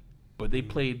Lovely? But they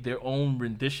played their own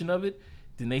rendition of it.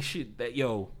 Then that shit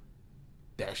was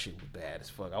bad as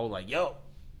fuck. I was like, yo,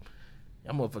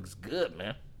 that motherfucker's good,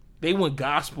 man. They went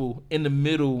gospel in the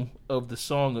middle of the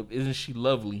song of Isn't She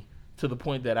Lovely to the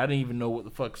point that I didn't even know what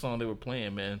the fuck song they were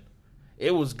playing, man.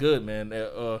 It was good, man.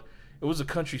 It was a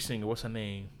country singer. What's her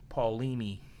name?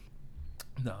 Paulini.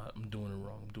 Nah, I'm doing it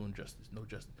wrong. I'm doing justice. No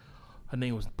justice. Her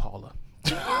name was Paula.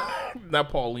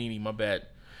 Not Paulini, my bad.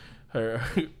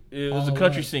 It was a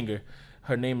country singer.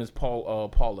 Her name is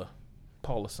Paula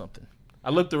something. I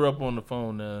looked her up on the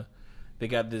phone. They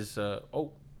got this. I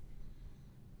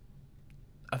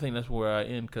think that's where I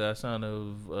end because I signed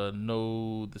a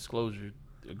no disclosure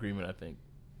agreement. I think.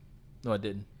 No, I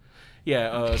didn't.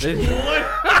 Yeah. What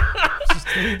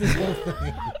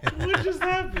just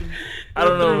happened? I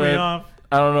don't know, Threw me man. off.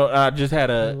 I don't know. I just had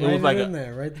a. It Write was like in a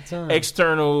there, right the time.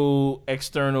 external.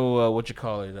 What you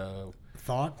call it?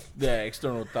 Thought. Yeah,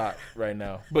 external thought right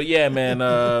now. But yeah, man.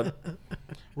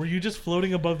 Were you just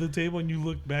floating above the table and you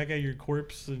looked back at your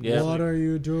corpse? And Yeah. What are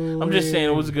you doing? I'm just saying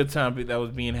it was a good time that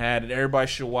was being had, and everybody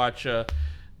should watch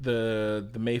the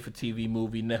made for TV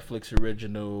movie Netflix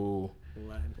original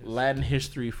Latin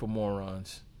History for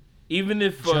Morons. Even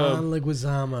if John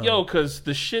Leguizamo. yo, because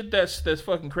the shit that's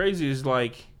fucking crazy is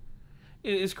like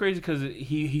it's crazy because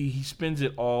he spins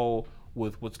it all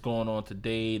with what's going on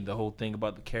today, the whole thing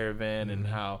about the caravan and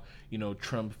how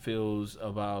Trump feels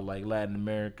about like Latin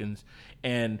Americans,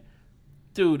 and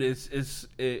dude,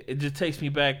 it just takes me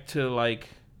back to like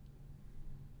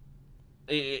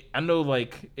I know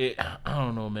like I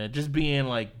don't know, man, just being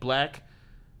like black,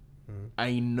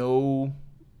 I know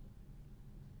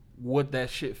what that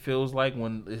shit feels like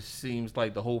when it seems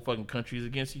like the whole fucking country is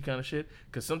against you kind of shit.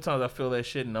 Because sometimes I feel that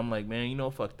shit and I'm like,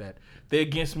 man, fuck that. They're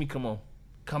against me, come on.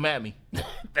 Come at me.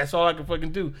 That's all I can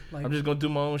fucking do. Like- I'm just going to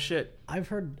do my own shit. I've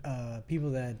heard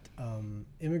people that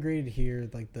immigrated here,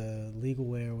 like the legal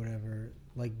way or whatever,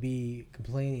 like be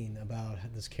complaining about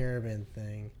this caravan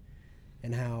thing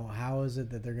and how is it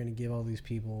that they're going to give all these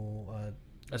people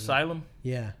Asylum?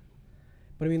 yeah.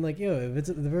 But I mean, like, if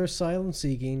they're asylum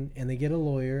seeking and they get a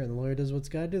lawyer and the lawyer does what's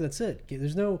got to do, that's it.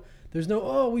 There's no,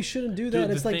 oh, we shouldn't do that. Dude,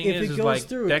 It's the like thing if is it goes like,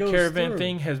 through, that it goes caravan through.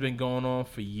 thing has been going on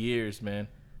for years, man.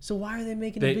 So why are they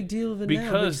making a big deal of it now?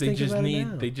 Because they think just about it need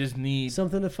now. they just need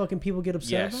something that fucking people get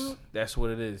upset yes, about. that's what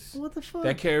it is. What the fuck?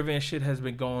 That caravan shit has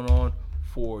been going on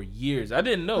for years. I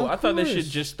didn't know. Of I thought that shit course.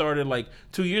 just started like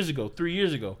 2 years ago, 3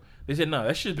 years ago. They said no,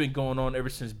 that shit's been going on ever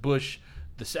since Bush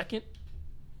the second.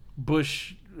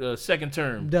 Bush second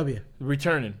term. W.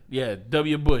 Returning. Yeah,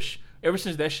 W. Bush. Ever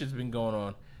since that shit's been going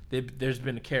on, there's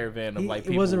been a caravan of like It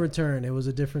people. wasn't return. It was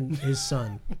his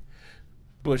son.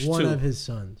 Bush One 2. of his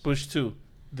sons. Bush 2.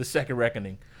 The second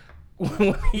reckoning.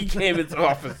 when he came into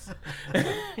office.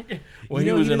 When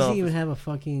he was he in doesn't office. even have a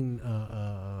fucking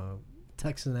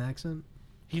Texan accent.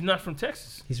 He's not from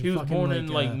Texas. He's he was fucking born in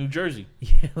like, like New Jersey.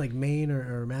 Yeah, like Maine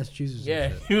or Massachusetts. Yeah,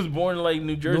 and shit. he was born in like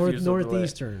New Jersey or something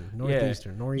Northeastern. like that.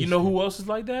 Northeastern. You know who else is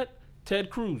like that? Ted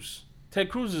Cruz. Ted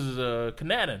Cruz is a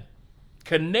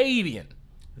Canadian.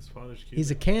 His father's Cuban.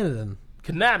 He's a Canadian.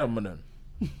 Canadian.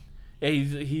 Yeah,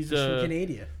 he's from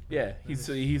Canada. Yeah, he's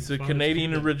a father's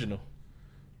Canadian Cuban. original.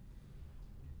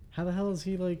 How the hell is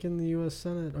he like in the U.S.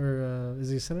 Senate or is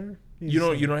he a senator? He's You a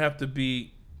don't senator. have to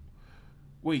be.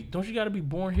 Wait, don't you got to be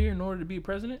born here in order to be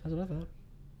president? That's what I thought.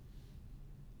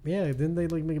 Yeah, didn't they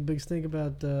like make a big stink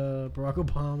about Barack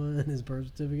Obama and his birth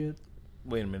certificate?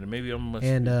 Wait a minute, maybe I'm.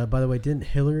 And by the way, didn't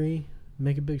Hillary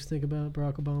make a big stink about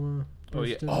Barack Obama? Oh birth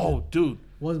yeah. certificate? Oh, dude.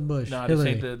 Wasn't Bush? Nah,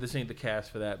 Hillary. this ain't the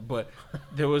cast for that. But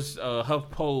there was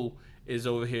HuffPo is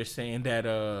over here saying that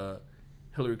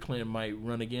Hillary Clinton might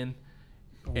run again,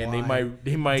 and Why?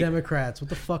 they might. Democrats, what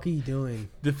the fuck are you doing?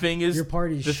 The thing is, Your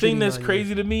party's the thing shitting that's on you.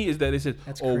 crazy to me is that they said,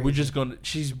 That's "Oh, we're crazy. just gonna."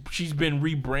 She's been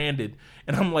rebranded,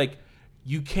 and I'm like,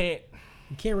 you can't.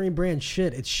 You can't rebrand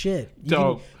shit. It's shit.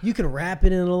 Dog. You can wrap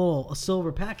it in a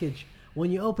silver package. When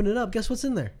you open it up, guess what's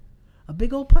in there? A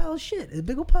big old pile of shit. A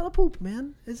big old pile of poop,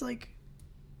 man. It's like,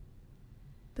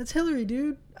 that's Hillary,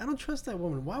 dude. I don't trust that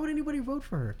woman. Why would anybody vote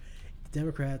for her?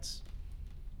 Democrats,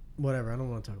 whatever. I don't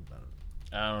want to talk about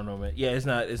it. I don't know, man. Yeah, it's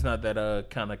not that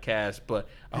kind of cast, but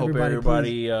I hope Everybody, everybody.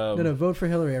 please. No, vote for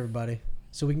Hillary, everybody.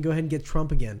 So we can go ahead and get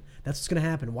Trump again. That's what's going to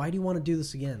happen. Why do you want to do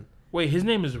this again? Wait, his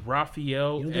name is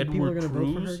Raphael You don't think people are Edward going to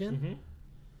vote for her Cruz. again?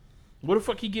 Mm-hmm. Where the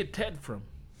fuck he get Ted from?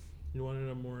 You wanted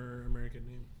a more American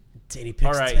name. Did he pick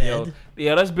All right, Ted? yo.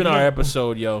 Yeah, that's been our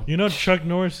episode, yo. You know Chuck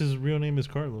Norris's real name is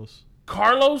Carlos.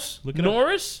 Carlos Look it up.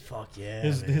 Norris. Fuck yeah.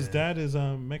 His man. dad is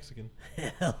Mexican.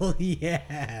 Hell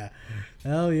yeah.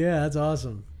 Hell yeah. That's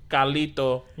awesome.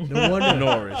 Carlito No wonder.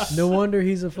 Norris. No wonder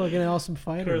he's a fucking awesome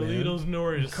fighter. Carlitos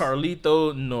Norris.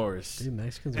 Carlito Norris. Dude,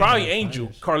 Mexicans are Probably awesome Angel.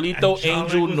 fighters. Carlito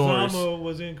Angel Norris. Leguizamo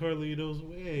was in Carlitos'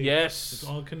 way. Yes. It's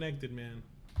all connected, man.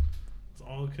 It's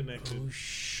all connected. Oh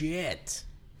shit.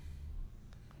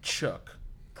 Chuck.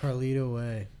 Carlito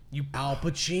Way. You Al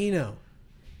Pacino.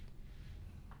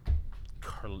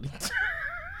 Carlito.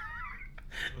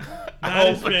 Not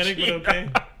Hispanic, but okay.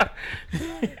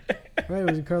 Right, it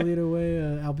was in Carlito Way.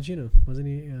 Al Pacino, wasn't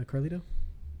he? Carlito.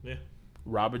 Yeah.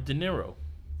 Robert De Niro.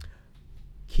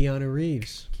 Keanu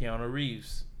Reeves. Keanu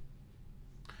Reeves.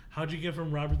 How'd you get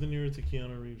from Robert De Niro to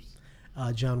Keanu Reeves?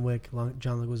 John Wick.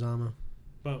 John Leguizamo.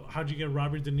 But how'd you get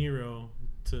Robert De Niro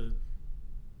to?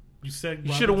 You said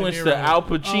You Robert should have De went Niro. to Al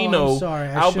Pacino. Oh, I'm sorry.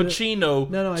 I Al should've- Pacino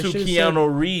No, I to should've Keanu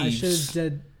said, Reeves. I should have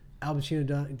said Al Pacino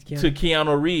to Keanu. To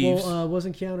Keanu Reeves. Well,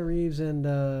 wasn't Keanu Reeves and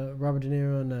Robert De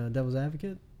Niro on Devil's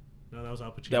Advocate? No, that was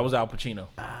Al Pacino. That was Al Pacino.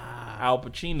 Al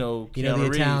Pacino, You know, Keanu the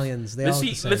Reeves. Italians, they let's all see.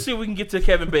 look the same. Let's see if we can get to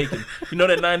Kevin Bacon. You know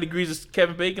that 9 degrees is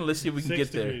Kevin Bacon. Let's see if we can 6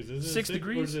 get there. degrees. Is it 6 Or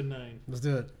degrees? is it 9? Let's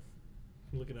do it.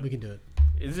 Look it up. We can do it.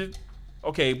 Is it?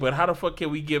 Okay, but how the fuck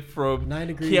can we get from 9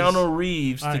 degrees. Keanu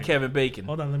Reeves All to right. Kevin Bacon?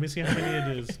 Hold on, let me see how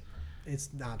many it is. It's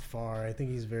not far. I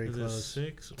think he's very Is it close.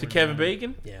 6 To or Kevin 9?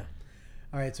 Bacon? Yeah.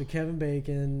 All right. So Kevin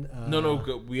Bacon. No,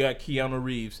 we got Keanu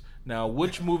Reeves. Now,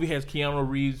 which movie has Keanu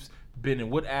Reeves been in?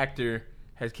 What actor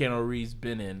has Keanu Reeves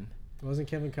been in? Wasn't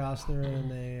Kevin Costner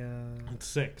in a? It's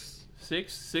 6.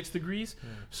 6 degrees?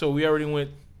 So we already went.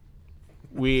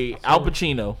 Al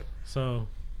Pacino. So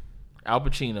Al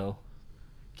Pacino.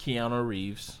 Keanu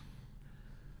Reeves.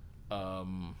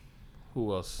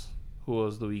 Who else? Who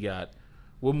else do we got?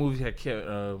 What movies had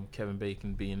Kevin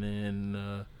Bacon been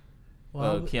in?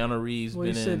 Keanu Reeves Well,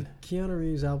 you been said in. Keanu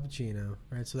Reeves, Al Pacino,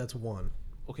 right? So that's one.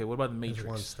 Okay, what about the That's one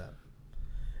Matrix? step.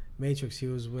 Matrix. He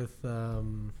was with.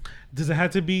 does it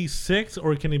have to be 6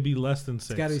 or can it be less than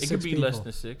 6? gotta be It could 6 be people. less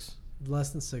than 6. Less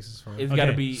than 6 is fine. It's got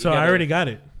to be. So I already got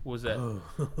it. What was that? Oh.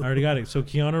 I already got it. So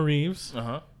Keanu Reeves Uh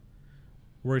huh.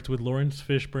 worked with Lawrence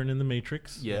Fishburne in The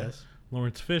Matrix. Yes.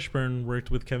 Lawrence Fishburne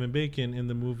worked with Kevin Bacon in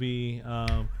the movie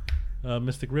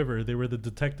Mystic River. They were the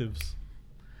detectives.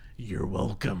 You're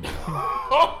welcome.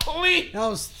 Holy! That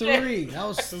was 3. That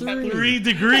was 3. 3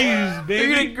 degrees,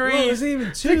 baby. 3 degrees. Well, it wasn't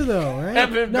even 2 though, right?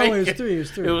 Kevin No, it was Bacon. 3. It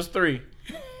was 3. It was 3.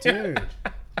 Dude.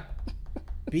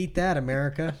 Beat that,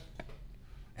 America.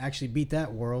 Actually, beat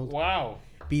that world. Wow.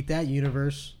 Beat that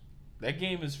universe. That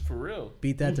game is for real.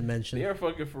 Beat that dimension. They are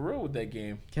fucking for real with that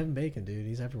game. Kevin Bacon, dude.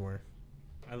 He's everywhere.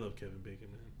 I love Kevin Bacon,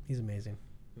 man. He's amazing.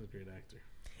 He's a great actor.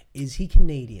 Is he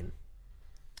Canadian?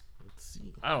 Let's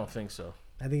see. I don't think so.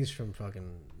 I think he's from fucking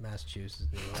Massachusetts,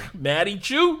 New York. Matty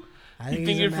Chew? I You think think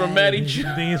he's you're a from Matty. Matty Chew?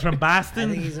 You think he's from I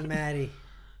Boston? think he's a Matty.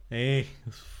 Hey,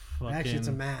 fucking. Actually, it's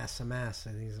a Mass.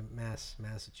 I think it's a Mass,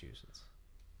 Massachusetts.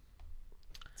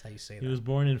 That's how you say that. He was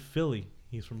born in Philly.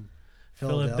 He's from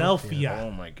Philadelphia. Philadelphia.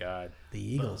 Oh my god. The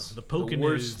Eagles. The The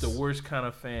Poconos. worst kind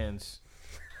of fans.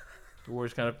 The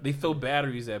worst kind of. They throw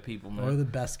batteries at people, Or man. the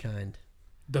best kind.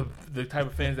 The type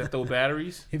of fans that throw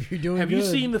batteries. If you're doing Have good. you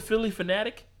seen the Philly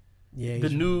Fanatic? Yeah, The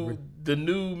he's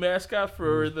new mascot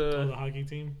for Oh, the the. hockey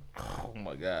team. Oh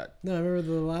my god. No, I remember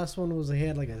the last one was they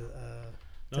had like a.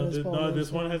 No, tennis ball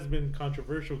this or one something. has been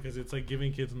controversial because it's like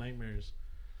giving kids nightmares.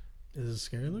 Is it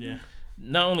scary looking? Yeah.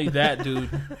 Not only that, dude,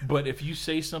 but if you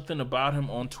say something about him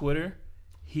on Twitter,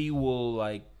 he will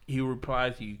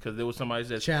reply to you because there was somebody that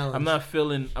said, Challenge. I'm not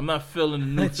feeling the new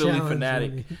Philly Challenge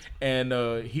Fanatic, me. and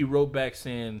he wrote back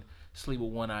saying, "Sleep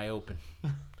with one eye open."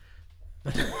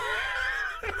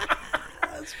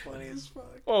 That's funny as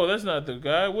fuck. Oh, that's not the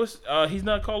guy. What's he's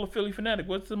not called a Philly Fanatic.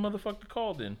 What's the motherfucker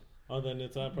called then? Oh, then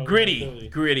it's not probably Gritty.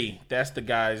 not Philly. That's the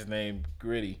guy's name.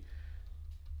 Gritty.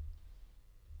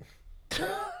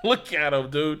 Look at him,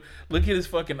 dude. Look at his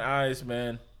fucking eyes,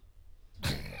 man.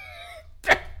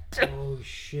 Oh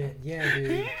shit! Yeah,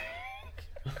 dude.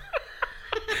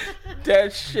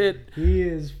 That shit. He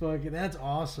is fucking. That's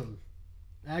awesome.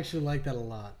 I actually like that a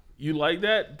lot. You like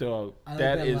that, dog? I like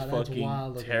That that a is lot. That's fucking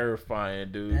wild looking.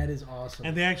 terrifying, dude. That is awesome.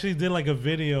 And they actually did like a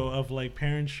video of like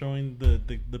parents showing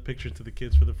the picture to the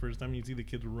kids for the first time. You see the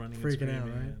kids running, and Freaking out,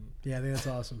 screaming, right? and- Yeah, I think that's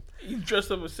awesome. He's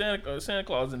dressed up as Santa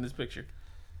Claus in this picture.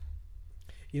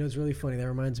 You know, it's really funny. That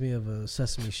reminds me of a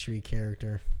Sesame Street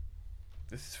character.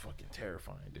 This is fucking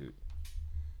terrifying, dude.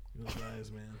 Those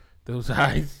eyes, man. Those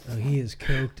eyes Oh, he is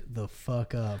coked the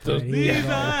fuck up. Those- Right? He is These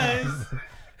all- eyes.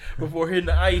 before hitting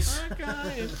the ice.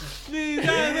 These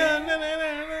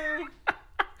eyes.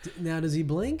 Now, does he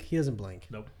blink? He doesn't blink.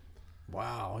 Nope.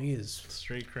 Wow, he is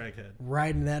Straight crackhead.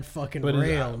 riding that fucking But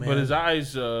rail, man. his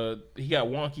eyes, he got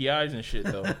wonky eyes and shit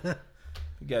though.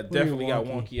 He got do you definitely got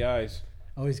wonky? wonky eyes.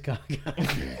 Oh, he's got. He's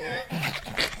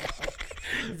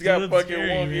got That's fucking scary,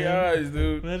 wonky man. eyes,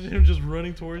 dude. Imagine him just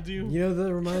running towards you. You know what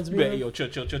that reminds me Bet, of? yo, chill.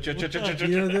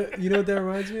 You know what that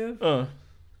reminds me of?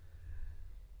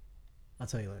 I'll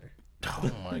tell you later.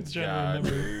 Oh my He's trying to god,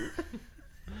 remember. dude.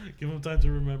 Give him time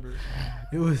to remember.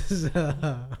 It was.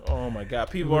 Oh my god,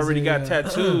 people was already a, got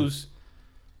tattoos.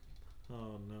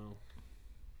 Oh no.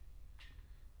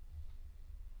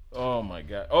 Oh my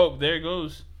god. Oh, there it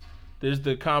goes. There's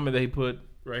the comment that he put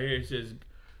right here. It says,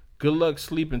 "Good luck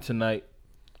sleeping tonight,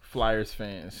 Flyers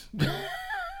fans."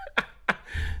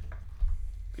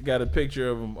 They got a picture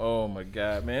of him. Oh my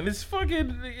god, man. It's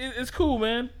fucking it's cool,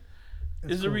 man.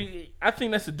 It's cool. I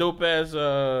think that's a dope ass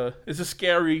it's a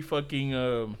scary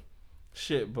fucking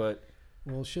shit, but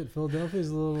Well, shit. Philadelphia's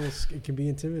a little. It can be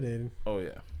intimidating. oh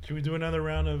yeah. Should we do another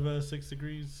round of 6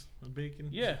 degrees of bacon?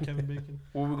 Yeah. Kevin Bacon.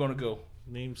 Where we gonna go?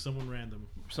 Name someone random.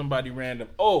 Somebody random.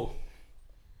 Oh,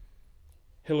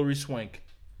 Hillary Swank.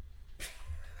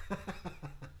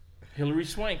 Hillary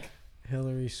Swank.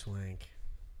 Hillary Swank.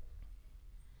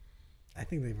 I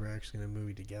think they were actually in a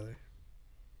movie together.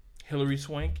 Hillary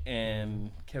Swank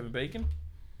and Kevin Bacon.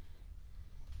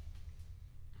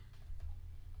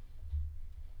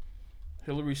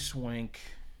 Hillary Swank.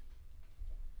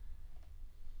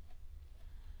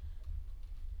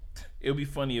 It would be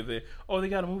funny if they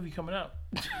got a movie coming out.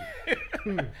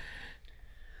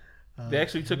 They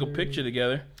actually took a picture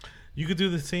together. You could do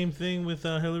the same thing with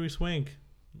Hillary Swank.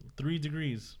 3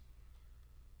 degrees.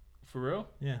 For real?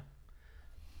 Yeah.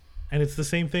 And it's the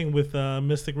same thing with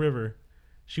Mystic River.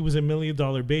 She was a $1 Million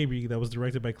Baby that was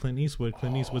directed by Clint Eastwood.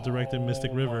 Clint Eastwood directed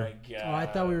Mystic River. My God. Oh, I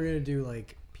thought we were gonna do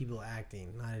like people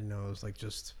acting. I didn't know it was like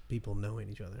just people knowing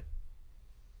each other.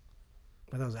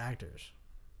 I thought it was actors.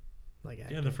 Like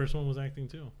acting. Yeah, the first one was acting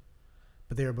too.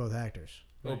 But they were both actors.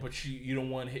 Oh, but you don't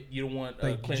want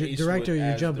Like Clint Eastwood director, you're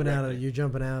as jumping out director. of you're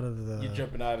jumping out of the. You're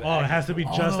jumping out of. Oh, it has to be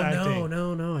just oh, acting.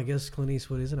 No. I guess Clint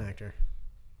Eastwood is an actor.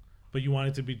 But you want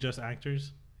it to be just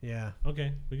actors? Yeah.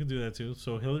 Okay, we can do that too.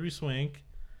 So Hillary Swank,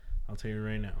 I'll tell you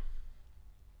right now.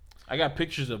 I got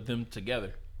pictures of them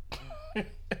together.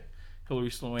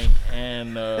 Hillary Swank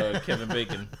and Kevin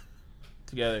Bacon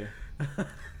together.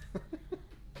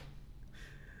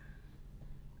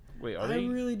 Wait, are I they?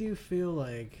 really do feel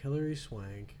like Hillary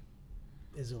Swank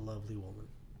is a lovely woman.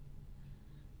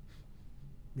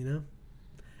 You know?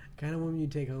 Kind of woman you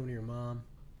take home to your mom.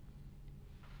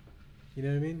 You know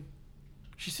what I mean?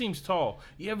 She seems tall.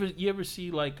 You ever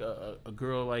see like a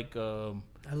girl like I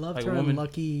loved like her a in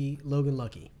woman? Logan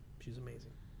Lucky. She's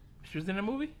amazing. She was in that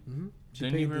movie? Mm-hmm.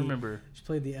 Didn't even remember. She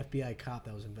played the FBI cop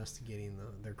that was investigating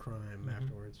their crime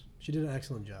afterwards. She did an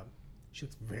excellent job. She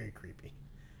looks very creepy.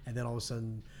 And then all of a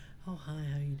sudden, oh, hi,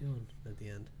 how you doing? At the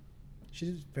end. She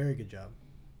did a very good job.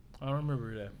 I don't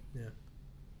remember that. Yeah.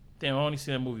 Damn, I only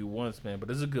seen that movie once, man. But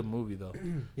it's a good movie though.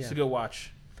 Yeah. It's a good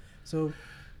watch. So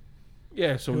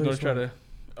Yeah, so we're gonna try to.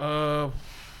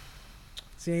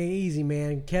 it ain't easy,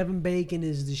 man. Kevin Bacon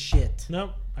is the shit.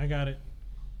 Nope, I got it.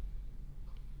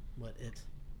 What it?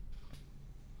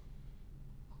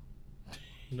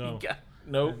 No,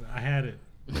 Nope. I had it.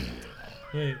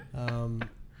 Wait,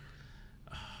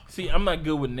 See, I'm not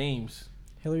good with names.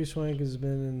 Hilary Swank has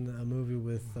been in a movie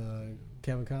with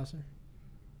Kevin Costner,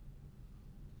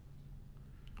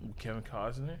 Kevin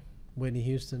Costner. Whitney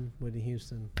Houston.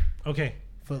 okay.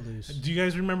 Footloose. Do you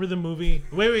guys remember the movie?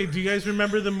 Wait. Do you guys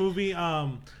remember the movie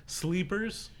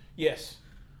Sleepers? Yes.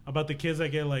 About the kids that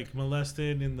get like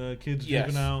molested in the kids Yes.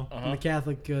 juvenile? In the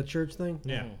Catholic church thing?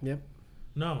 Yeah. Yep.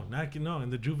 No, in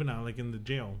the juvenile, like in the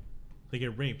jail. They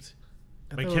get raped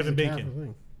I by thought it was Kevin a Bacon. Catholic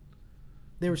thing.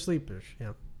 They were sleepers,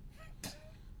 yeah.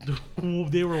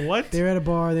 They were what? They were at a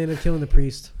bar, they ended up killing the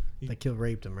priest that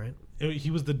raped him, right? He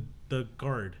was the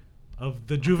guard of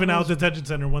the juvenile detention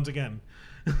center once again.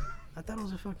 I thought it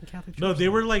was a fucking Catholic church. No, they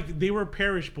were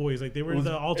parish boys. Like they were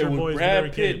the altar it was boys Brad when they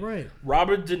were kids. Pitt, Right.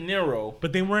 Robert De Niro.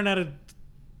 But they weren't at a.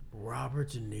 Robert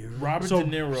De Niro. So, De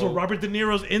Niro. So Robert De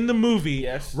Niro's in the movie.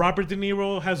 Yes. Robert De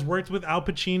Niro has worked with Al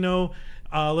Pacino.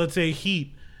 Let's say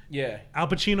Heat. Yeah. Al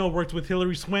Pacino worked with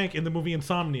Hilary Swank in the movie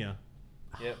Insomnia.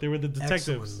 Yep. They were the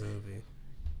detectives. Excellent movie.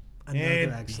 Another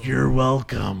And excellent you're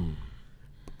welcome.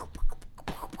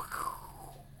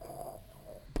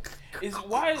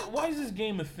 Why is this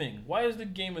game a thing? Why is the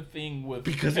game a thing with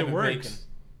Because Kevin it works. Bacon?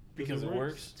 Because it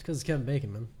works. It's because it's Kevin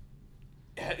Bacon, man.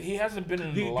 He hasn't been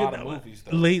in a lot of movies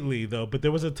though. Lately, though, but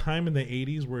there was a time in the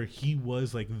 80s where he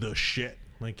was like the shit.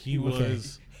 Like he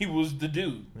was. He was the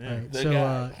dude. Yeah. All right, The so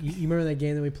guy. you remember that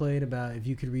game that we played about if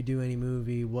you could redo any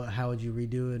movie, how would you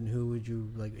redo it, and who would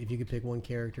you like? If you could pick one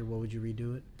character, what would you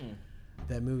redo it?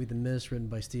 That movie, The Mist, written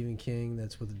by Stephen King.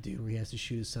 That's with the dude where he has to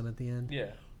shoot his son at the end. Yeah.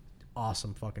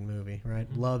 Awesome fucking movie,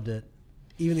 right? Loved it.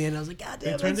 Even the end, I was like, God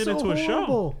damn, They turned that's it so into a show.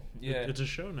 horrible. Yeah. It's a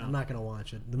show now. I'm not gonna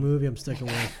watch it. The movie, I'm sticking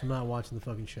with. I'm not watching the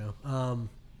fucking show.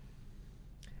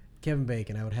 Kevin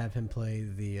Bacon, I would have him play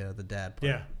the dad part.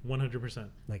 Yeah, 100%.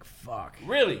 Like fuck.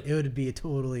 Really? It would be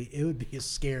a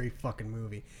scary fucking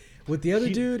movie. With the other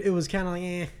dude, it was kind of like,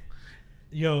 eh.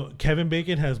 Yo, Kevin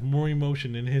Bacon has more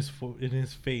emotion in his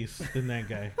face than that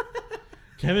guy.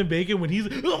 Kevin Bacon when he's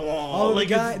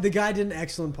the guy did an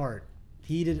excellent part.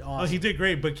 He did awesome. Oh, he did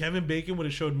great, but Kevin Bacon would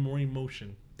have showed more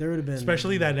emotion, There would have been,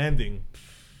 especially that ending.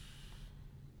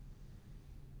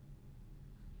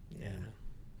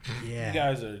 Yeah.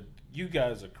 You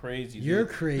guys are crazy. You're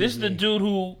dude. crazy. This is the dude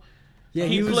who Yeah,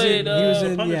 he was played, in, he was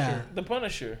in Punisher. yeah, the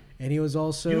Punisher. and he was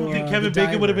also. You don't think the Kevin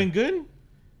Bacon would have diver. been good?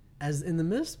 as in The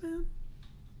Mist, man?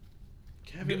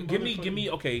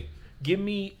 Give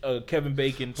me a Kevin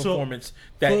Bacon So, performance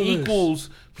that Footloose. equals.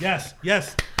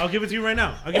 Yes. I'll give it to you right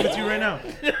now. I want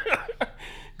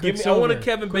a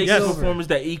Kevin Bacon Quicksilver. performance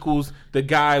that equals the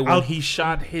guy when I'll- he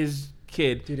shot his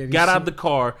kid, Dude, have you got out seen- of the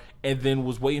car, and then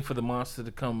was waiting for the monster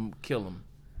to come kill him.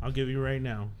 I'll give you right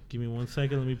now. Give me 1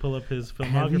 second. Let me pull up his Have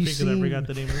filmography you because I seen- forgot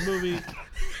the name of the movie.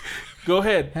 Go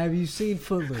ahead. Have you seen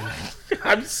Footloose?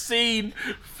 I've seen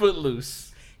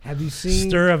Footloose. Have you seen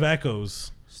Stir of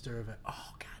Echoes. Stir of It?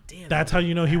 Oh god damn. That's how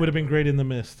you know he would have been great in The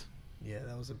Mist. Yeah,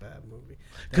 that was a bad movie.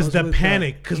 That Because was the with,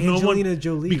 panic. Because no one. Angelina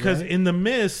Jolie, Because right? in The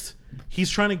Mist, he's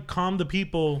trying to calm the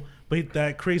people, but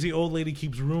that crazy old lady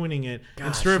keeps ruining it. God,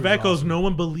 and Stir she of was Echoes, awesome. no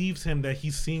one believes him that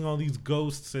he's seeing all these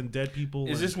ghosts and dead people.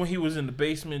 Is this when he was in the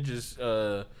basement just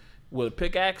with a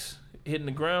pickaxe hitting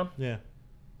the ground? Yeah,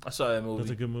 I saw that movie.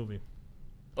 that's a good movie.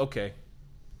 Okay.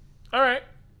 All right.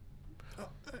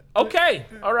 Okay.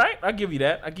 All right. I'll give you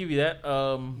that. Very good.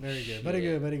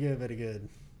 Very good.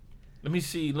 Let me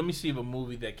see if a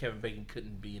movie that Kevin Bacon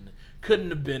couldn't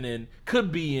have been in,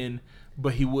 could be in,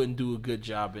 but he wouldn't do a good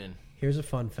job in. Here's a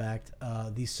fun fact: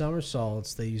 the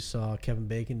somersaults that you saw Kevin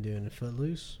Bacon doing in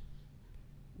Footloose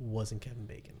wasn't Kevin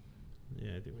Bacon.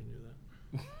 Yeah, I think we knew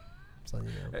that. Just letting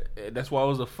you know. That's why it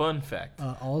was a fun fact.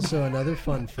 Also, another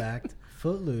fun fact: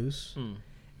 Footloose,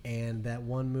 and that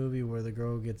one movie where the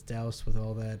girl gets doused with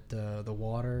all that the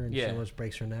water and she Yeah. almost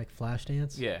breaks her neck.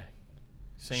 Flashdance. Yeah.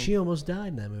 Same. She almost died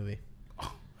in that movie.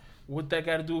 What that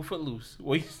got to do with Footloose?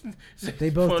 Well, They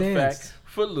both fun danced. fact,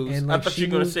 Footloose. And, I like, thought she you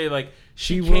were gonna moved- say like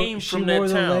she She came from that wore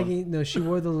the town. No, she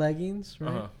wore the leggings, right?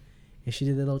 Uh-huh. And she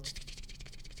did that little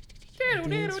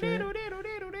dance,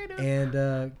 right?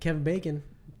 And Kevin Bacon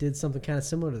did something kind of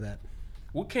similar to that.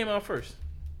 What came out first?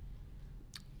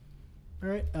 All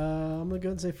right, I'm gonna go ahead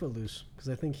and say Footloose because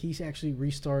I think he's actually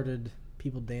restarted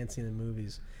people dancing in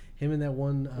movies. Him and that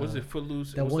one Was it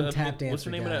Footloose? that What's one the other- tap dancer What's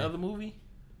the name of guy. that other movie?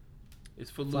 It's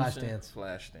Footloose and Flashdance.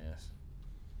 Flashdance.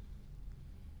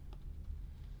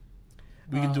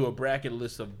 We could do a bracket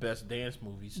list of best dance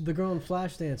movies. The girl in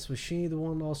Flashdance, was she the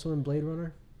one also in Blade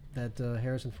Runner that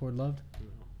Harrison Ford loved?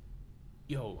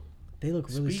 Yo, They look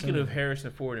really speaking similar. of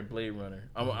Harrison Ford and Blade Runner,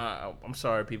 I'm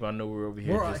sorry, people. I know we're over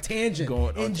here. We're on a just tangent.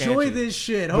 going on Enjoy tangent. this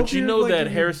shit. But Hope you you're, know like, that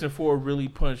in- Harrison Ford really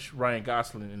punched Ryan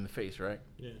Gosling in the face, right?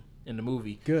 Yeah. In the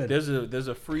movie. Good. There's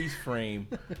a freeze frame,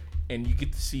 and you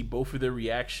get to see both of their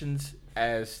reactions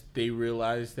as they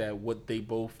realize that what they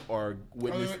both are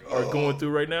going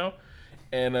through right now.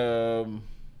 And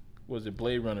was it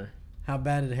Blade Runner? How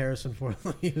bad did Harrison Ford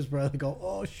leave his brother? Go,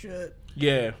 oh shit.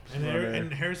 Yeah.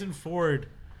 And Harrison Ford,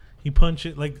 he punched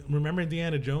it like, remember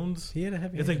Indiana Jones? He had a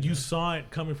heavy. It's like hand, you man. saw it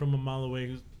coming from a mile away.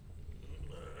 He was,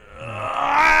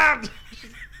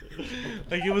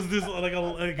 like it was this like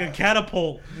a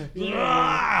catapult.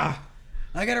 I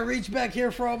gotta reach back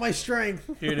here for all my strength.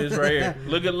 Here it is right here.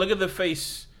 Look at the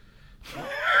face.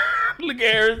 Look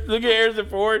at Harrison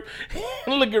Ford.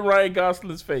 Look at Ryan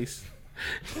Gosling's face.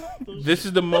 This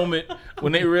is the moment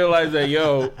when they realize that,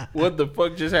 yo, what the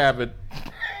fuck just happened?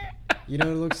 You know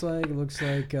what it looks like? It looks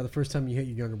like the first time you hit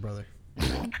your younger brother.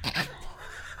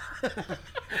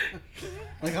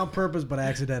 Like on purpose, but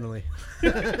accidentally.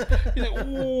 He's like,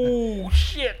 ooh,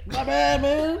 shit. My bad,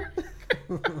 man.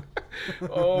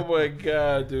 Oh my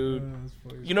god, dude.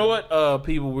 You know what,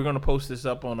 people? We're gonna post this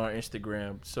up on our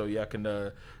Instagram so y'all can.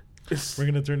 We're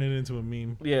gonna turn it into a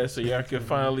meme. Yeah, so y'all can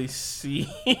finally see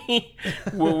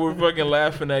what we're fucking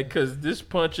laughing at, because this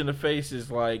punch in the face is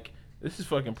like, this is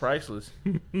fucking priceless.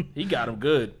 He got him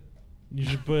good. You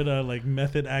should put like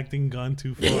method acting gone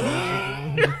too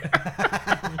far.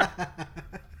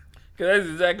 Because that's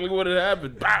exactly what had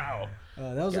happened. Bow.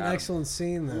 That was Got an him. excellent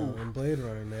scene, though, in Blade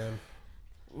Runner, man.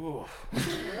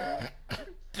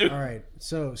 Dude. All right,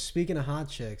 so speaking of hot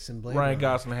chicks in Blade Ryan Runner,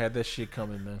 Gosling had that shit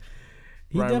coming, man.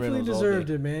 he Ryan definitely Reynolds all deserved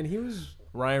day. it, man. He was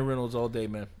Ryan Reynolds all day,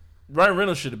 man. Ryan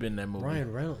Reynolds should have been in that movie.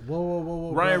 Ryan Reynolds.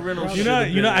 Whoa. Ryan Reynolds You should know,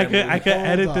 have been I in that could movie.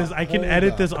 edit this. I can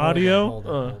edit this audio Hold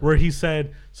on. where he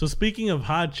said, "So speaking of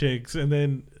hot chicks," and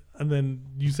then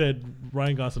you said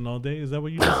Ryan Gosling all day. Is that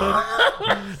what you just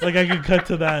said? Like I could cut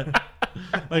to that.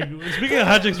 Like speaking of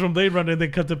hot chicks from Blade Runner, and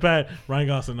then cut to Pat. Ryan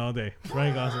Gosling all day.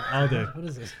 Ryan Gosling all day. What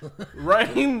is this?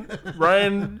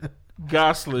 Ryan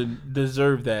Gosling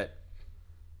deserved that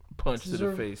punch to the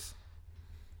Deserve- face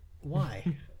Why?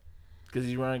 because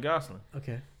he's Ryan Gosling.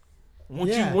 Okay.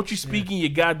 Won't you speak in your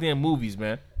goddamn movies,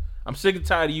 man? I'm sick and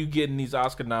tired of you getting these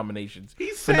Oscar nominations He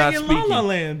for not sang in La speaking. La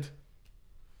Land.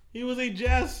 He was a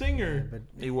jazz singer, But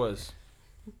He was,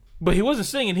 but he wasn't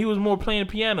singing. He was more playing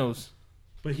pianos.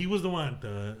 but he was the one.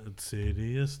 The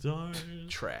City of Stars.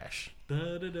 Trash.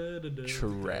 Da, da, da, da, da.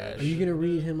 Trash. are you gonna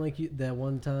read him like that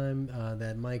one time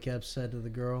that Mike Epps said to the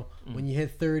girl, "When you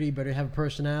hit 30, you better have a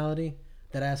personality.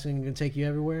 That ass ain't gonna take you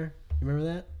everywhere." You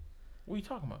remember that? What are you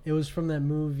talking about? It was from that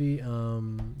movie,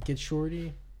 Get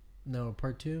Shorty. No,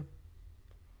 part 2.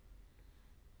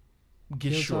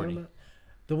 Get You know what I'm talking Shorty. about?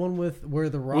 The one with where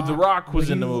the Rock. The Rock was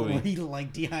when in the he- movie. Where he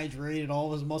like dehydrated all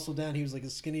of his muscle down. He was like a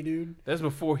skinny dude. That's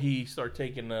before he started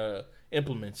taking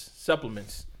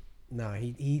supplements. No,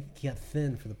 he got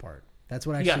thin for the part. That's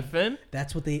what He actually. got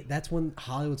thin. That's when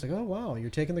Hollywood's like, oh wow, you're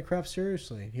taking the craft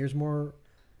seriously. Here's more,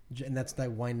 and that's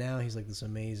like why now he's like this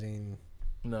amazing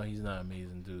No, he's not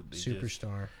amazing, dude.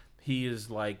 superstar. He is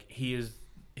like he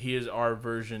is our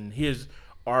version. He is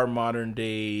our modern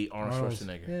day Arnold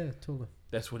Schwarzenegger. Yeah, totally.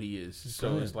 That's what he is. So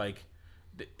brilliant. it's like,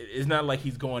 it's not like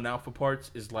he's going out for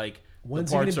parts. It's like When's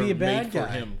the he parts gonna be are a bad made guy?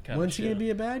 for him. When's he gonna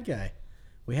be a bad guy?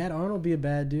 We had Arnold be a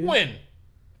bad dude. When?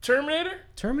 Terminator?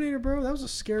 Terminator, bro, that was a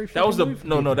scary. That was the fucking movie for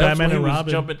no. people. That's Batman when he and was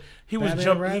Robin. jumping. He was Batman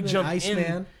jumping. and He Robin, jumped Iceman.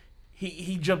 in.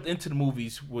 He jumped into the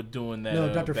movies with doing that.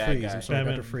 No, Dr. Bad Freeze, guy. I'm sorry.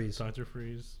 Batman, Dr. Freeze. Dr.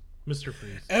 Freeze. Mr.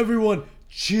 Freeze. Everyone,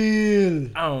 chill.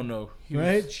 I don't know. He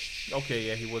Right? Was, okay,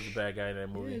 yeah, he was a bad guy in that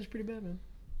Yeah, movie. it's pretty bad, man.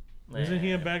 Isn't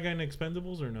he a bad guy in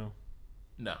Expendables or no?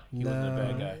 No, he wasn't a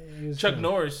bad No, guy. he was Chuck good.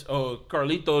 Norris,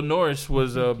 Carlito Norris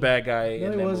was a bad guy No,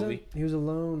 in he that wasn't. movie. He was a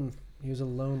lone. He was a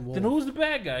lone wolf. Then who was the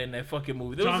bad guy in that fucking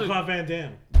movie? There was Jean-Claude Van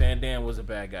Damme. Van Damme was a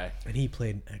bad guy. And he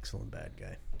played an excellent bad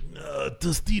guy.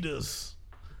 Tostitos.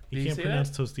 Did He he can't say pronounce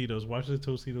Tostitos. Watch the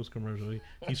Tostitos commercial.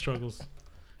 He struggles.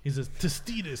 He says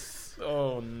Tostitos.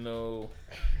 Oh no,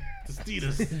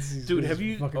 Tostitos. dude, have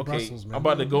you? Fucking Okay, Brussels, man. I'm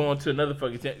about to go on to another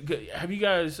fucking thing. Have you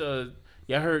guys?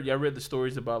 Y'all read the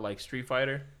stories about like Street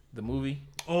Fighter, the movie?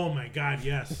 Oh my God!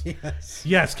 Yes. Yes.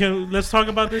 Yes. Let's talk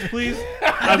about this, please?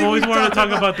 I've always wanted to talk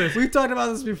about this. We've talked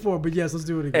about this before, but yes, let's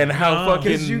do it again. And how 'cause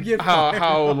you fucking get how fired.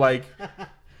 how like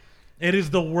It is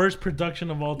the worst production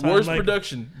of all time. Worst Like,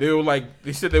 production.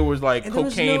 They said there was like And there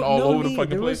was cocaine all over the need. fucking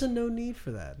There place. was no need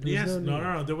for that. There was Yes, need.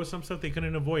 no. There was some stuff they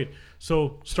couldn't avoid.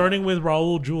 So, starting with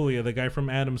Raul Julia, the guy from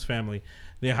Addams Family,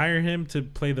 they hire him to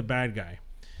play the bad guy.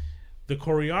 The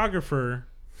choreographer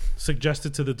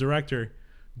suggested to the director,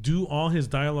 do all his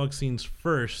dialogue scenes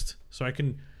first so I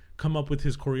can come up with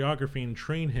his choreography and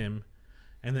train him,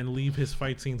 and then leave his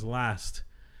fight scenes last.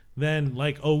 Then,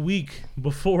 like a week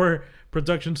before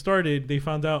production started, they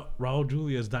found out Raul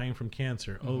Julia is dying from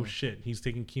cancer. Oh shit, he's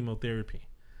taking chemotherapy.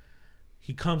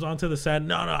 He comes onto the set.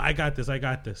 No, I got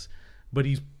this. But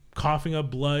he's coughing up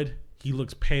blood. He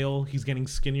looks pale. He's getting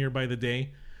skinnier by the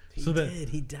day. He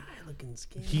died looking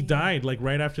skinny. He died like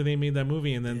right after they made that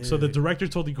movie, and then so the director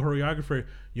told the choreographer,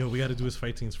 "Yo, we got to do his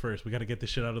fight scenes first. We got to get this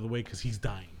shit out of the way because he's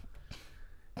dying."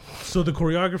 So the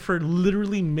choreographer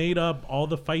literally made up all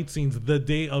the fight scenes the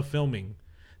day of filming.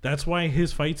 That's why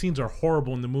his fight scenes are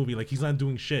horrible in the movie. Like, he's not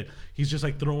doing shit. He's just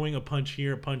like throwing a punch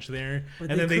here, a punch there,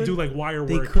 But and then they do like wire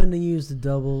They work. couldn't have used a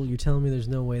double. You're telling me there's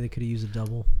no way they could have used a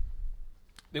double?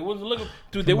 They wasn't looking,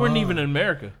 dude. They weren't even in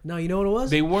America. No, you know what it was?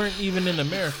 They weren't even in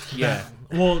America. Yeah,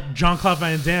 Well, Jean-Claude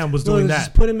Van Damme was No, doing just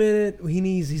that. put him in it.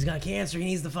 He's got cancer. He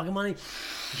needs the fucking money.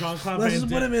 Jean-Claude Let's Van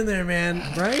just put him Damme. in there,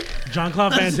 man. Right?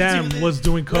 Jean-Claude Van Let's do Damme this. was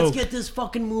doing Let's coke. get this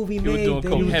fucking movie was made. doing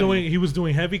They- coke. He was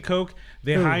doing heavy coke.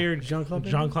 They Who? hired Jean-Claude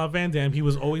Van Jean-Claude Van Damme. He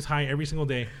was always high every single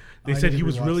day. They I said need he to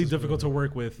was rewatch really this difficult to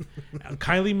work with.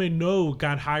 Kylie Minogue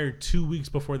got hired 2 weeks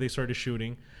before they started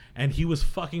shooting, and he was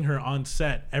fucking her on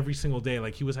set every single day.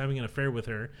 Like, he was having an affair with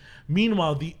her.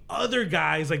 Meanwhile, the other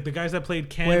guys, like the guys that played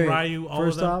Ken, Wait, Ryu, all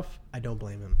first of them. off, I don't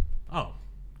blame him. Oh,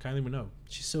 Kylie Minogue.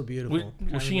 She's so beautiful.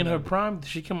 was she in her prime? Did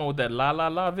she come out with that La La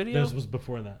La video? This was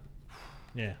before that.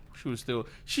 Yeah.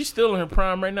 She's still in her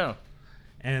prime right now.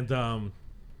 And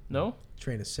No.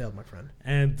 Train has sailed, my friend.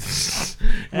 and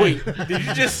Wait, did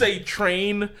you just say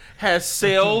train has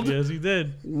sailed? yes, he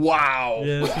did. Wow.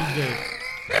 Yes, he did.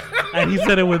 And he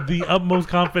said it with the utmost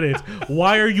confidence.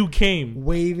 Why are you came?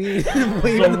 Waving,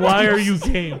 So why are you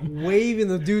came? waving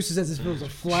the deuces as if it was a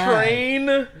flag. Train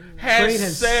Train has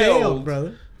has sailed. sailed,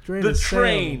 brother. Train The has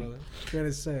train. sailed, brother. Train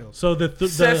has sailed. So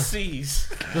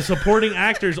Sessies. the supporting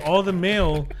actors, all the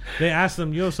male, they asked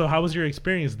them, "Yo, so how was your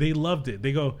experience?" They loved it.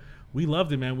 They go, "We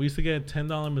loved it, man. We used to get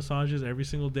 $10 massages every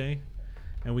single day,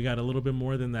 and we got a little bit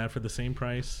more than that for the same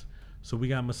price. So we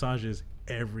got massages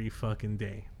every fucking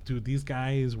day, dude. These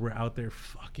guys were out there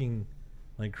fucking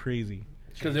like crazy."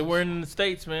 Because they weren't in the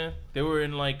States, man. They were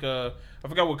in like I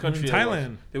forgot what country. In that was.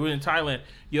 Thailand. They were in Thailand.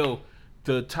 Yo,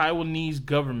 the Taiwanese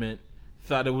government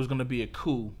thought it was gonna be a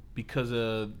coup because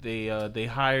they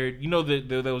hired. You know,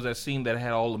 there was that scene that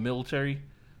had all the military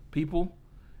people.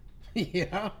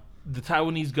 Yeah. The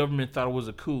Taiwanese government thought it was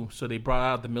a coup, so they brought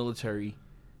out the military,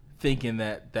 thinking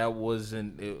that it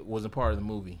wasn't part of the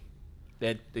movie.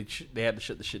 That they had to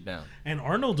shut the shit down. And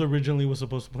Arnold originally was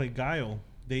supposed to play Guile.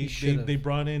 They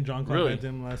brought in Jean-Claude Really? Van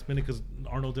Damme last minute because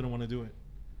Arnold didn't want to do it.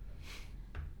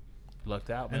 Lucked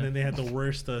out, man. And then they had the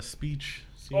worst speech.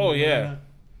 scene. Oh, yeah.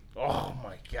 Oh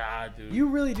my god, dude. You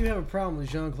really do have a problem with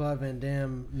Jean-Claude Van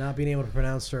Damme not being able to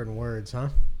pronounce certain words, huh?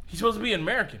 He's supposed to be an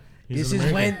American. This He's is an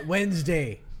American.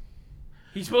 Wednesday.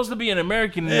 He's supposed to be an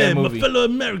American in Hey, that my movie. fellow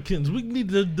Americans, we need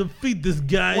to defeat this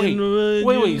guy.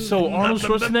 Wait. So Arnold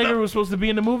Schwarzenegger was supposed to be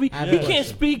in the movie? I have He a can't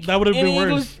question. speak. That would have been any worse.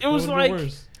 English. It That was would've been like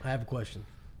worse. I have a question.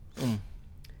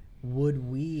 Would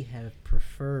we have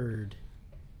preferred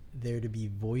there to be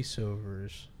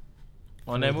voiceovers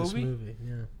on for that this movie.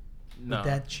 Yeah. No, Would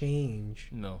that change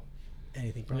no.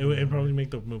 anything? It would probably make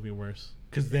the movie worse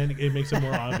because then it makes it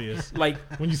more obvious. Like,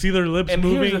 When you see their lips and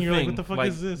here's moving, the you're like, thing, "What the fuck like,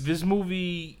 is this?" This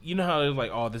movie, you know how it's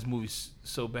like, oh, this movie's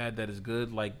so bad that it's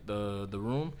good. Like the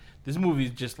Room. This movie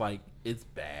is just like it's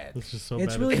bad. It's just so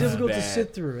It's bad. really It's difficult to bad.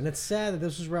 sit through, and it's sad that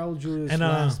this was Raul Julia's And,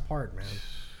 last part, man.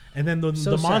 And then the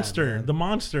So sad, monster, man. the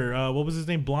monster. What was his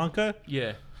name? Blanca.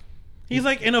 Yeah, He's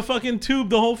like in a fucking tube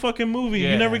the whole fucking movie.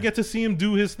 Yeah. You never get to see him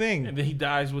do his thing. and then he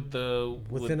dies with the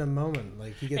Within a moment,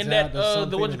 like he gets and out. that does the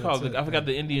something, what you and call that's it? I forgot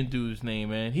the Indian dude's name,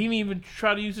 man. He didn't even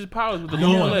try to use his powers with the I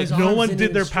No know, long one, his legs. arms no one didn't did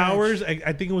even their stretch. powers.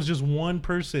 I think it was just one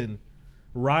person,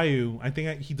 Ryu. I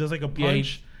think he does like a Yeah,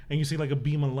 punch, and you see like a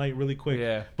beam of light really quick.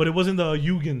 Yeah. But it wasn't the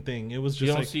Yugen thing. It was You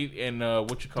just don't like see and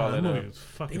what you call oh, that it? movie was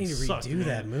fucking They need to sucked, redo man.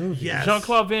 that movie. Yes.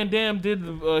 Jean-Claude Van Damme did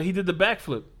he did the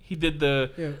backflip. He did the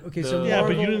Yeah. Okay. So Yeah, Marvel,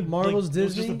 but you didn't. Marvel's like, it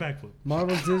was Disney. just a backflip.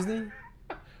 Marvel's Disney.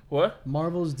 what?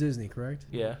 Marvel's Disney, correct?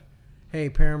 Yeah. Hey,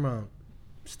 Paramount,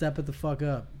 step it the fuck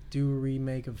up. Do a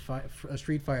remake of a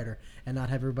Street Fighter and not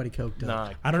have everybody coked up. Nah.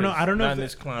 I don't know. I don't know. Not in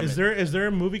If this climate. is there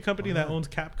a movie company that not? owns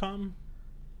Capcom?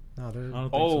 No, they're I don't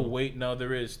think Oh so. wait, no,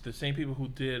 there is the same people who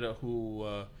did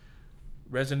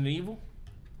Resident Evil?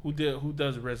 Who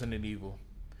does Resident Evil?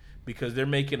 Because they're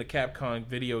making a Capcom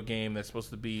video game that's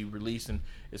supposed to be released, and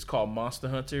it's called Monster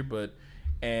Hunter.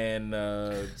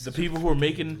 The people who are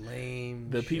making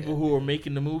people who are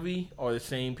making the movie are the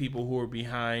same people who are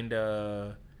behind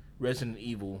Resident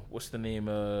Evil. What's the name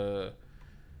of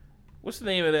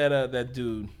that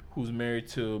dude who's married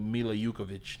to Mila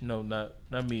Jovovich? No, not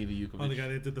Mila Jovovich. Oh, the guy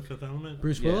that did The Fifth Element?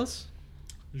 Bruce Willis?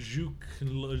 Luke.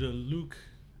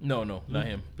 No, not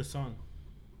him. Besson.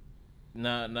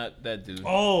 Not that dude.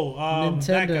 Oh,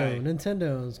 that guy.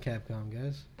 Nintendo's Capcom,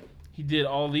 guys. He did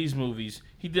all these movies.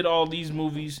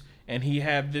 And he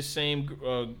had this same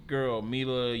girl,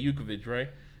 Mila Jovovich, right?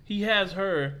 He has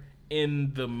her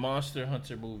in the Monster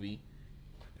Hunter movie.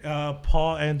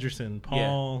 Paul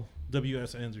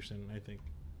W.S. Anderson, I think.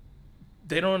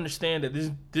 They don't understand that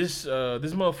this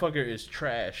motherfucker is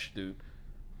trash, dude.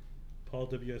 Paul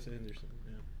W.S. Anderson.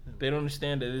 Yeah. They don't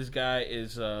understand that this guy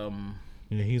is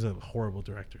yeah, he's a horrible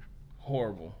director.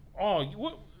 Horrible. Oh,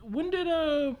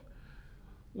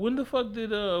 when the fuck did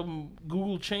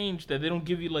Google change that they don't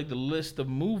give you like the list of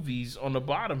movies on the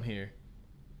bottom here?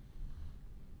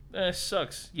 That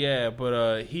sucks. Yeah,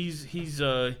 but he's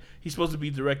supposed to be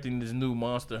directing this new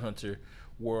Monster Hunter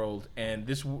world, and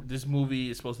this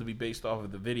movie is supposed to be based off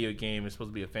of the video game. It's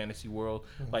supposed to be a fantasy world.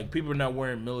 Mm-hmm. Like, people are not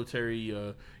wearing military.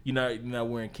 You're not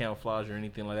wearing camouflage or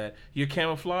anything like that. Your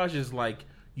camouflage is like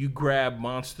you grab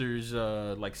monsters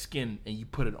like skin and you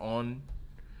put it on.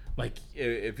 Like,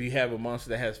 if you have a monster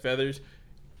that has feathers,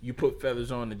 you put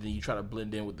feathers on and then you try to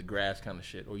blend in with the grass kind of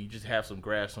shit, or you just have some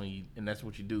grass on you and that's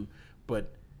what you do.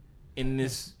 But in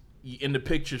the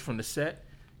pictures from the set,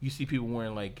 you see people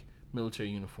wearing like military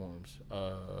uniforms,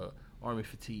 army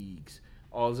fatigues,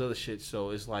 all this other shit. So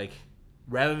it's like,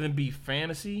 rather than be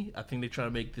fantasy, I think they're trying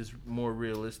to make this more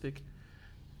realistic.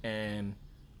 And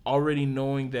already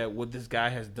knowing that what this guy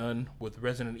has done with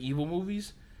Resident Evil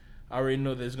movies, I already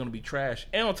know that it's going to be trash.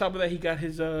 And on top of that, he got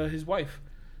his wife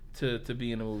to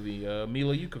be in the movie,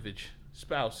 Mila Jovovich,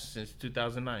 spouse since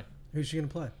 2009. Who's she going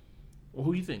to play? Well,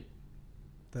 who do you think?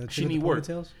 She need work.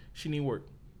 She need work.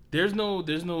 There's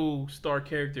no star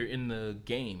character in the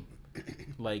game.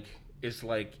 Like, it's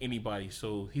like anybody.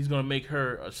 So he's gonna make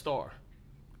her a star.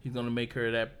 He's gonna make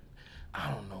her that.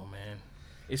 I don't know, man.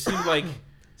 It seems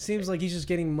like he's just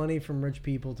getting money from rich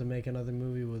people to make another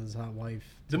movie with his hot wife.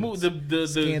 The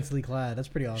scantily clad. That's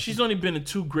pretty awesome. She's only been in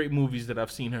 2 great movies that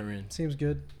I've seen her in. Seems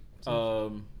good.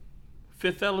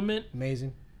 Fifth Element,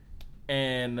 amazing,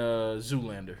 and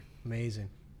Zoolander, amazing.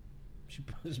 She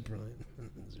was brilliant.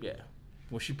 Yeah.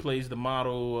 When she plays the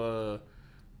model,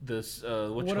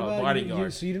 what you call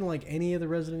bodyguard. So you didn't like any of the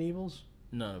Resident Evils?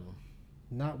 None of them.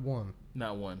 Not one.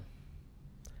 Not one.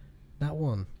 Not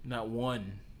one. Not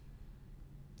one.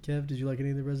 Kev, did you like any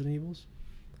of the Resident Evils?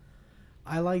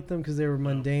 I liked them because they were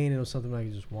mundane and it was something I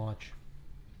could just watch.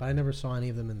 But I never saw any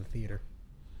of them in the theater.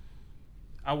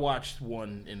 I watched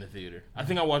 1 in the theater. I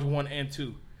think I watched 1 and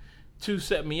 2. 2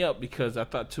 set me up because I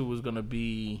thought 2 was going to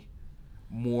be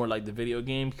more like the video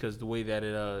game, because the way that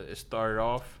it started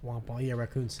off. Yeah,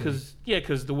 Raccoon City.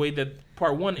 Because the way that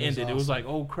part 1 ended, awesome. It was like,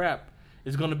 oh crap,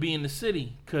 it's gonna be in the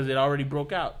city because it already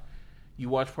broke out. You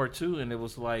watch part 2 and it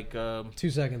was like 2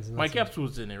 seconds. Mike Epps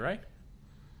was in it, right?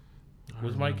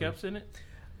 Was Mike Epps in it?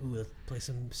 Ooh, let's play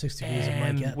some 6 Degrees of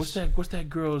Mike Epps. What's that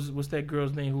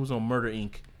girl's name who was on Murder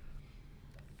Inc?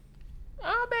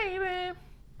 Oh baby,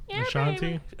 yeah, Ashanti.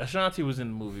 Baby. Ashanti was in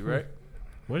the movie, right?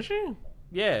 Was she?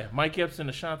 Yeah, Mike Epps and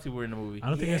Ashanti were in the movie. I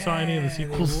don't think I saw any of the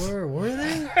sequels. Were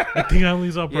they? I think I only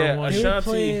saw part 1. They were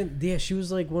playing, yeah, she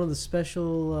was like one of the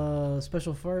special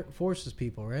forces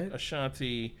people, right?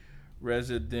 Ashanti,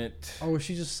 Resident. Or was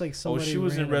she just like somebody? Oh, she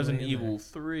was in Resident Evil Evil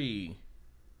 3.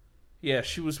 Yeah,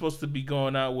 she was supposed to be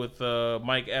going out with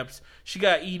Mike Epps. She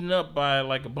got eaten up by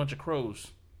like a bunch of crows.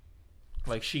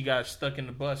 Like, she got stuck in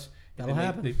the bus. That'll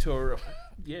happen. They tore her up.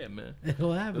 Yeah, man.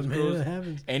 It'll happen, man. It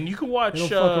happens. And you can watch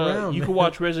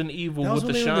Resident Evil with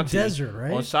Ashanti desert,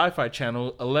 right? on Sci-Fi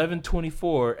Channel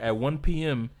 11:24 at 1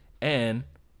 p.m. and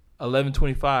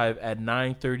 11:25 at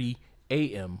 9:30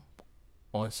 a.m.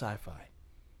 on Sci-Fi.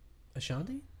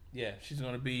 Ashanti? Yeah, she's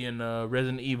gonna be in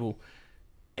Resident Evil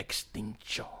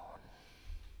Extinction.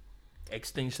 I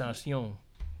gotta get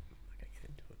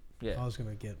into it. Yeah, I was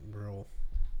gonna get real.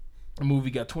 The movie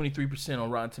got 23%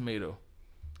 on Rotten Tomato.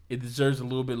 It deserves a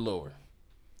little bit lower.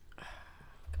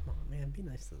 Come on, man. Be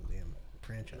nice to the damn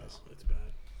franchise. It's bad.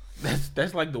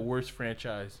 That's like the worst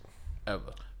franchise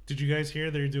ever. Did you guys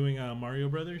hear they're doing Mario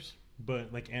Brothers,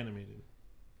 but like animated?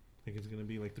 I think it's gonna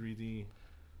be like 3D.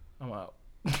 I'm out.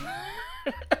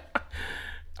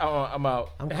 I'm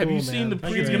out. I'm Have cool, you seen the man. preview?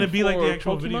 Like it's gonna be like the for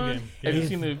actual Pokemon? video game. Have Yeah. you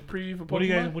seen the preview for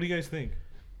Pokemon? What do you guys think?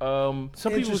 Some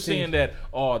people were Interesting. saying that,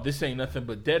 oh, this ain't nothing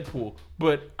but Deadpool.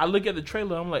 But I look at the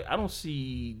trailer, I'm like, I don't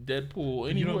see Deadpool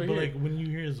You know, anywhere but here. like when you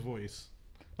hear his voice,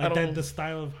 I like don't- that, the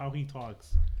style of how he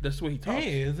talks. That's the way he talks.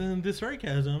 Hey, isn't this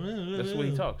sarcasm? That's the way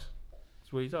he talks. That's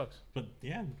the way he talks. But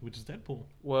yeah, which is Deadpool.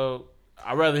 Well,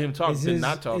 I'd rather him talk Is than his-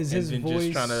 not talk is and his then just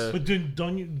voice- trying to. But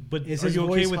don't you? But Is are his you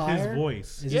okay voice with higher? his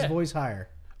voice? Is Yeah. his voice higher?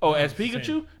 Oh, as Same.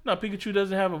 Pikachu? No, Pikachu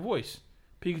doesn't have a voice.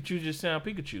 Pikachu just sound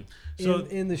Pikachu. So-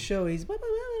 in the show,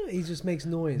 he just makes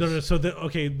noise. No, so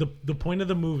the point of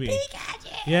the movie.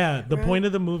 Yeah, the point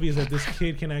of the movie is that this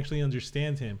kid can actually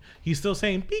understand him. He's still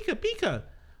saying Pika Pika,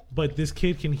 but this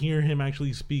kid can hear him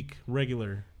actually speak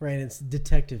regular. Right, it's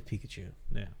Detective Pikachu.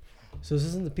 Yeah, So this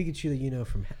isn't the Pikachu that you know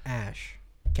from Ash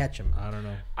Ketchum. I don't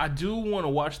know. I do want to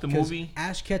watch the 'Cause movie.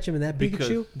 Ash Ketchum and that because-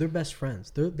 Pikachu, they're best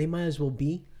friends. They might as well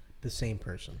be the same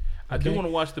person. I do okay? want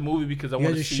to watch the movie because I You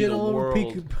want guys to are see shit the all over world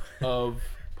Pikachu. of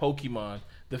Pokemon.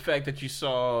 The fact that you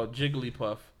saw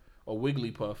Jigglypuff or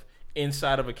Wigglypuff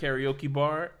inside of a karaoke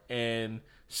bar and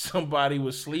somebody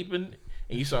was sleeping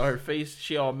and you saw her face,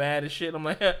 she all mad and shit. I'm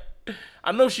like,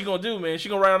 I know she gonna do, man. She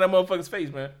gonna write on that motherfucker's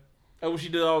face, man. That's what she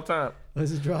did all the time.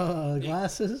 Does it draw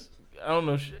glasses? I don't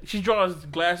know. She draws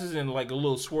glasses and like a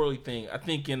little swirly thing. I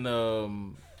think in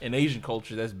Asian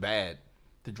culture that's bad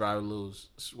to draw a little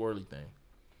swirly thing.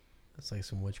 That's like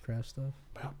some witchcraft stuff.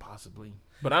 Well, possibly,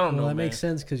 but I don't know. Well, that man. makes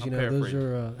sense because you I'm know those paraphrasing.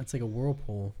 are that's like a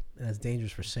whirlpool, and that's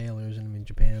dangerous for sailors. And I mean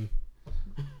Japan.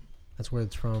 That's where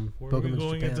it's from. Where are we Pokemon's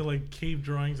going Japan. into like cave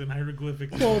drawings and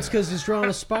hieroglyphics? Well, it's because he's drawing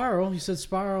a spiral. You said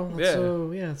spiral. That's Yeah.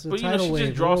 So yeah, it's a But you know, tidal she wave.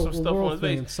 just draws a some stuff whirl on his thing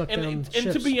face. and suck And, down and to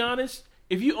ships. be honest,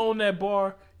 if you own that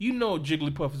bar, you know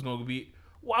Jigglypuff is gonna be.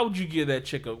 Why would you give that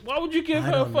chick a? Why would you give I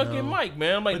her a don't fucking know. mic,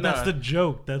 man? I'm like, But nah. that's the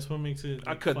joke. That's what makes it.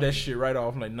 I like, cut funny. that shit right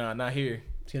off. I'm like, nah, not here.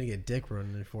 It's gonna get dick running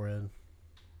in your forehead.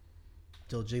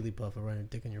 Still Jigglypuff will run a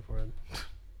dick in your forehead.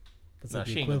 That's Nah, like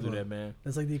the she ain't gonna do equivalent. that, man.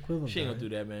 That's like the equivalent. She ain't though, gonna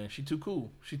do that, man. She too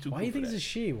cool. She too Why cool. do you think for it's a that.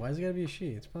 she? Why is it gotta be a she?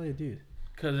 It's probably a dude.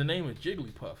 Cause the name is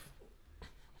Jigglypuff.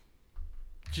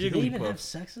 Do they even have Jigglypuff.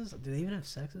 sexes? Do they even have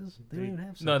sexes? They don't even have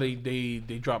sexes. No, they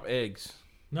drop eggs.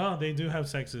 No, they do have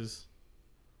sexes.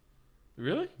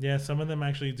 Really? Yeah, some of them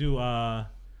actually do.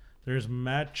 There's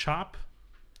Mad Chop.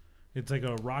 It's like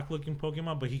a rock-looking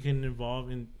Pokemon, but he can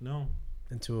evolve in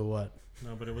Into a what?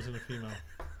 no, but it wasn't a female.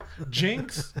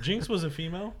 Jinx was a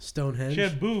female. Stonehenge. She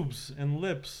had boobs and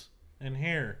lips and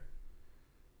hair.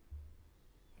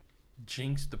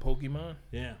 Jinx the Pokemon.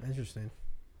 Yeah, Interesting.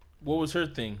 What was her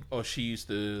thing? Oh, she used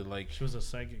to like. she was a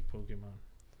psychic Pokemon.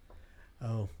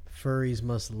 Oh, furries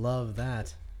must love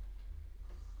that.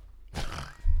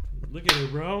 Look at her,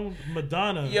 bro.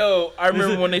 Madonna. Yo, I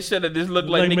remember it- when they said that this looked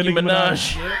like Nicki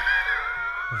Minaj. Yep.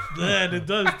 Yeah, and it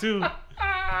does too. It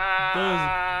does.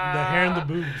 The hair and the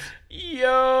boobs.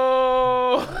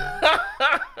 Yo,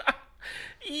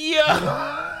 yo,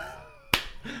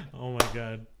 Oh my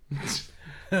god.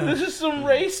 this is some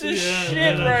racist Yeah,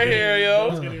 shit no, right that's here, getting- yo.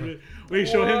 that's getting rid- Wait,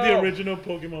 show him the Whoa. original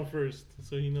Pokemon first,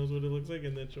 so he knows what it looks like,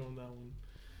 and then show him that one.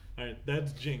 All right,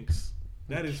 that's Jinx.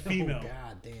 That is female. Oh,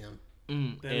 God damn.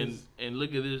 That And is- and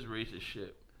look at this racist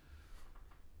shit.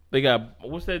 They got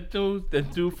what's that dude?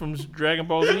 That dude from Dragon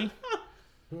Ball Z?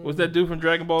 What's that dude from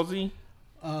Dragon Ball Z?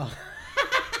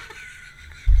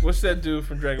 What's that dude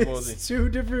from Dragon Ball Z? It's two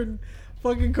different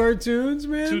fucking cartoons,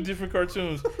 man. Two different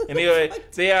cartoons, and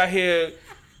they out here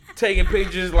taking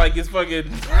pictures like it's fucking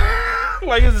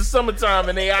like it's the summertime,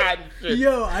 and they hot and shit.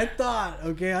 Yo, I thought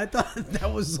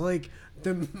that was like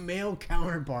the male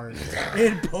counterpart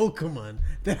in Pokemon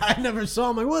that I never saw.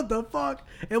 I'm like, what the fuck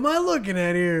am I looking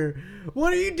at here?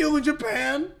 What are you doing,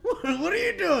 Japan? What are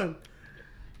you doing?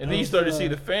 And then you start to see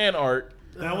the fan art.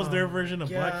 That was their version of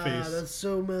God, blackface. that's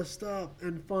so messed up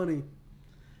and funny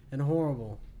and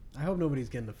horrible. I hope nobody's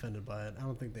getting offended by it. I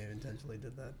don't think they intentionally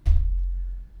did that.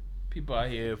 People out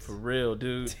here for real,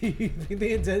 dude. Do you think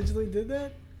they intentionally did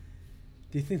that?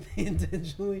 Do you think they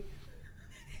intentionally?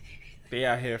 They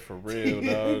out here for real, Do you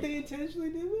think dog. they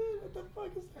intentionally did that? What the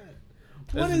fuck is that?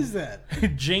 What That's- is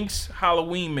that? Jinx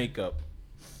Halloween makeup.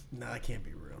 No, that can't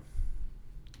be real.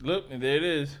 Look, and there it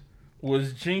is.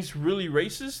 Was Jinx really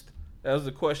racist? That was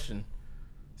the question.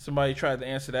 Somebody tried to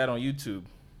answer that on YouTube.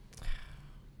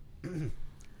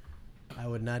 I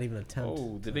would not even attempt.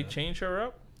 Oh, did they change her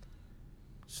up?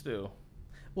 Still.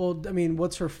 Well, I mean,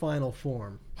 what's her final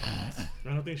form? I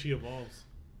don't think she evolves.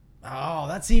 Oh,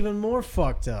 that's even more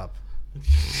fucked up.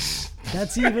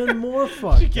 That's even more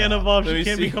fucked She can't up. evolve. Let She me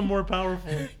can't see. become more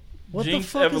powerful. What Jinx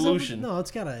the fuck evolution. Is no,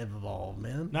 it's gotta evolve,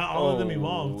 man. Not all of them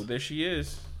evolved. There she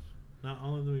is. Not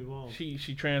all of them evolved. She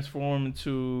transformed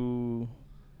into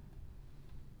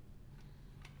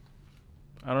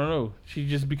I don't know. She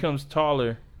just becomes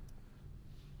taller.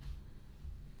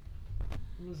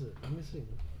 What is it? Let me see.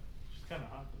 She's kind of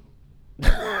hot though.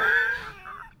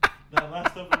 That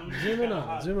last evolution. Zoom in kinda on.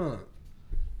 hot. Zoom on.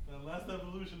 That last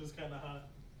evolution is kind of hot.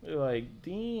 They're like,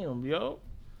 damn, yo.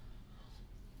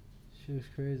 She was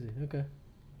crazy. Okay.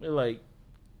 They're like,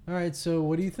 All right. So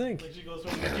what do you think? Like she goes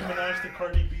from Nicki Minaj to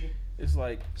Cardi B. it's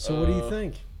like. So what do you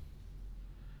think?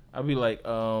 I'll be like,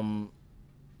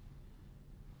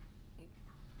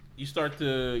 you start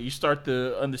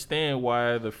to understand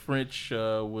why the French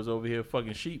was over here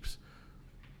fucking sheeps.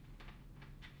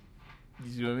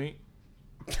 You see what I mean?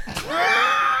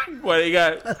 why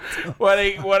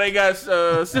they got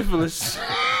syphilis?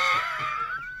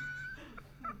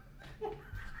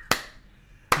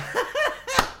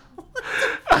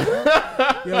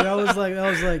 Yo, I was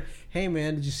like, hey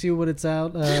man, did you see what it's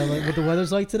out? Like what the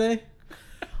weather's like today?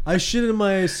 I shit in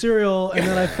my cereal and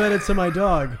then I fed it to my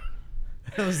dog.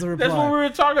 That was the reply. That's what we were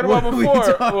talking What about were we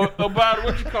before. talking About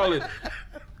what you call it?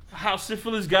 How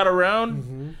syphilis got around.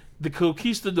 Mm-hmm. The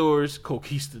conquistadors,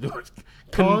 because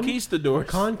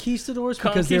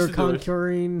they were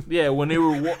conquering. Yeah, when they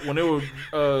were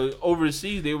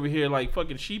overseas, they were here like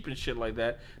fucking sheep and shit like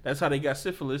that. That's how they got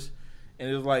syphilis. And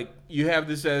it's like you have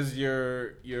this as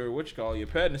your what you call it, your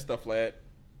pet and stuff like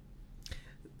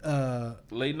that.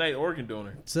 Late night organ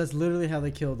donor. So that's literally how they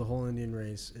killed the whole Indian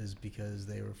race, is because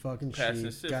they were fucking Passing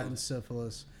sheep, syphilis. gotten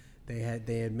syphilis. They had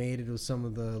made it with some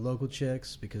of the local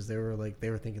chicks because they were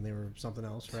thinking they were something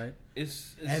else, right?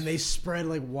 It's And they spread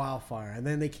like wildfire. And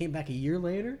then they came back a year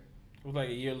later it was like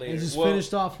a year later. and just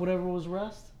finished off whatever was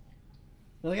rest.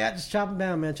 They're like, just chop them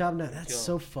down, man. Chop them down. That's Kill 'em.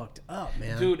 so fucked up,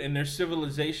 man. Dude, and their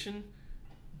civilization,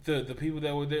 the people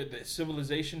that were there, the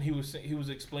civilization, he was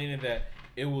explaining that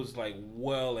it was like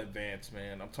well advanced,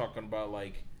 man. I'm talking about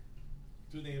like,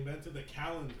 Dude, they invented the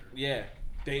calendar. yeah,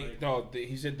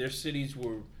 he said their cities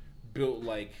were built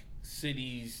like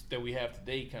cities that we have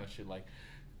today, kind of shit, like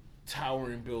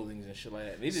towering buildings and shit like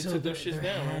that. They just took those shits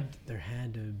down, man. There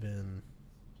had to have been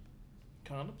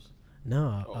Condoms?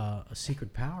 a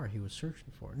secret power he was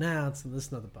searching for. Nah, this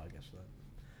is not the podcast for that.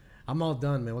 I'm all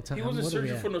done, man. What time? He wasn't what are we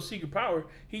searching at? for no secret power.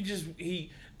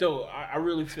 I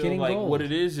really feel getting like gold. what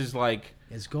it is like,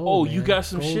 It's gold. oh, man. you got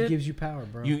some gold shit? Gives you power,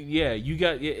 bro.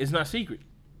 It's not secret.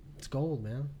 It's gold,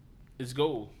 man. It's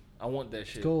gold. I want that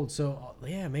shit. It's gold. So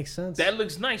yeah, it makes sense. That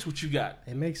looks nice. What you got?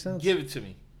 It makes sense. Give it to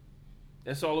me.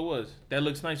 That's all it was. That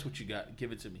looks nice. What you got?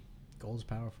 Give it to me. Gold's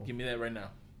powerful. Give me that right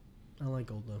now. I don't like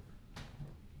gold though.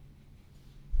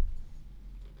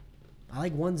 I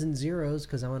like ones and zeros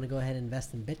because I want to go ahead and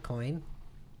invest in Bitcoin.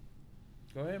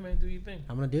 Go ahead, man. Do your thing.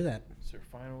 I'm gonna do that. It's their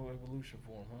final evolution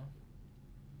form, huh?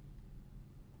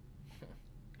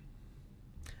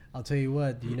 I'll tell you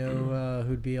what. Do you know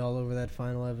who'd be all over that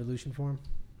final evolution form?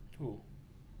 Who?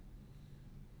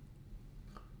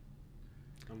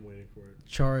 I'm waiting for it.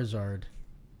 Charizard,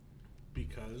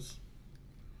 Because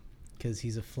because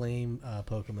he's a flame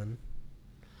Pokemon,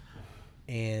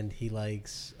 and he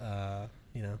likes wow.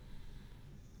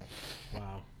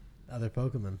 other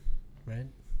Pokemon, right?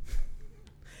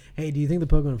 Hey, do you think the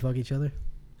Pokemon fuck each other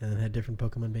and then had different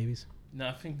Pokemon babies? No,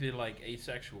 I think they're like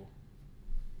asexual.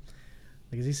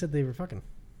 Because he said they were fucking.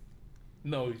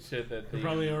 No, he said that They're they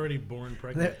probably already born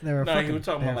pregnant. They were No, fucking. he was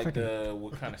talking They about were like fucking.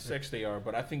 what kind of sex they are,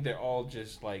 but I think they're all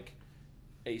just like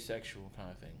asexual kind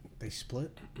of thing. They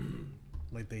split?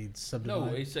 Like they No,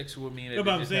 subdivide? asexual would mean that No, but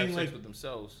they I'm just saying, have sex like- with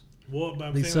themselves. Well, but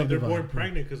I'm They saying like they're born subdivide,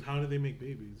 pregnant because how do they make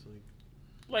babies?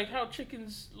 Like how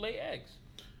chickens lay eggs.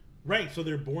 Right, so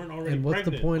they're born already And what's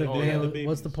pregnant. the point of Oh, Like, they have male? the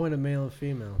What's the babies. point of male and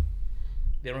female?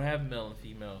 They don't have male and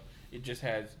female. It just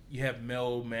has you have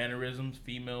male mannerisms,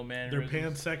 female They're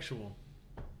mannerisms. pansexual.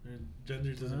 Their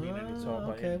gender doesn't mean anything. It's all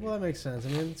about Okay, energy. well that makes sense. I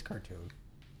mean, it's a cartoon.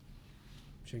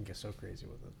 Shouldn't get so crazy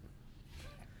with it.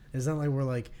 It's not like we're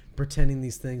like pretending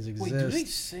these things Wait, do they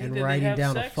exist say and that they writing have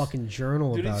down sex? a fucking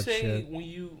journal Do they about say shit. when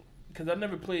you? Because I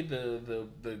never played the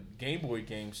Game Boy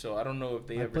game, so I don't know if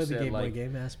they I ever played the said Game Boy like,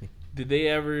 game. Ask me. did they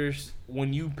ever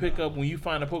when you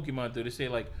find a Pokemon, do they say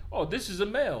like, oh, this is a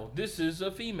male, this is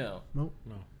a female? Nope.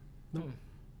 No.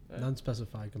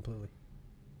 Unspecified completely.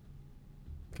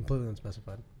 Completely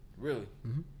unspecified. Really?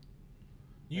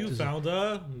 You Just- found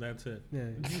a. That's it. Yeah.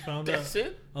 You found That's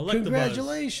it? a Electabuzz.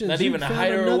 Congratulations! Not you even a found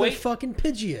height or a another weight? fucking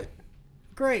Pidgeot.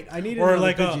 Great. I needed Or another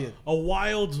like Pidgeot. a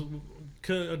wild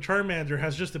Charmander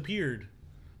has just appeared.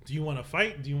 Do you want to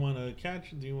fight? Do you want to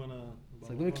catch? Do you want to? It's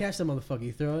like, let me catch that motherfucker.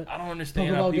 You throw it. I don't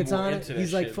understand how Pokeball people gets on are it. into that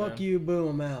He's like, shit, "Fuck man. you,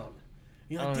 boom, I'm out."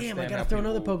 You're I like, don't "Damn, I understand gotta how throw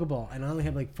another people- Pokeball," and I only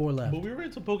have like 4 left. But we were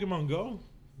into Pokemon Go.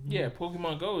 Yeah,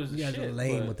 Pokemon Go is the You guys shit. are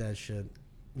lame but with that shit.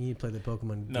 You need to play the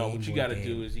Pokemon. No, Game what you Boy got to game.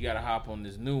 do is you got to hop on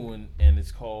this new one, and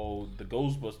it's called the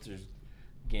Ghostbusters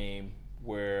game.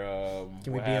 Where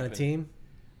Can we what be on a happened- team?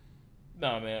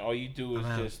 No, man. All you do is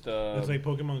I'm out. just It's like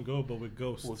Pokemon Go, but with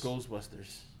ghosts. with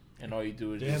Ghostbusters, and all you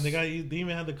do is Damn, just, they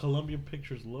even had the Columbia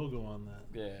Pictures logo on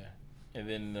that. yeah. And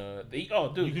then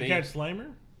dude, You can catch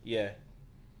Slimer. yeah.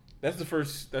 That's the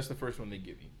first one they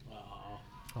give you.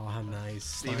 Oh, how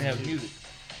nice! They even have music.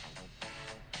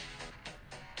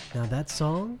 Now that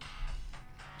song,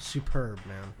 superb,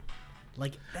 man.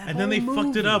 Like that. And then they whole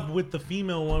fucked it movie. up with the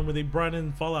female one where they brought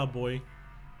in Fall Out Boy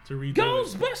to redo it.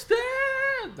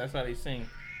 Ghostbusters. That's how they sing.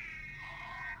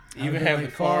 You I'd even be have like,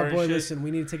 the car. "Oh, and boy, shit. listen,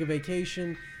 we need to take a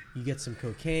vacation. You get some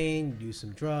cocaine, do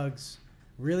some drugs,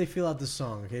 really feel out the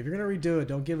song. Okay, if you're gonna redo it,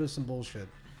 don't give us some bullshit."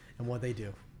 And what they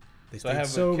do, they So I stayed have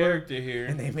sober, a character here.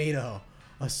 and they made a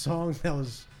song that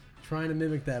was trying to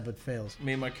mimic that but fails.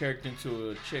 Made my character into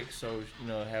a chick, so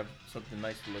have something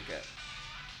nice to look at.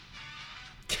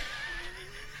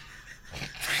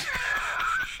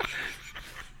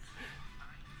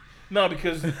 No,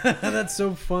 because That's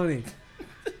so funny,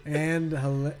 and but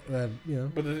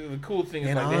the cool thing is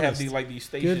And like they have honest. these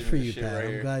stations good for and you, shit Pat. right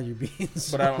I'm here. glad you're being.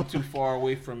 So But I'm too far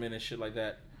away from it and shit like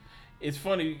that. It's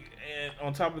funny, and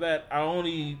on top of that, I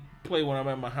only play when I'm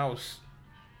at my house.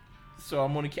 So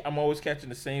I'm always catching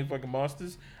the same fucking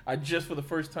monsters. I just for the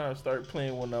first time started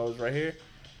playing when I was right here.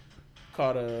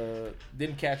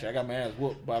 Didn't catch it. I got my ass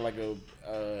whooped by like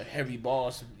a heavy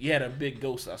boss. You had a big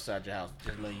ghost outside your house.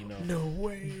 Just letting you know. No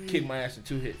way. Kicked my ass in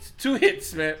 2 hits. 2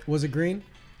 hits, man. Was it green?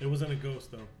 It wasn't a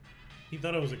ghost though. He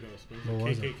thought it was a ghost, but it What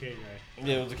was was a it? KKK guy.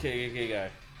 Yeah, it was a KKK guy.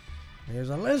 He was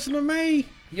like, "Listen to me.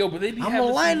 Yo, but they be I'm having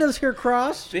gonna light some, this here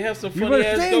cross. they have some You funny better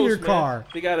ass stay in ghosts, your man. car.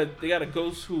 They got a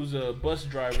ghost who's a bus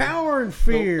driver. Cower in No,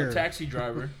 fear." a taxi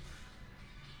driver.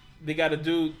 They got a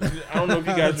dude. I don't know if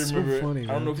you guys That's so remember. funny,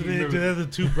 I don't know if Do you they remember. have the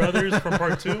two brothers from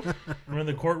part 2?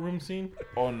 Remember the courtroom scene?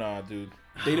 Oh nah, dude.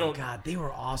 They Oh, don't. God, they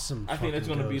were awesome. I think that's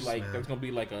fucking gonna be ghosts, like man. that's gonna be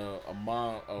like a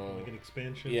mom. Like an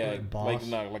expansion. Yeah, a boss.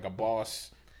 like a boss.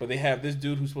 But they have this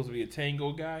dude who's supposed to be a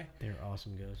tango guy. They're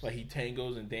awesome ghosts. Like he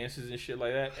tangos and dances and shit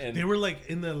like that. And They were like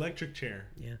in the electric chair,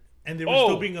 Yeah. and they were Oh!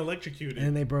 still being electrocuted.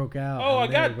 And they broke out. oh,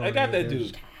 and I they were got going that in there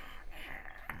dude.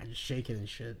 Just shaking and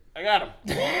shit. I got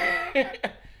him.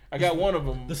 I got one of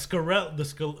them. That's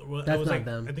That's not like,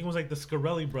 them. I think it was like the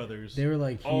Scarelli brothers. They were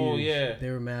like huge. Oh, yeah. They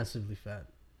were massively fat.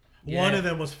 One Yeah. of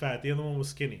them was fat. The other one was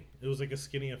skinny. It was like a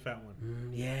skinny and fat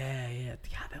one. Yeah.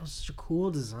 God, that was such a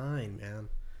cool design, man.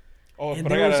 Oh, And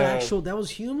but I there was got that was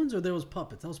humans or there was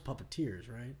puppets? That was puppeteers,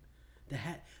 right?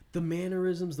 The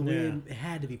mannerisms, the way Yeah. it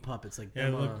had to be puppets. Like Yeah,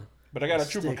 them look, on But I got a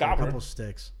stick, trooper a copper. couple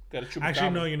sticks. Got a trooper Actually,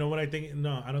 copper. no. You know what I think?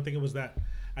 No, I don't think it was that.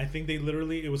 I think they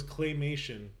literally it was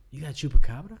claymation. You got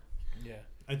chupacabra? Yeah.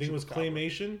 I think it was Chupacabra.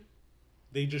 claymation.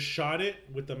 They just shot it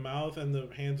with the mouth and the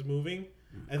hands moving,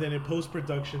 and then in post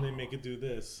production they make it do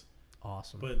this.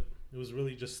 Awesome. But it was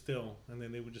really just still, and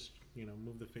then they would just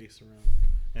move the face around.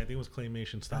 And I think it was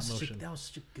claymation, stop motion. That was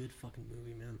such a good fucking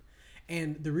movie, man.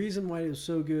 And the reason why it was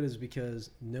so good is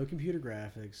because no computer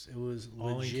graphics. It was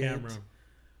All legit. in camera.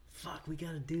 Fuck, we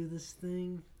gotta do this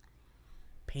thing.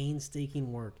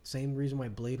 Painstaking work. Same reason why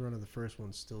Blade Runner, the first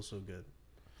one's still so good.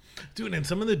 Dude, and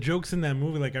some of the jokes in that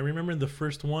movie, like I remember in the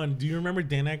first one. Do you remember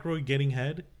Dan Aykroyd getting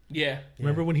head? Yeah.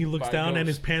 Remember when he looks By a down and ghost.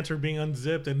 his pants are being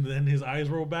unzipped and then his eyes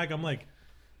roll back? I'm like,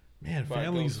 man, By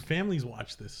a ghost. families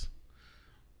watch this.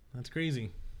 That's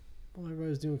crazy. Well,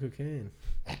 everybody's doing cocaine.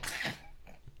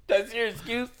 That's your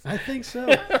excuse? I think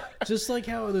so. Just like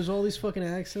how there's all these fucking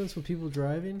accidents with people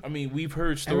driving. I mean, we've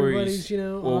heard Everybody's,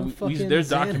 stories. on fucking there's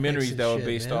Xanax documentaries and that were shit,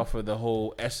 based man. off of the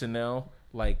whole SNL,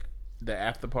 like the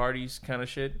after parties kind of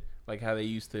shit, like how they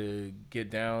used to get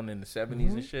down in the 70s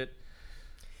Mm-hmm. and shit.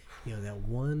 You know, that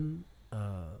one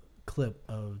clip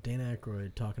of Dan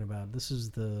Aykroyd talking about this is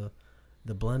the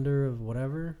blender of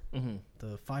whatever,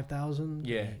 the 5,000.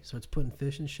 Yeah. So it's putting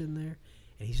fish and shit in there.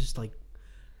 And he's just like,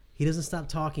 he doesn't stop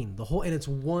talking. And it's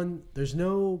one, there's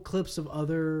no clips of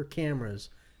other cameras.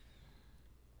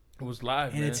 It was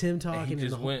live, And man. it's him And talking. he and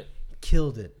just the whole- went.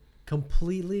 Killed it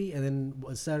completely. And then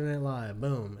was Saturday Night Live,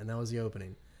 boom. And that was the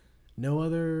opening. No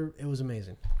other, it was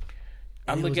amazing.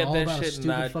 I And it look was at all that about a shit and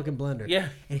stupid I, fucking blender. yeah.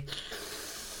 And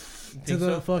Think to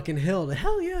the so? fucking hill.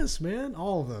 Hell yes, man.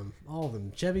 All of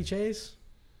them. Chevy Chase.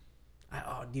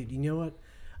 Oh, dude, you know what?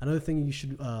 Another thing you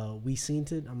should we seen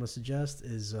it. I'm gonna suggest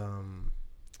is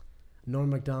Norm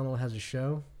Macdonald has a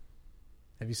show.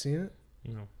 Have you seen it?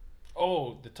 No.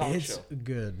 Oh, the talk It's show.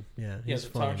 good. Yeah, Yeah, he's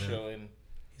the funny, talk man. show. And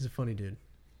He's a funny dude.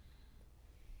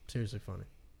 Seriously funny.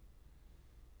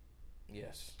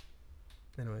 yes.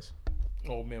 Anyways,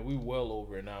 Oh, man, we well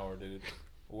over an hour, dude.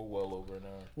 We're well over an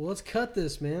hour. Well, let's cut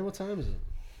this, man. What time is it?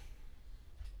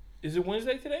 Is it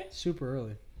Wednesday today? Super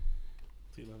early.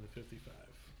 It's 11:55.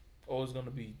 Oh, it's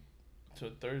gonna be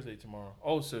to Thursday tomorrow.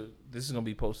 Oh, so this is gonna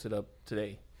be posted up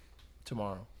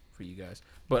tomorrow for you guys.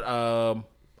 But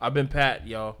I've been Pat,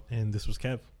 y'all, And this was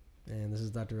Kev. And this is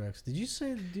Dr. X. Did you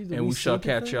say do the and we shall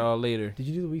catch thing? y'all later. Did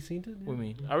you do the We Seen It? What do you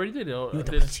mean? I already did it. You I did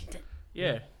the did We it. Seen It?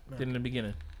 Yeah, did in the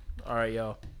beginning. All right,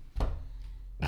 y'all.